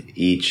within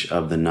each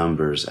of the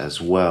numbers as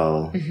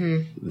well,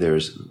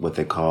 there's what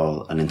they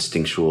call an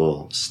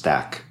instinctual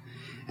stack.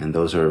 And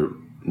those are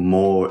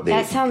more...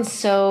 that sounds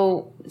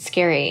so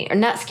scary. Or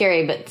not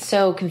scary, but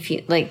so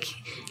confused. Like,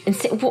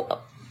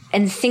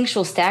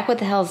 instinctual stack? What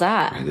the hell is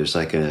that? There's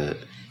like a...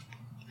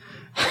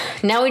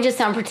 Now we just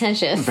sound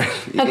pretentious.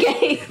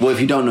 Okay. Well, if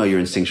you don't know your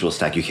instinctual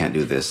stack, you can't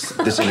do this.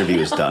 This interview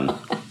is done.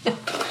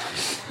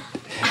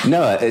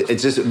 No,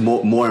 it's just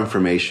more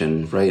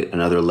information, right?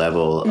 Another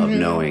level of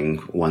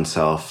knowing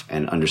oneself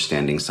and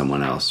understanding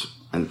someone else.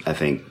 And I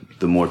think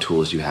the more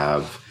tools you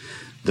have,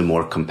 the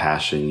more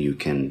compassion you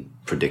can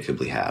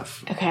predictably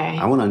have. Okay.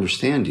 I want to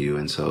understand you.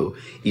 And so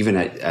even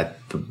at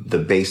the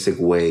basic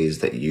ways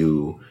that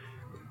you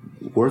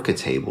work a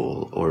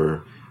table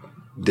or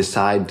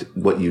decide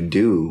what you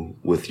do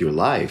with your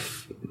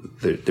life,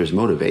 there's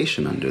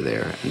motivation under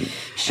there. And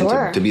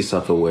to be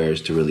self-aware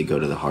is to really go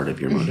to the heart of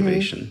your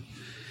motivation.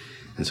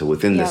 And so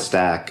within the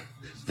stack,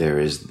 there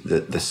is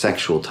the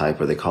sexual type,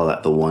 or they call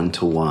that the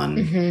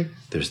 1-to-1.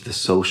 There's the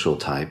social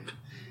type,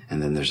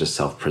 and then there's a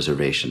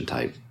self-preservation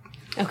type.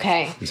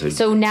 Okay.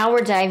 So now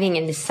we're diving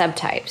into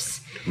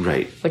subtypes.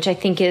 Right. Which I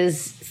think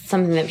is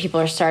something that people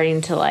are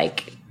starting to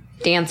like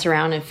dance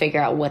around and figure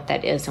out what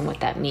that is and what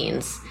that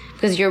means.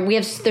 Because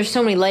there's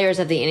so many layers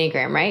of the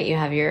Enneagram, right? You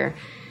have your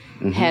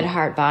head,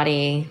 heart,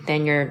 body,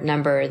 then your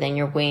number, then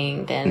your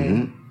wing,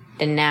 then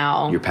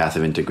now your path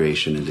of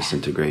integration and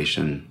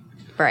disintegration.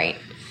 Right.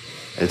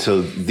 And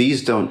so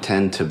these don't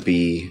tend to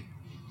be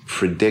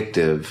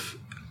predictive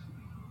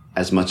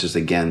as much as,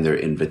 again, they're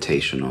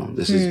invitational.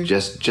 This is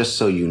just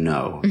so you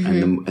know.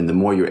 And the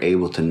more you're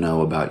able to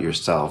know about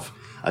yourself,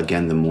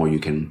 again, the more you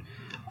can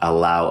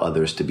allow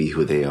others to be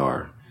who they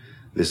are.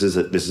 This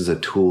is a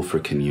tool for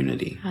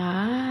community.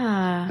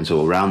 And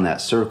so around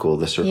that circle,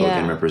 the circle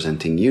again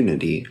representing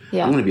unity,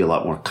 I'm going to be a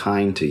lot more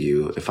kind to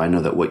you if I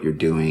know that what you're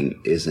doing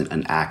isn't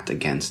an act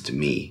against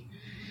me.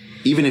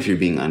 Even if you're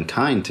being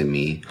unkind to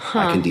me,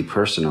 I can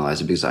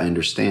depersonalize it because I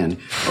understand,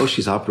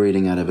 she's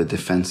operating out of a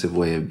defensive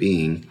way of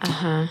being.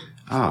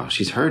 Oh,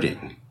 she's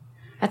hurting.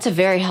 That's a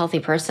very healthy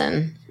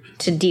person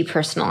to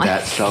depersonalize.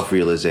 That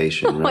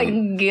self-realization, right? Oh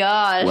my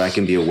gosh. Where I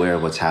can be aware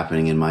of what's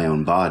happening in my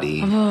own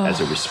body as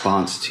a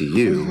response to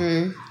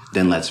you,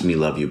 then lets me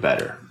love you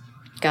better.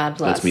 God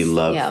bless. Lets me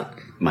love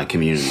my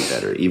community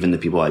better. Even the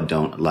people I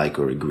don't like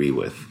or agree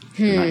with,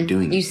 they're not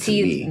doing it. You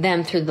see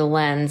them through the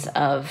lens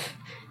of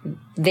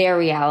their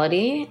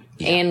reality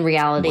and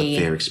reality. What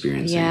they're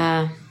experiencing.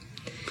 Yeah.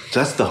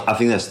 So I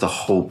think that's the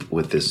hope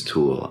with this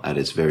tool at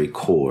its very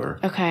core.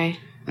 Okay.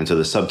 And so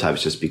the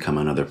subtypes just become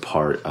another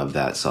part of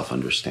that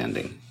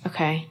self-understanding.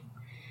 Okay.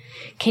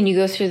 Can you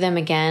go through them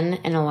again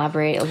and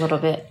elaborate a little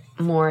bit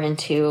more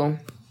into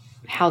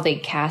how they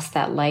cast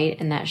that light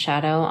and that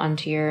shadow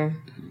onto your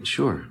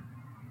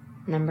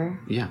number?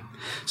 Yeah.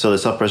 So the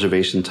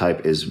self-preservation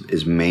type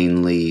is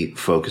mainly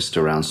focused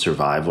around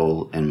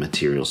survival and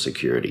material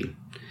security.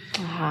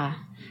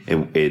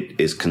 It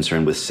is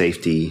concerned with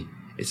safety.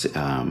 It's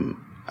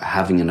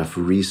having enough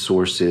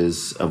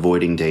resources,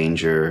 avoiding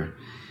danger.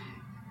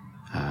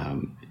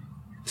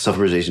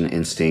 Self-preservation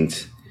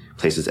instinct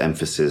places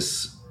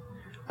emphasis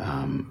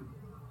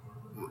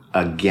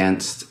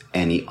against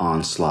any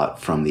onslaught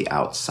from the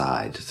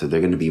outside. So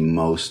they're going to be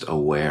most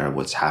aware of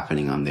what's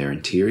happening on their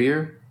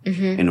interior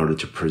in order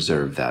to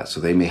preserve that. So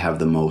they may have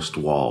the most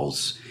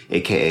walls,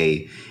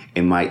 aka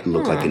it might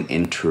look like an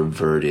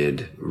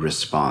introverted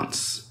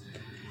response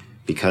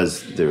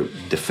because they're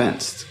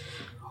defensed.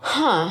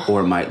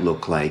 Or it might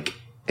look like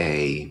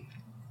a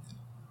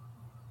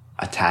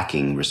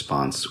attacking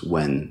response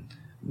when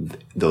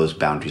those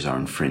boundaries are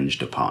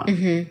infringed upon.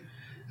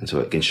 And so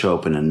it can show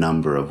up in a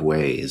number of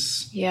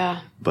ways.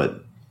 Yeah.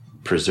 But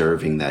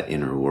preserving that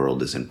inner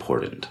world is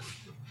important.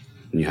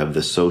 And you have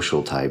the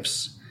social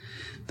types.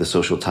 The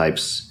social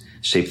types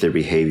shape their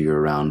behavior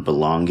around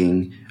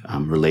belonging,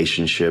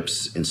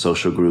 relationships in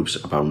social groups,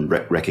 about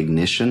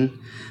recognition.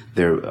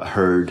 They're a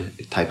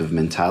herd type of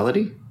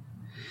mentality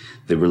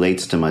that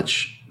relates to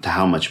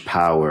how much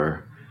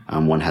power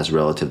one has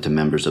relative to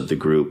members of the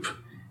group.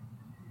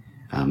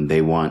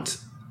 They want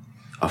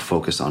a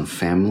focus on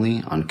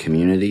family, on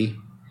community,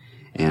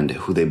 and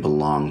who they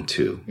belong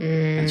to.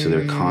 And so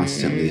they're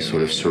constantly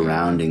sort of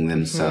surrounding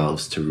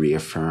themselves to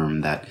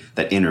reaffirm that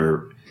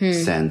inner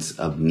sense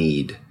of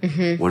need.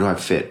 Where do I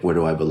fit? Where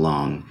do I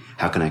belong?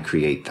 How can I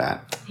create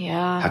that?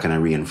 Yeah. How can I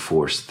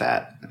reinforce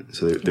that?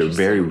 So they're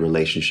very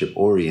relationship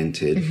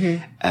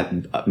oriented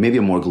at maybe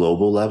a more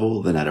global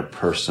level than at a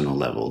personal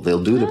level.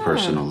 They'll do the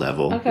personal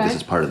level because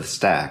it's part of the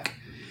stack,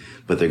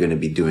 but they're going to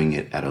be doing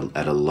it at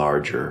a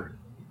larger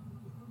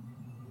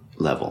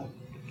level.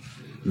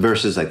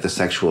 Versus like the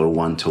sexual or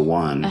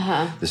one-to-one.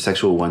 The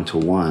sexual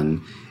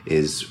one-to-one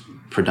is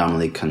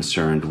predominantly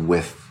concerned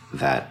with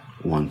that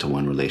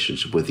one-to-one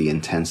relationship, with the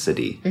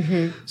intensity.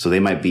 So they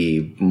might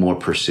be more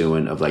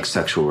pursuant of like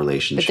sexual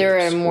relationships. But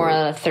they're more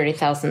at a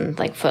 30,000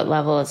 like foot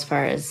level as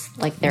far as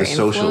like their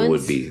influence. The social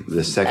would be.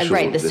 The sexual.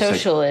 Right, the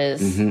social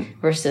is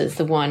versus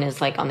the one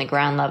is like on the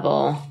ground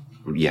level.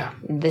 Yeah.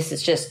 This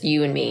is just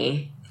you and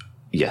me.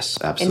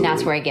 Yes, absolutely. And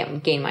that's where I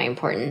gain my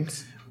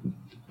importance.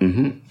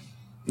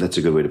 That's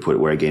a good way to put it,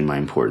 where I gain my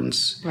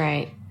importance.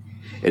 Right.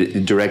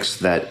 It directs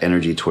that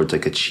energy towards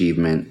like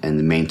achievement and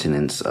the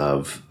maintenance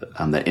of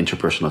that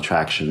interpersonal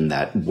attraction,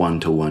 that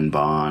one-to-one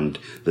bond,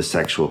 the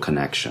sexual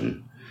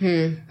connection.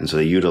 And so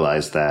they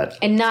utilize that.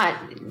 And not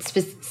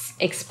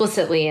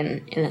explicitly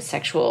in a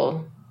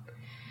sexual...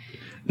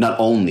 Not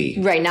only.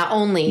 Right, not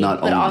only,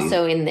 but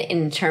also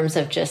in terms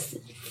of just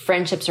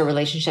friendships or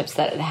relationships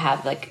that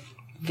have like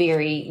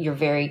you're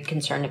very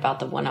concerned about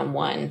the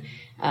one-on-one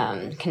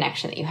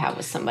connection that you have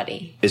with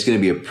somebody. It's going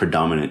to be a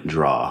predominant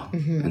draw.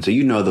 And so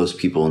those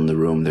people in the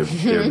room, they're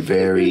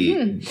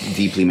very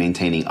deeply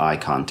maintaining eye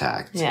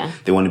contact. Yeah.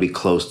 They want to be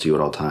close to you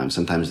at all times.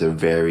 Sometimes they're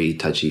very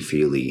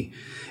touchy-feely.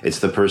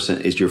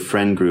 It's your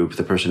friend group,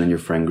 the person in your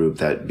friend group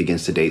that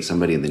begins to date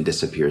somebody and then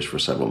disappears for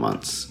several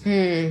months.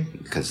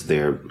 Because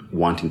they're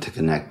wanting to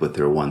connect with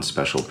their one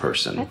special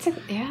person.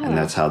 And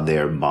that's how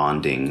they're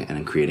bonding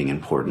and creating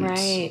importance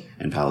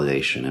and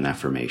validation and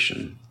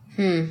affirmation.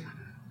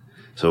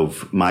 So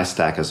my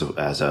stack as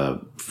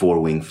a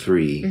 4-wing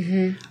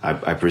 3,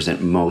 I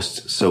present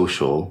most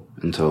social,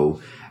 and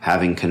so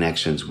having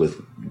connections with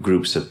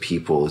groups of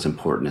people is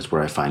important. It's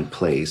where I find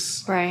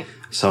place. Right.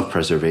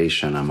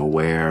 Self-preservation, I'm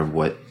aware of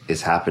what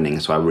is happening,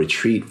 so I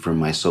retreat from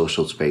my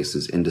social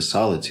spaces into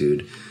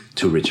solitude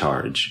to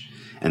recharge.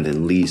 And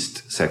then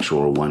least sexual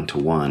or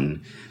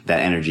one-to-one, that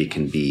energy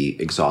can be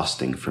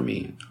exhausting for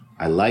me.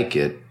 I like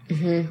it,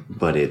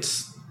 but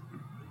it's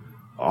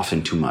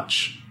often too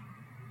much.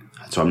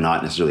 So I'm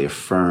not necessarily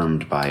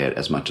affirmed by it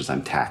as much as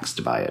I'm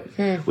taxed by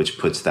it, which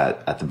puts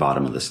that at the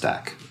bottom of the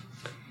stack.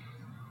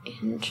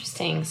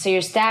 Interesting. So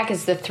your stack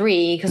is the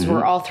 3 because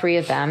we're all 3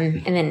 of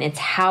them, and then it's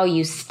how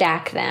you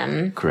stack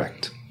them.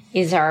 Correct.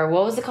 Is our,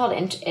 what was it called?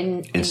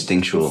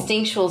 Instinctual.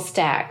 Instinctual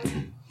stacked.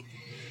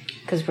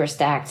 Because we're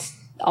stacked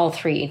all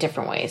 3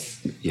 different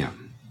ways. Yeah.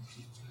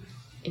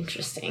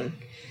 Interesting.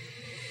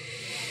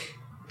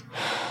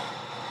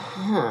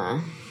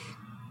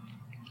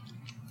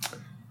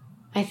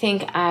 I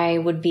think I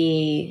would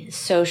be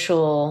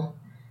social,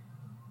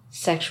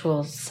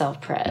 sexual,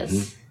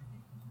 self-pres.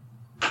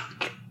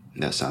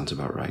 That sounds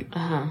about right.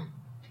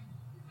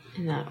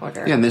 in that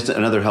order. Yeah, and there's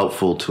another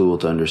helpful tool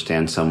to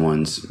understand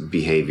someone's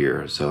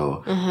behavior.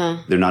 So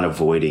they're not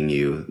avoiding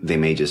you. They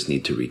may just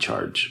need to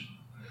recharge.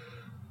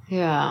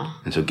 Yeah.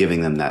 And so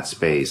giving them that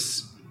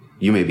space,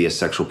 you may be a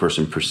sexual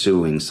person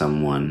pursuing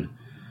someone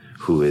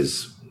who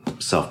is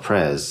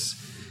self-pres.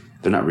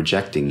 They're not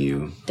rejecting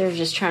you. They're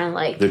just trying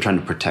to they're trying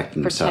to protect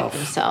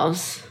themselves.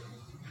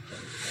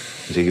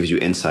 So it gives you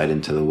insight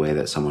into the way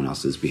that someone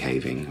else is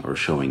behaving or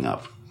showing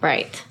up.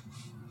 Right.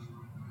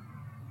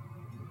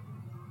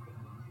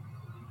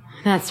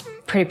 That's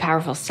pretty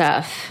powerful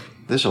stuff.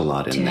 There's a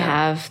lot in there. To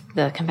have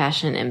the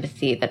compassion and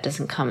empathy that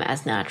doesn't come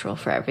as natural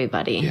for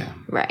everybody. Yeah.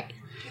 Right.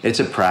 It's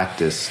a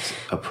practiced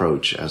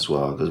approach as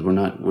well, because we're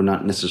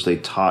not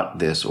necessarily taught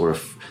this, or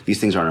if these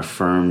things aren't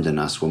affirmed in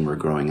us when we're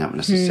growing up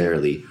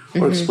necessarily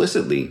or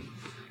explicitly.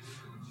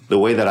 The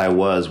way that I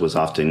was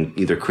often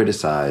either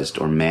criticized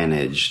or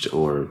managed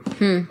or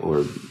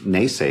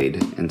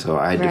naysayed, and so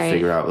I had to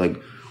figure out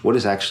what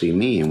is actually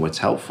me and what's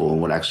helpful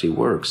and what actually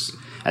works,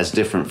 as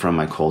different from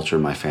my culture,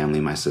 my family,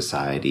 my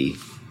society.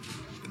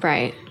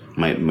 Right.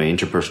 My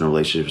interpersonal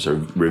relationships are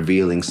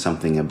revealing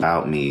something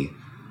about me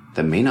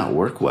that may not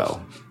work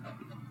well.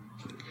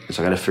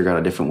 So I got to figure out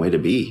a different way to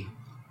be.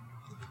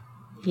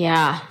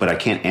 Yeah. But I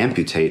can't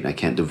amputate and I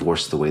can't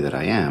divorce the way that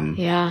I am.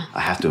 Yeah.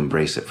 I have to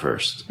embrace it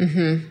first.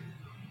 Mm-hmm.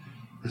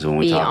 So when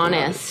we talk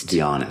honest. About it,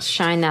 be honest.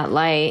 Shine that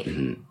light.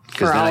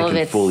 Because then I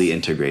can fully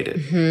integrate it.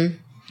 Mm-hmm.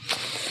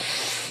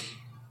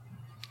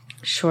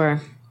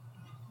 Sure.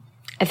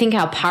 I think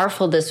how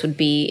powerful this would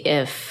be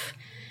if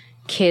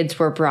kids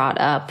were brought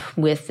up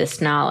with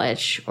this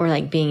knowledge, or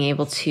being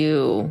able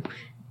to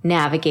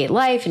navigate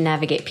life and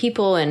navigate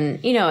people.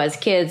 And, as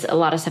kids, a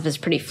lot of stuff is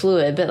pretty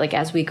fluid, but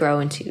as we grow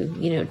into,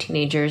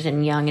 teenagers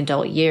and young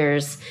adult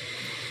years,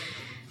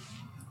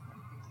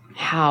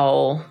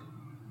 how,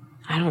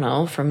 I don't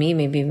know, for me,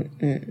 maybe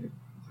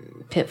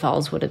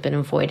pitfalls would have been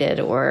avoided,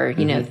 or,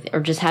 or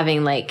just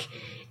having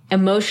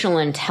emotional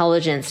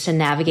intelligence to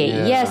navigate.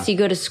 Yeah. Yes, you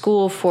go to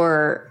school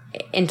for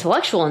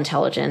intellectual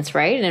intelligence,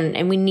 right?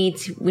 And we need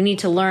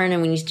to learn,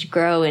 and we need to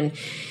grow, and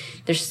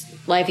there's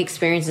life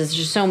experiences.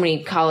 There's so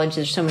many colleges,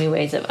 there's so many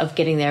ways of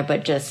getting there,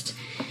 but just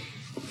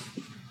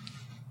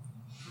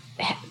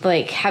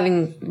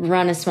having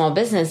run a small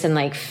business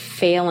and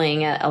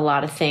failing at a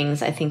lot of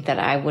things, I think that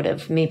I would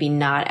have maybe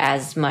not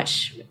as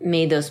much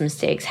made those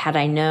mistakes had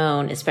I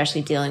known,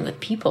 especially dealing with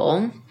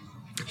people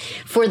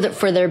for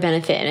their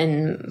benefit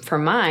and for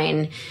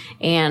mine.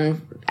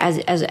 And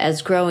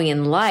as growing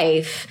in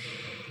life,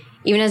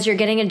 even as you're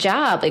getting a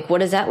job,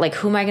 what is that?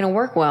 Who am I going to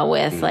work well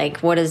with?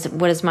 What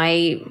is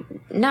my,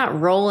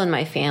 not role in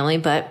my family,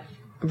 but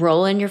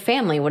role in your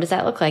family? What does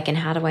that look like? And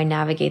how do I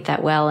navigate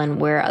that well? And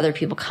where are other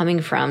people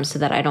coming from, so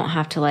that I don't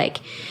have to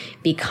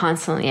be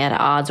constantly at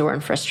odds or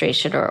in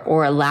frustration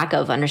or a lack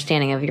of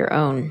understanding of your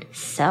own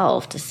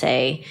self to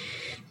say,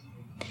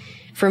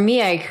 for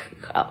me, I,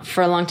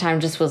 for a long time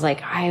just was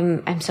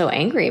I'm so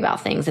angry about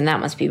things, and that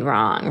must be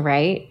wrong.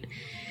 Right.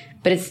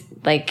 But it's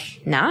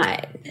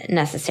not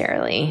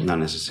necessarily. Not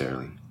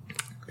necessarily.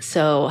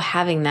 So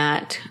having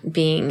that,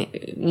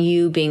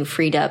 being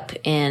freed up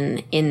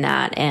in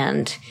that,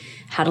 and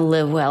how to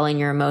live well in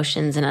your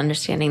emotions, and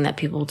understanding that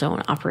people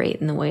don't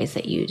operate in the ways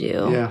that you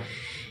do. Yeah.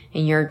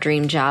 And your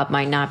dream job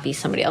might not be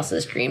somebody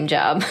else's dream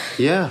job.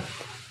 Yeah.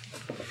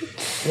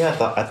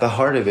 Yeah. At the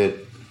heart of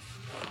it,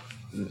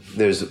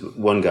 there's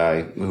one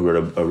guy who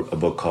wrote a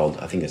book called,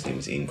 I think his name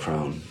is Ian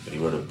Crone, but he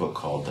wrote a book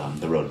called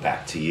The Road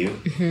Back to You.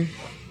 Mm-hmm.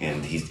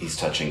 And he's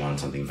touching on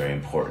something very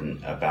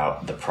important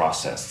about the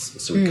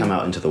process. So we come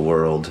out into the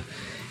world,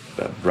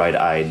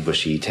 bright-eyed,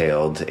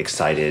 bushy-tailed,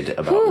 excited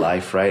about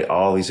life, right?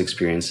 All these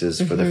experiences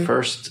for the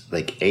first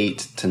 8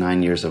 to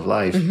 9 years of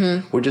life,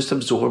 we're just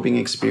absorbing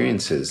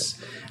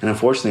experiences. And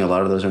unfortunately, a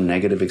lot of those are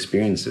negative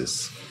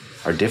experiences,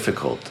 are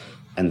difficult,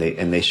 and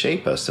they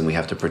shape us, and we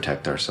have to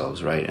protect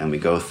ourselves, right? And we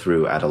go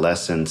through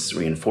adolescence,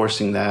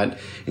 reinforcing that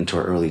into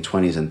our early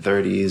 20s and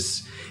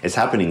 30s. It's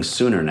happening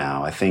sooner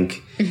now. I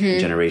think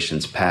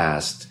generations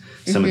past,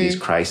 some of these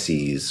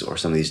crises or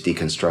some of these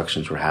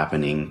deconstructions were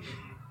happening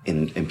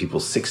in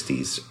people's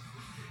 60s.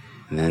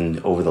 And then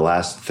over the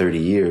last 30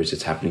 years,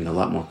 it's happening a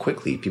lot more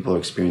quickly. People are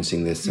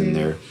experiencing this in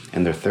their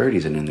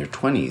 30s and in their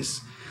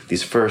 20s.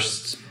 These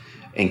first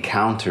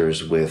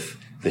encounters with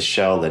the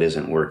shell that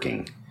isn't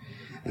working.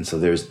 And so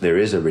there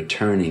is a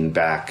returning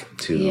back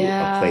to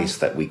a place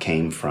that we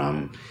came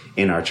from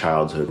in our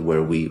childhood,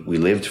 where we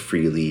lived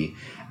freely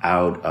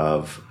out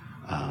of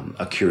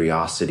a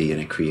curiosity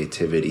and a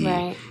creativity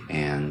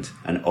and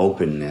an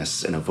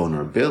openness and a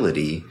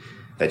vulnerability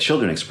that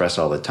children express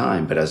all the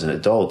time. But as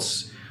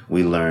adults,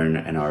 we learn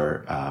and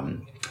are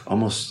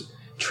almost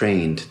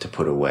trained to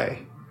put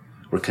away.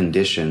 We're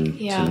conditioned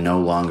to no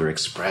longer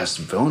express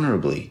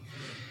vulnerably.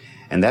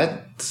 And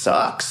that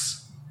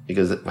sucks,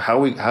 because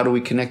how do we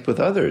connect with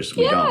others?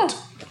 We don't.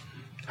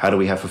 How do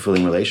we have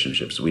fulfilling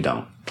relationships? We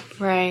don't.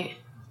 Right.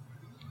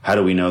 How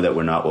do we know that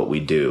we're not what we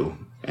do,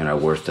 and our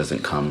worth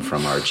doesn't come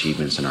from our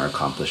achievements and our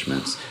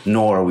accomplishments,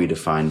 nor are we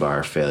defined by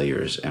our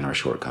failures and our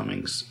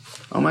shortcomings?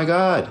 Oh my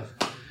God.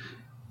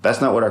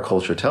 That's not what our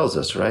culture tells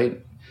us, right?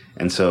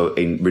 And so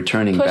in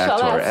returning back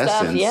to our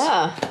essence,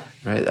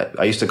 right?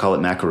 I used to call it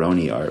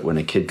macaroni art, when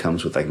a kid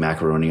comes with like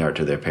macaroni art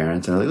to their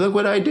parents and they're like, look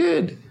what I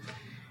did.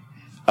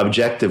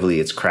 Objectively,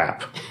 it's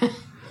crap.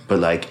 But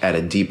like at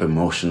a deep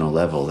emotional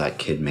level, that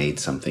kid made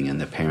something and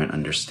the parent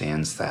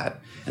understands that.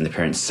 And the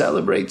parent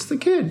celebrates the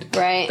kid.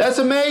 Right. That's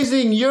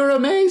amazing. You're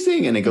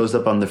amazing. And it goes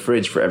up on the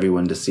fridge for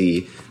everyone to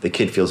see. The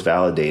kid feels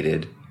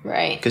validated.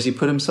 Right. Because he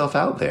put himself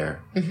out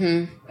there.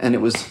 Mm-hmm. And it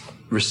was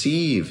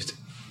received.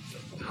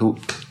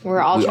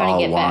 We're all trying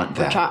to get back.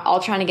 We're all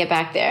trying to get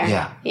back there.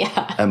 Yeah.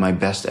 Yeah. At my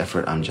best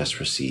effort, I'm just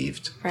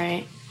received.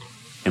 Right.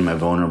 In my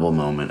vulnerable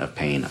moment of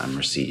pain, I'm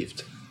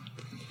received.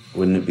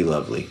 Wouldn't it be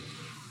lovely?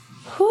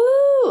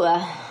 Whoo!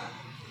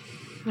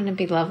 Wouldn't it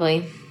be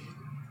lovely?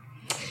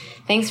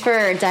 Thanks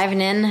for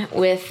diving in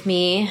with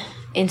me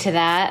into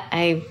that.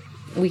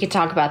 We could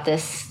talk about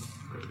this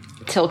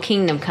till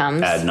kingdom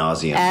comes. Ad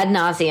nauseum. Ad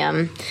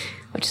nauseum,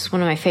 which is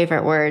one of my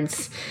favorite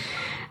words.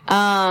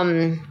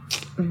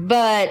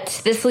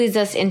 But this leads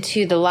us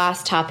into the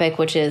last topic,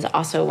 which is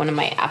also one of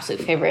my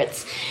absolute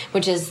favorites,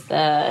 which is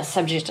the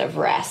subject of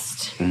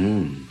rest.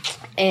 Mm.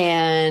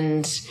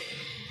 And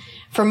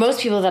for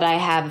most people that I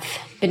have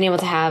been able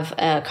to have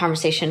a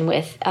conversation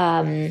with,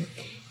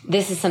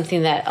 this is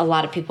something that a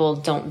lot of people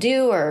don't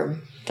do or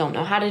don't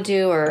know how to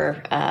do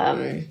or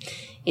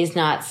is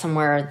not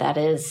somewhere that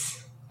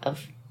is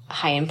of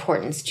high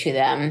importance to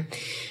them.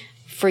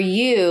 For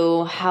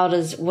you,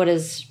 what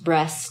does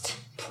rest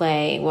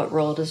play? What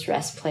role does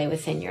rest play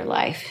within your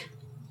life?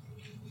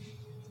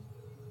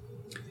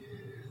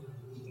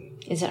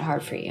 Is it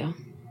hard for you?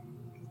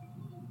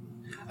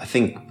 I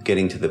think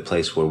getting to the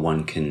place where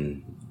one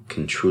can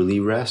truly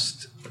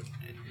rest,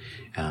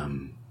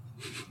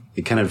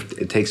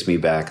 it takes me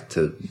back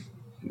to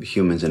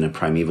humans in a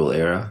primeval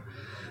era,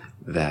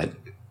 that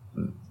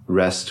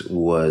rest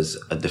was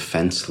a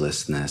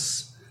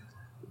defenselessness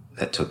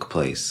that took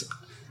place.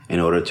 In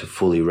order to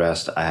fully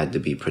rest, I had to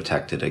be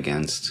protected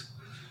against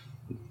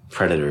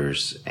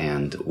predators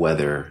and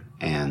weather,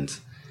 and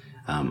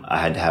I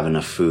had to have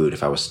enough food.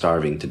 If I was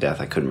starving to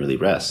death, I couldn't really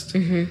rest.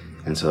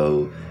 Mm-hmm. And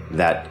so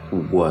that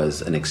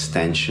was an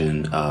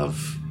extension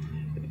of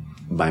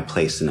my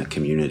place in a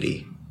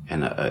community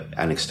and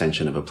an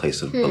extension of a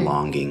place of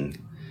belonging.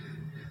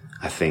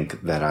 I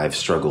think that I've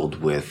struggled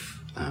with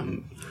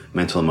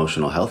mental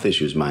emotional health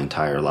issues my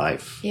entire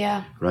life.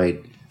 Yeah.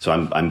 Right? So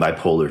I'm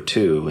bipolar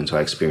too, and so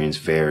I experience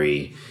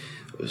very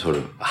sort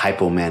of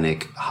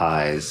hypomanic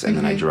highs, and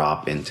then I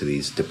drop into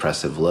these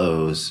depressive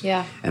lows.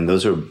 Yeah. And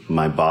those are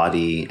my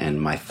body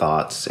and my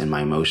thoughts and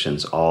my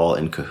emotions all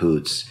in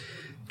cahoots,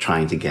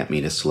 trying to get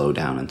me to slow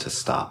down and to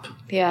stop.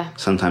 Yeah.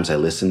 Sometimes I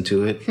listen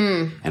to it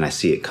and I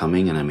see it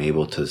coming, and I'm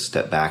able to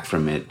step back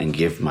from it and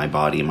give my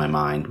body, my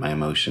mind, my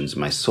emotions,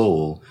 my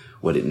soul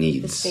what it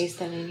needs. The space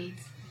that it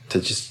needs. To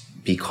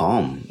just be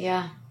calm.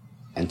 Yeah.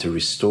 And to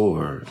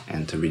restore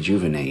and to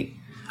rejuvenate.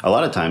 A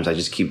lot of times I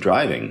just keep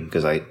driving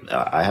because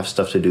I have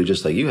stuff to do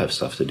just like you have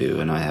stuff to do.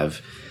 And I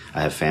have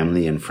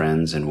family and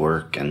friends and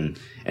work, and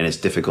it's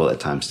difficult at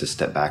times to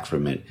step back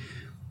from it,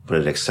 but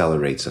it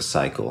accelerates a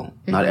cycle.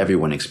 Mm-hmm. Not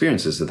everyone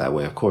experiences it that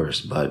way, of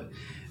course, but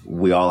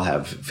we all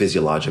have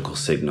physiological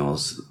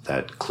signals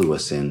that clue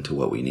us into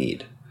what we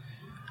need.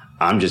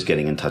 I'm just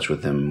getting in touch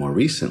with them more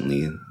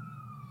recently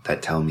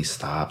that tell me,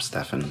 stop,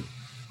 Stefan,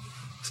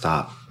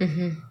 stop.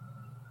 Mm-hmm.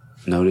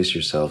 Notice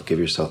yourself, give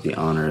yourself the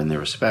honor and the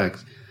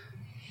respect.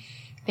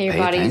 That your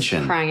body's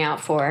attention. Crying out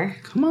for.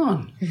 Come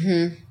on.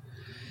 Mm-hmm.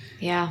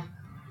 Yeah.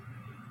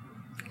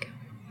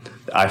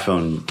 The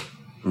iPhone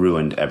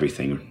ruined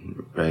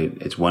everything, right?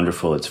 It's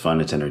wonderful, it's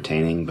fun, it's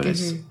entertaining, but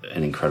it's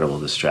an incredible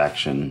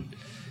distraction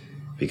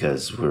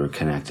because we're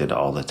connected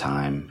all the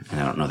time,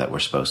 and I don't know that we're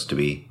supposed to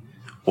be,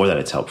 or that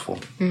it's helpful.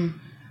 Mm.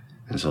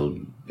 And so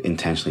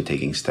intentionally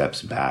taking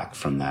steps back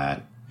from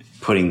that,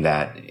 putting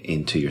that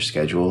into your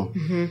schedule,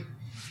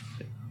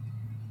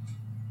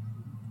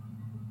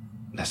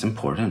 that's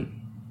important.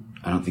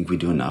 I don't think we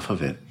do enough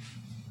of it.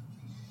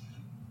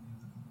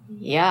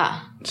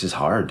 Yeah. It's just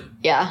hard.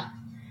 Yeah.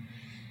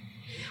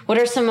 What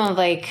are some of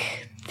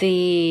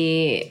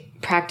the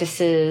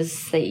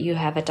practices that you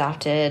have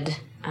adopted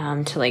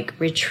to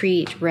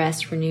retreat,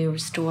 rest, renew,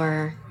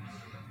 restore?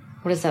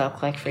 What does that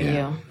look like for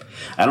you?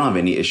 I don't have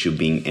any issue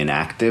being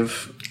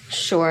inactive.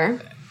 Sure.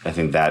 I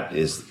think that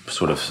is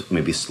sort of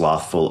maybe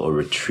slothful or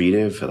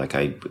retreative. Like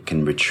I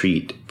can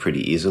retreat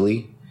pretty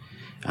easily.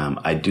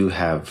 I do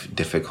have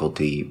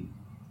difficulty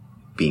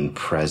being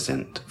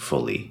present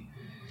fully.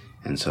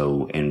 And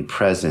so in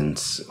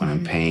presence, when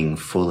I'm paying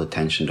full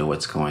attention to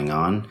what's going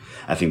on,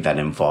 I think that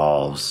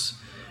involves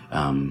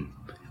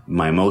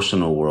my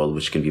emotional world,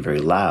 which can be very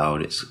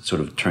loud. It's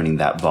sort of turning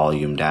that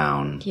volume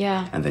down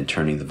and then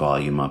turning the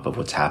volume up of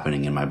what's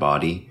happening in my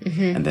body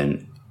and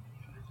then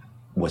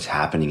what's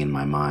happening in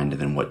my mind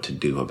and then what to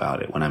do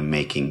about it. When I'm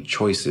making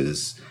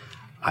choices,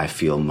 I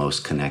feel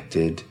most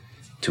connected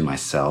to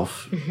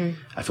myself.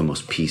 I feel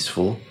most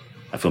peaceful.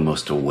 I feel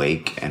most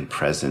awake and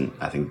present.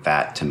 I think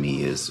that to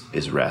me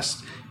is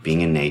rest.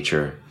 Being in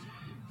nature,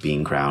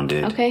 being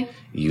grounded, Okay.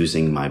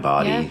 using my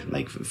body, Yeah.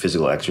 like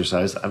physical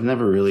exercise. I've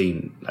never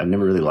really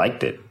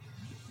liked it.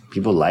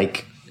 People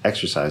like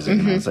exercising,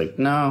 and I was like,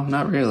 no,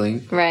 not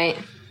really. Right.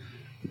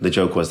 The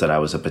joke was that I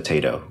was a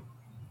potato.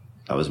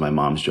 That was my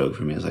mom's joke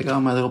for me. I was like, oh,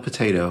 my little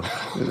potato.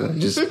 I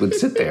just would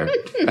sit there.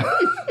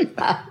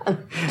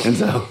 And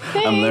so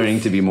I'm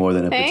learning to be more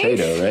than a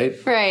potato,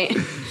 right? Right.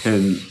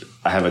 And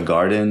I have a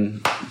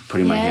garden,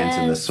 putting my hands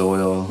in the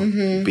soil,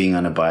 being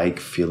on a bike,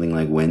 feeling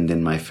like wind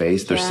in my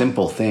face. They're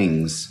simple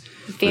things.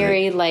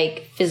 Very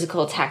like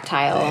physical,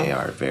 tactile. They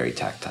are very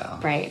tactile.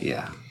 Right.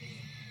 Yeah.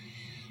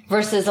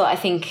 Versus, I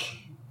think,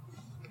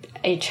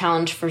 a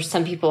challenge for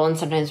some people and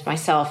sometimes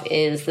myself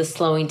is the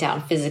slowing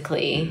down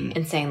physically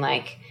and saying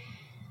like,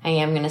 I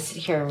am going to sit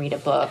here and read a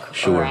book,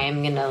 or I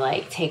am going to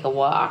like take a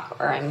walk,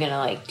 or I'm going to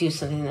like do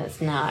something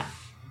that's not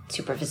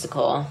super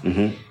physical.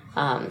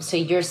 So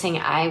you're saying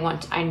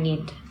I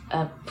need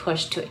a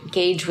push to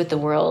engage with the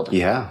world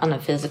on a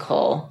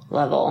physical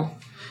level.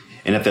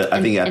 And I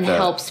think it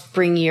helps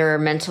bring your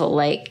mental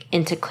like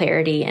into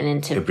clarity and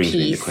into peace. It brings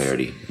me into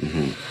clarity.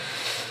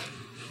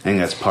 I think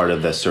that's part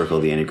of the circle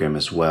of the Enneagram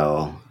as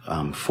well.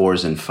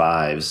 4s and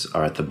 5s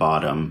are at the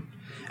bottom,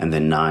 and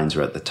then 9s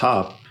are at the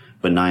top.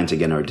 But 9s,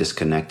 again, are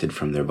disconnected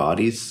from their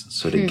bodies.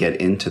 So to get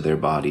into their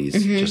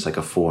bodies, just like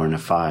a 4 and a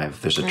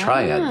 5, there's a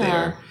triad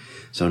there.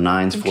 So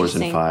 9s, 4s,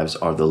 and 5s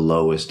are the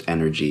lowest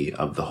energy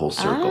of the whole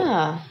circle.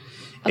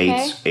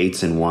 Okay.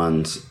 8s and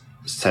 1s,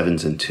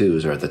 7s and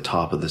 2s are at the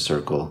top of the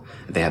circle.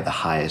 They have the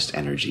highest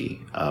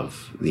energy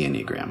of the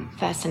Enneagram.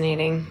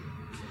 Fascinating.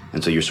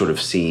 And so you're sort of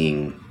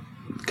seeing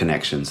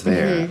connections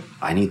there.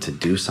 I need to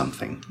do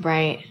something.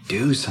 Right.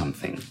 Do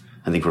something.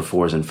 I think for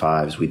 4s and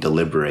 5s, we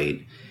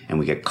deliberate and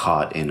we get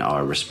caught in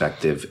our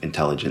respective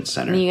intelligence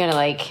center. You gotta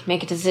like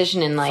make a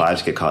decision and like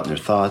 5s get caught in their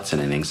thoughts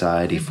and in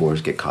anxiety.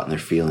 4s get caught in their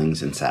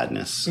feelings and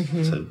sadness.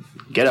 So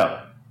get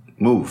up,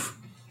 move.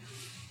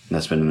 And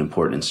that's been an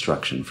important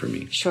instruction for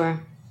me.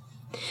 Sure.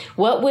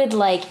 What would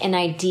like an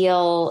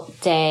ideal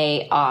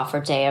day off or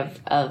day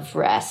of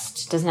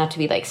rest? Doesn't have to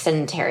be like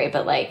sedentary,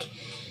 but like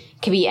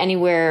could be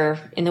anywhere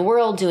in the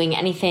world doing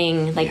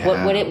anything. Like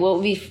what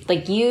would be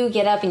like you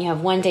get up and you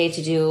have one day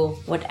to do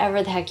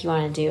whatever the heck you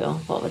want to do.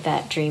 What would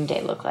that dream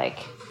day look like?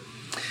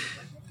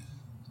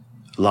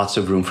 Lots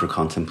of room for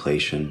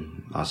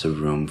contemplation, lots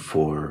of room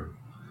for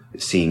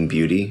seeing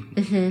beauty.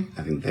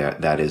 I think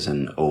that is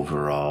an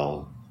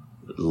overall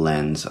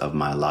lens of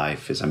my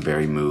life. Is I'm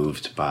very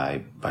moved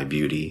by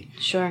beauty.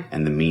 Sure.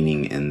 And the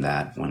meaning in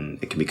that when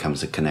it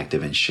becomes a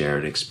connective and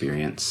shared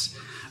experience.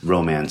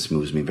 Romance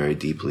moves me very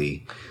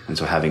deeply. And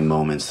so having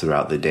moments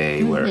throughout the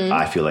day where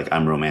I feel like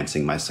I'm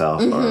romancing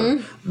myself or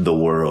the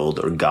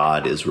world or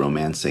God is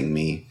romancing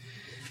me.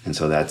 And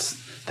so that's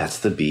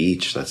the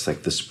beach. That's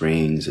like the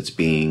springs. It's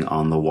being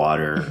on the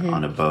water,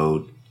 on a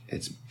boat.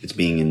 It's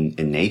being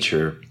in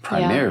nature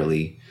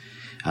primarily.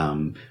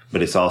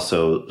 But it's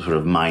also sort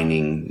of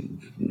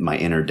mining my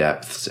inner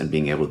depths and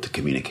being able to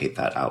communicate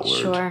that outward.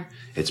 Sure.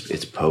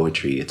 It's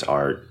poetry. It's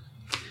art.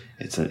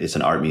 It's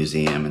an art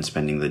museum and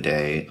spending the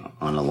day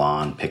on a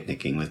lawn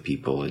picnicking with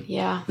people.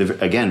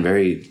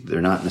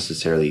 They're not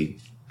necessarily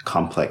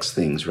complex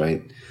things,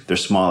 right? They're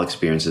small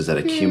experiences that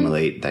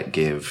accumulate that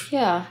give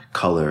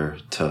color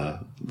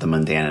to the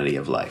mundanity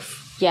of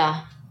life.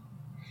 Yeah.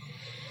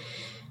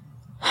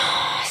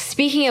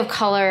 Speaking of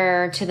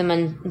color to the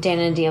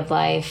mundanity of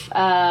life,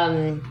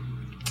 I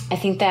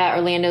think that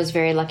Orlando is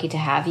very lucky to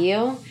have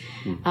you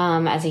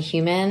as a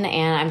human,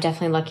 and I'm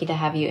definitely lucky to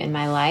have you in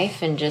my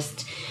life, and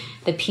just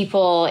the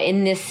people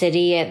in this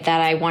city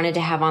that I wanted to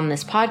have on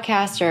this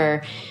podcast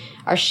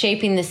are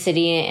shaping the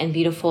city in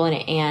beautiful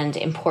and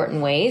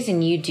important ways.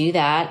 And you do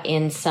that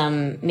in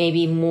some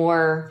maybe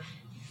more,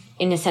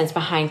 in a sense,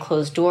 behind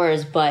closed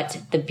doors.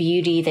 But the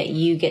beauty that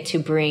you get to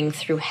bring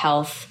through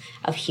health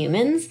of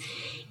humans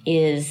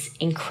is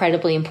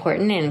incredibly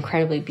important and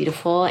incredibly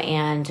beautiful.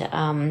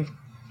 And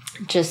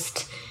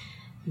just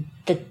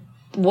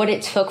what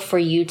it took for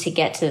you to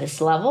get to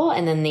this level,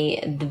 and then the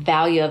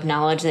value of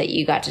knowledge that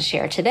you got to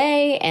share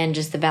today, and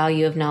just the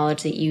value of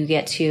knowledge that you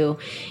get to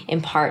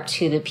impart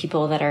to the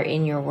people that are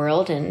in your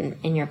world and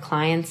in your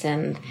clients.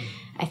 And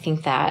I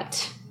think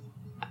that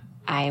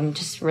I'm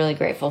just really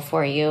grateful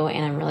for you,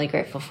 and I'm really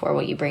grateful for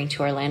what you bring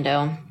to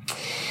Orlando.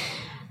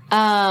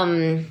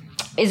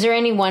 Is there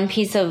any one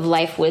piece of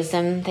life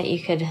wisdom that you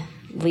could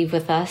leave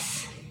with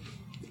us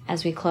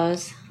as we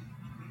close?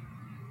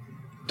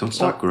 Don't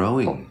stop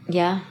growing.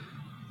 Yeah.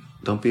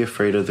 Don't be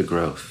afraid of the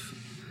growth.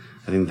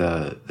 I think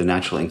the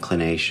natural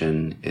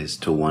inclination is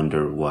to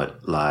wonder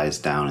what lies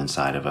down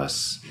inside of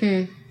us.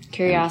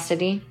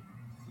 Curiosity.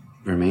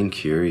 Remain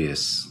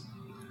curious.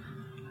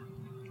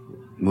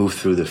 Move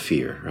through the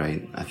fear,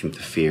 right? I think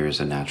the fear is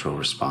a natural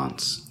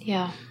response.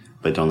 Yeah.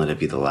 But don't let it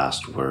be the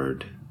last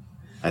word.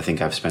 I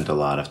think I've spent a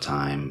lot of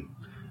time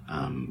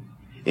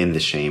in the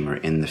shame or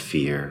in the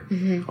fear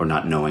or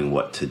not knowing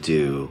what to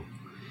do,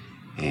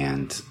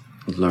 and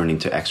learning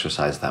to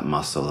exercise that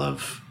muscle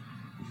of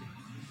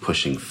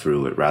pushing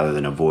through it rather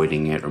than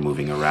avoiding it or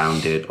moving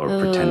around it or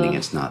pretending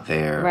it's not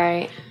there.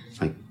 Right.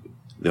 Like,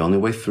 the only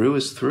way through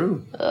is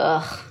through.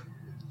 Ugh.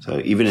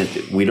 So even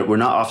if we're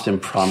not often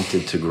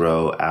prompted to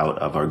grow out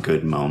of our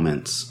good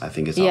moments. I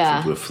think it's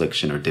often through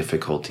affliction or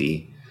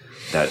difficulty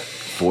that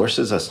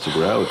forces us to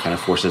grow. It kind of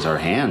forces our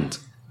hand.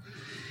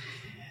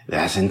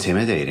 That's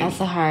intimidating. That's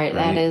the hard.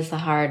 Right? That is the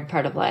hard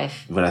part of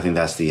life. But I think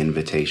that's the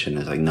invitation.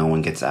 Is like no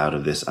one gets out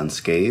of this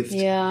unscathed.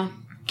 Yeah.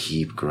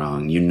 Keep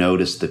growing. You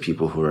notice the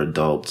people who are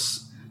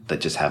adults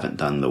that just haven't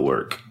done the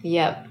work.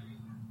 Yep.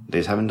 They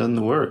just haven't done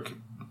the work.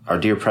 Our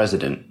dear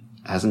president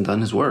hasn't done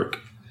his work.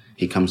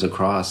 He comes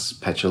across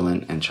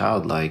petulant and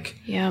childlike.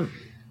 Yeah.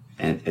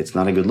 And it's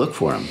not a good look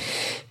for him.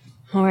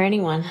 Or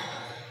anyone.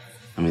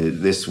 I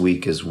mean, this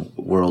week is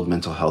World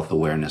Mental Health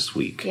Awareness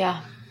Week.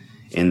 Yeah.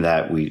 In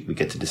that we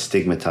get to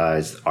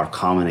destigmatize our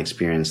common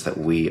experience that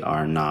we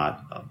are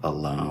not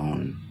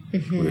alone.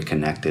 Mm-hmm. We're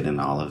connected in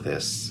all of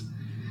this.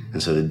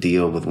 And so to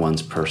deal with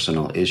one's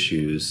personal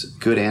issues,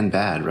 good and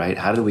bad, right?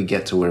 How do we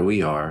get to where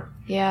we are?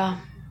 Yeah.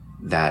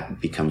 That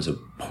becomes a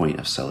point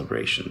of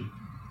celebration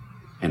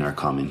in our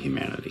common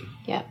humanity.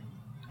 Yeah.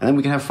 And then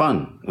we can have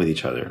fun with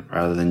each other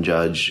rather than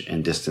judge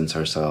and distance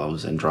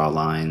ourselves and draw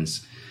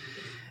lines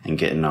and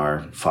get in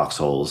our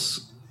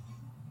foxholes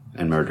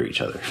and murder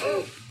each other.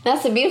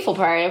 That's the beautiful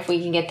part if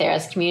we can get there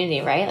as a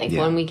community, right? Like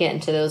when we get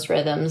into those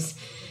rhythms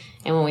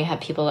and when we have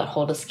people that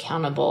hold us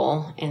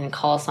accountable and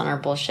call us on our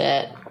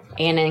bullshit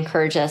and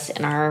encourage us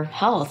in our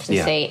health and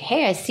say,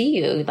 hey, I see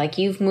you. Like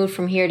you've moved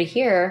from here to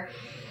here.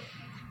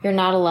 You're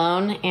not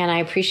alone and I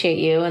appreciate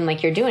you and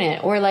like you're doing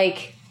it. Or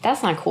like,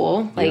 that's not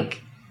cool.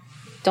 Like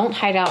don't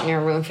hide out in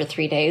your room for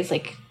 3 days.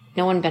 Like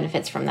no one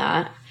benefits from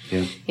that.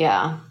 Yeah.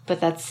 Yeah.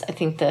 But that's, I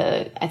think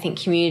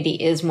community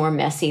is more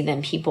messy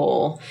than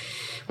people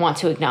want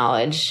to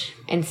acknowledge,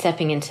 and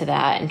stepping into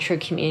that and true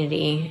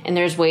community. And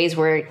there's ways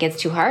where it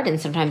gets too hard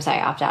and sometimes I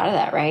opt out of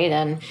that, right?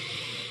 And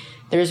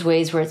there's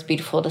ways where it's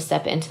beautiful to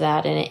step into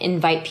that and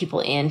invite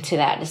people into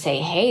that to say,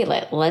 hey,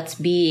 let's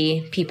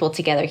be people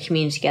together,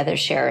 community together,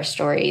 share our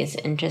stories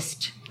and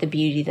just the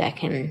beauty that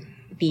can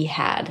be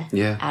had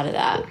out of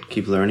that.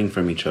 Keep learning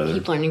from each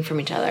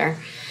other.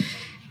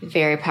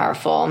 Very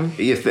powerful.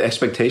 If the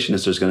expectation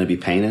is there's going to be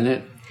pain in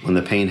it, when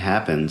the pain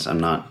happens, I'm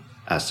not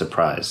as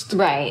surprised.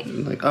 Right.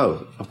 Like,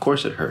 oh, of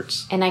course it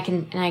hurts. And I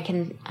can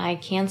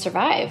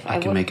survive. I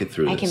can make it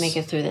through this. I can make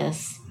it through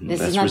this. This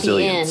That's is not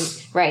resilience.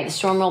 the end. Right. The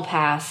storm will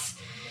pass.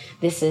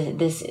 This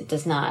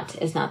is not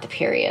the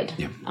period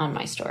on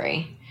my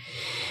story.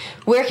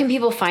 Where can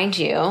people find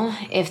you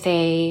if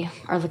they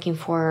are looking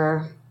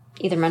for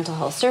either mental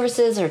health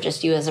services or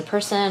just you as a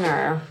person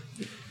or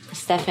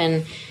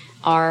Stefan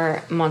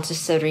R.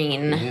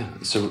 Montessorine? Yeah.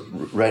 So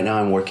right now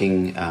I'm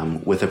working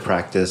with a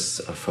practice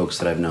of folks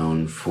that I've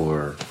known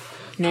for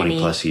 20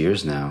 plus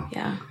years now.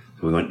 Yeah.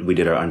 We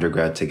did our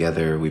undergrad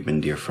together. We've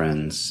been dear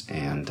friends,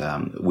 and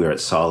we're at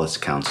Solace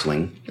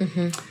Counseling.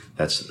 Mm-hmm.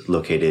 That's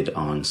located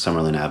on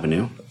Summerlin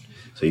Avenue.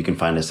 So you can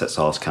find us at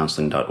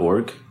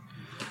solacecounseling.org.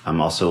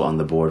 I'm also on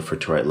the board for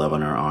To Write Love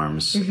on Our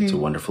Arms. Mm-hmm. It's a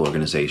wonderful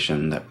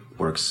organization that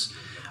works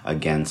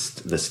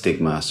against the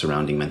stigma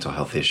surrounding mental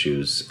health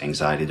issues,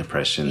 anxiety,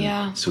 depression,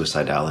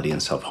 suicidality,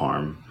 and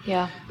self-harm.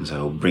 Yeah. And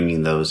so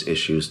bringing those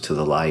issues to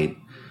the light,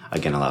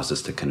 again, allows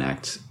us to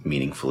connect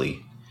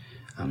meaningfully.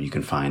 You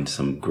can find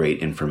some great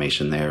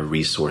information there,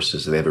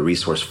 resources. They have a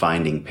resource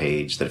finding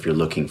page that if you're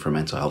looking for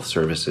mental health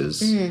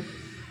services, you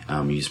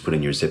just put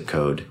in your zip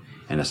code,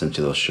 and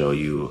essentially they'll show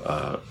you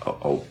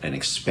an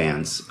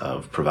expanse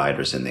of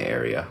providers in the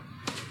area.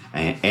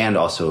 And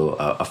also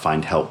a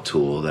find help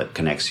tool that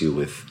connects you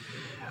with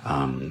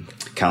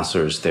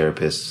counselors,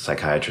 therapists,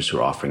 psychiatrists who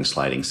are offering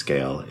sliding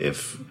scale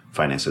if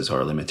finances are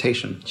a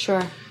limitation.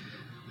 Sure.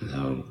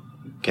 So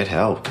get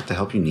help. Get the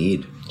help you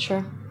need.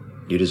 Sure.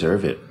 You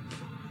deserve it.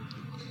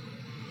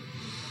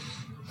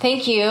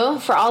 Thank you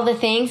for all the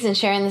things and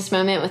sharing this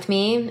moment with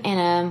me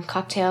and a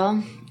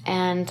cocktail.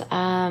 And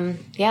I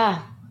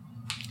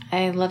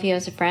love you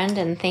as a friend,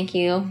 and thank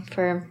you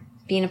for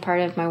being a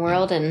part of my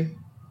world in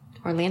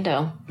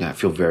Orlando. Yeah, I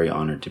feel very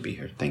honored to be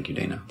here. Thank you,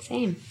 Dana.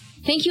 Same.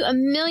 Thank you a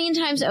million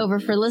times over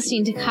for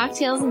listening to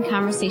Cocktails and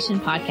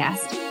Conversation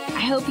podcast. I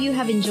hope you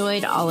have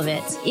enjoyed all of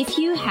it. If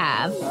you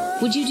have,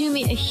 would you do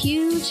me a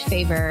huge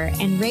favor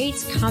and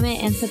rate,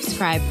 comment, and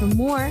subscribe for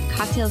more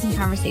Cocktails and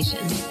Conversation?